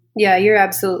 Yep. Yeah, you're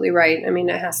absolutely right. I mean,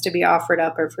 it has to be offered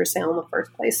up or for sale in the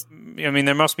first place. I mean,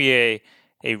 there must be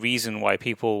a reason why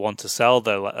people want to sell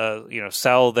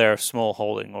their small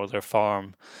holding or their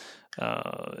farm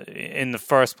in the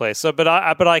first place. So, but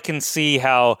I can see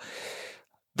how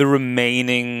the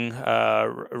remaining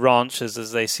ranches,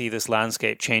 as they see this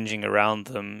landscape changing around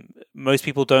them, most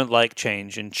people don't like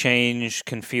change, and change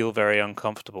can feel very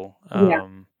uncomfortable.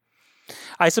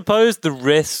 I suppose the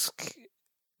risk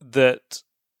that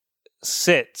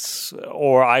sits,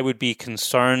 or I would be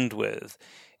concerned with,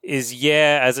 is,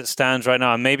 as it stands right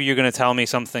now, and maybe you're going to tell me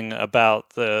something about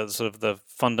the sort of the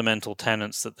fundamental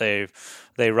tenets that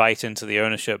they write into the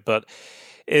ownership, but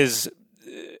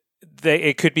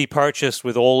it could be purchased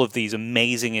with all of these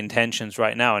amazing intentions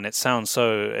right now, and it sounds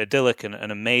so idyllic and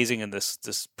amazing in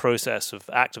this process of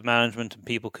active management, and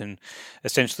people can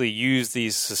essentially use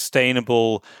these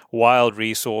sustainable wild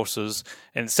resources,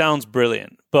 and it sounds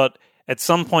brilliant. But at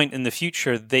some point in the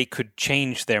future, they could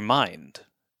change their mind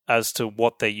as to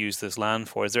what they use this land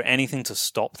for. Is there anything to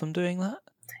stop them doing that?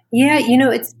 Yeah, you know,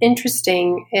 it's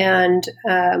interesting. And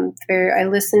I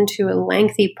listened to a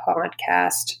lengthy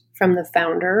podcast from the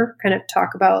founder, kind of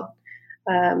talk about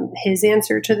his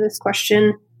answer to this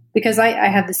question, because I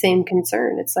have the same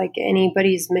concern. It's like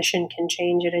anybody's mission can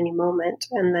change at any moment,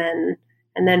 and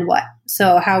then what?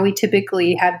 So how we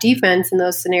typically have defense in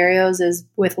those scenarios is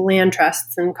with land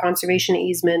trusts and conservation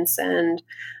easements and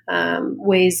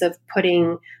ways of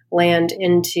putting land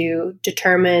into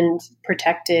determined,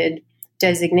 protected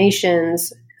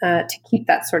designations to keep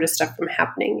that sort of stuff from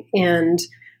happening. And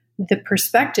the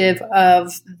perspective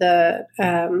of the,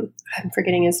 I'm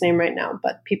forgetting his name right now,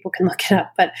 but people can look it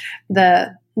up, but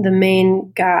the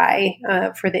main guy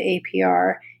for the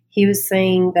APR, he was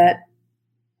saying that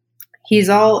he's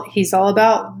all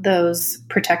about those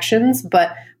protections,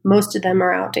 but most of them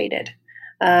are outdated.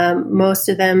 Most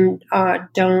of them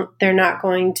they're not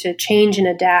going to change and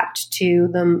adapt to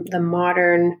the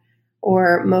modern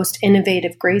or most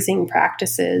innovative grazing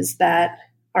practices that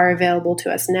are available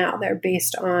to us now. They're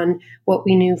based on what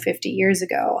we knew 50 years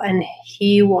ago. And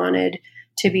he wanted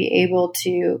to be able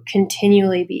to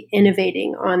continually be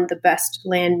innovating on the best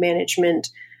land management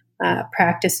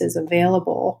practices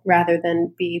available rather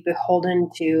than be beholden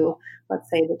to, let's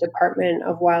say, the Department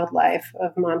of Wildlife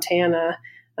of Montana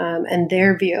and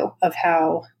their view of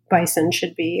how bison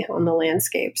should be on the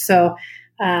landscape. So,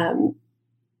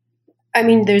 I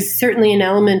mean, there's certainly an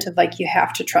element of like, you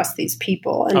have to trust these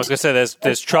people. And I was going to say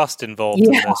there's trust involved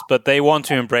in this, but they want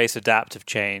to embrace adaptive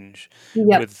change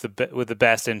with the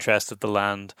best interest of the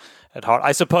land at heart.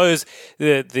 I suppose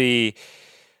the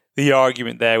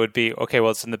argument there would be, okay,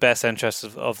 well, it's in the best interest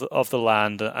of the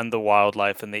land and the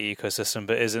wildlife and the ecosystem,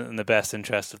 but isn't in the best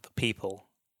interest of the people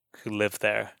who live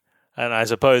there. And I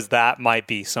suppose that might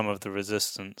be some of the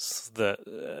resistance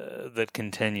that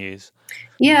continues.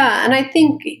 Yeah, and I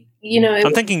think,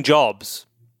 I'm thinking jobs.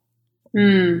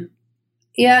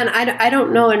 Yeah, and I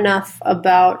don't know enough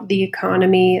about the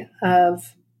economy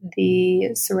of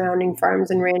the surrounding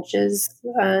farms and ranches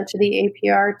to the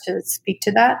APR to speak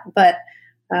to that, but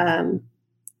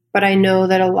I know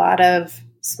that a lot of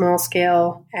small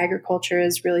scale agriculture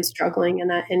is really struggling, and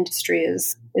that industry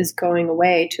is going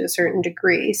away to a certain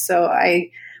degree. So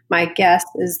my guess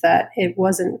is that it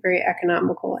wasn't very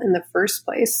economical in the first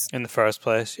place.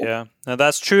 Yeah. Now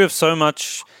that's true of so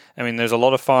much. I mean, there's a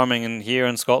lot of farming here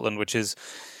in Scotland which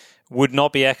would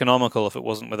not be economical if it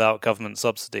wasn't without government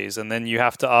subsidies. And then you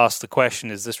have to ask the question,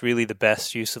 is this really the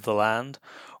best use of the land?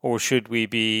 Or should we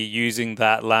be using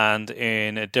that land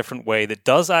in a different way that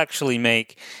does actually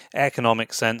make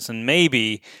economic sense? And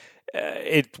maybe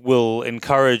it will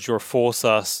encourage or force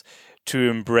us to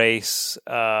embrace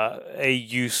a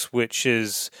use which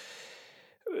is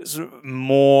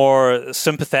more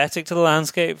sympathetic to the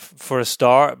landscape for a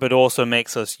start, but also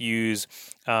makes us use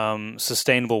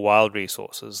sustainable wild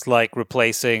resources, like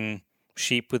replacing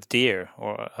sheep with deer.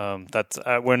 Or that's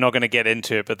we're not going to get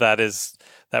into it, but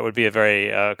that would be a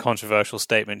very controversial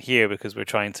statement here, because we're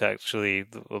trying to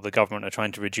the government are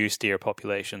trying to reduce deer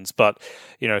populations. But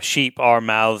sheep are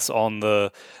mouths on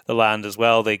the land as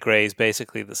well. They graze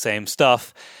basically the same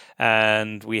stuff,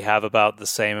 and we have about the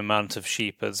same amount of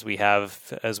sheep as we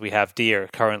have deer,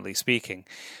 currently speaking.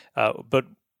 But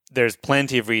there's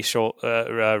plenty of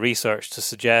research to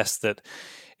suggest that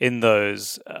in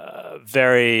those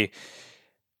very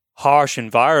harsh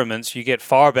environments, you get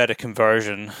far better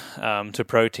conversion to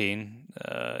protein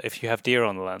if you have deer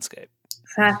on the landscape.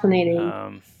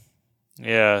 Fascinating.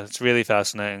 Yeah, it's really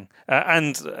fascinating.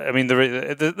 And I mean,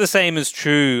 the same is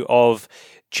true of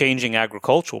changing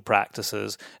agricultural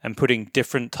practices and putting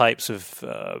different types of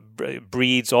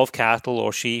breeds of cattle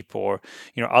or sheep or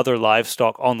other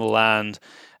livestock on the land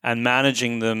and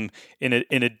managing them in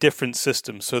a different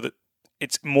system, so that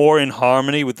it's more in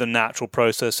harmony with the natural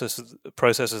processes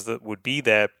that would be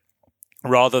there,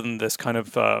 rather than this kind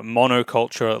of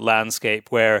monoculture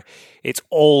landscape where it's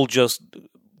all just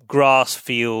grass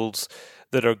fields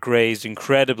that are grazed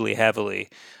incredibly heavily.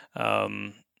 I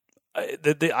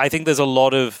think there's a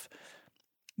lot of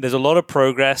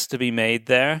progress to be made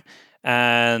there.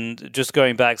 And just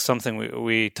going back to something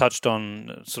we touched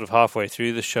on sort of halfway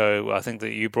through the show, I think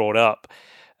that you brought up,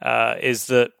 is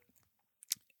that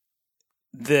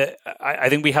I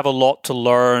think we have a lot to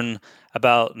learn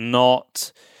about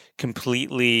not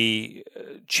completely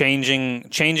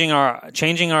changing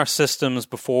our systems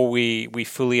before we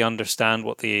fully understand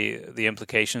what the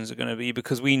implications are going to be,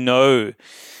 because we know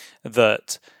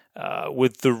that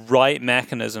with the right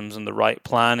mechanisms and the right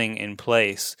planning in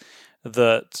place,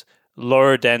 that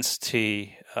lower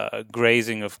density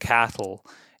grazing of cattle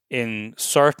in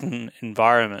certain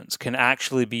environments can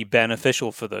actually be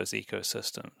beneficial for those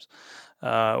ecosystems.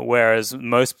 Whereas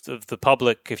most of the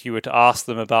public, if you were to ask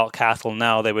them about cattle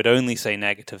now, they would only say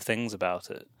negative things about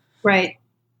it. Right.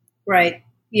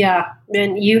 Yeah.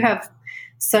 And you have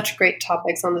such great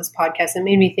topics on this podcast. It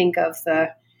made me think of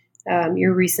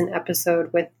your recent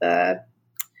episode with the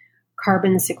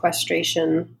carbon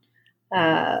sequestration.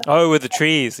 With the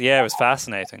trees. Yeah, it was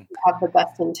fascinating. Have the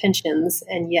best intentions,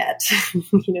 and yet,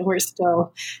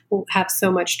 we'll have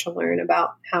so much to learn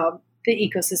about how the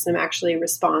ecosystem actually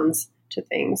responds to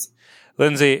things.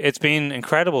 Lindsay, it's been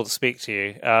incredible to speak to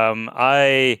you.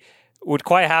 I would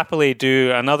quite happily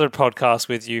do another podcast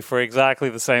with you for exactly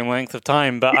the same length of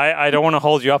time, but I don't want to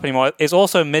hold you up anymore. It's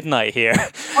also midnight here,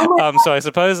 so I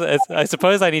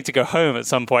suppose I need to go home at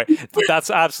some point. That's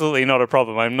absolutely not a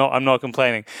problem. I'm not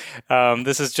complaining.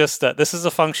 This is just this is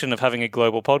a function of having a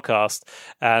global podcast,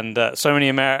 and so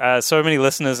many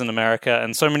listeners in America,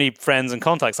 and so many friends and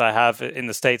contacts I have in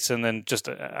the States, and then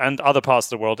and other parts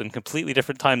of the world in completely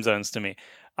different time zones to me.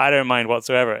 I don't mind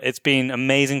whatsoever. It's been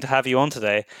amazing to have you on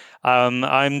today.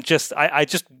 I just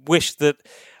wish that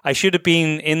I should have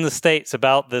been in the States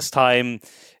about this time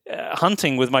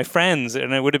hunting with my friends,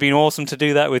 and it would have been awesome to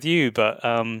do that with you, but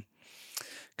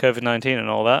COVID-19 and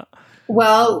all that.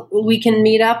 Well, we can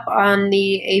meet up on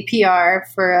the APR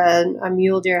for a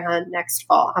mule deer hunt next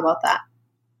fall. How about that?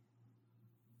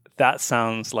 That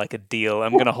sounds like a deal.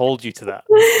 I'm going to hold you to that.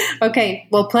 Okay.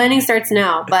 Well, planning starts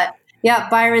now, but yeah,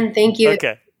 Byron, thank you.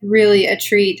 Okay. Really a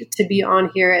treat to be on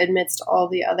here amidst all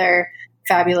the other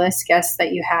fabulous guests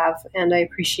that you have. And I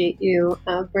appreciate you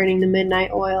burning the midnight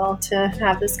oil to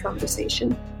have this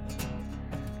conversation.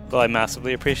 Well, I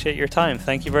massively appreciate your time.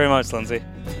 Thank you very much, Lindsay.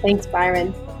 Thanks,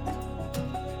 Byron.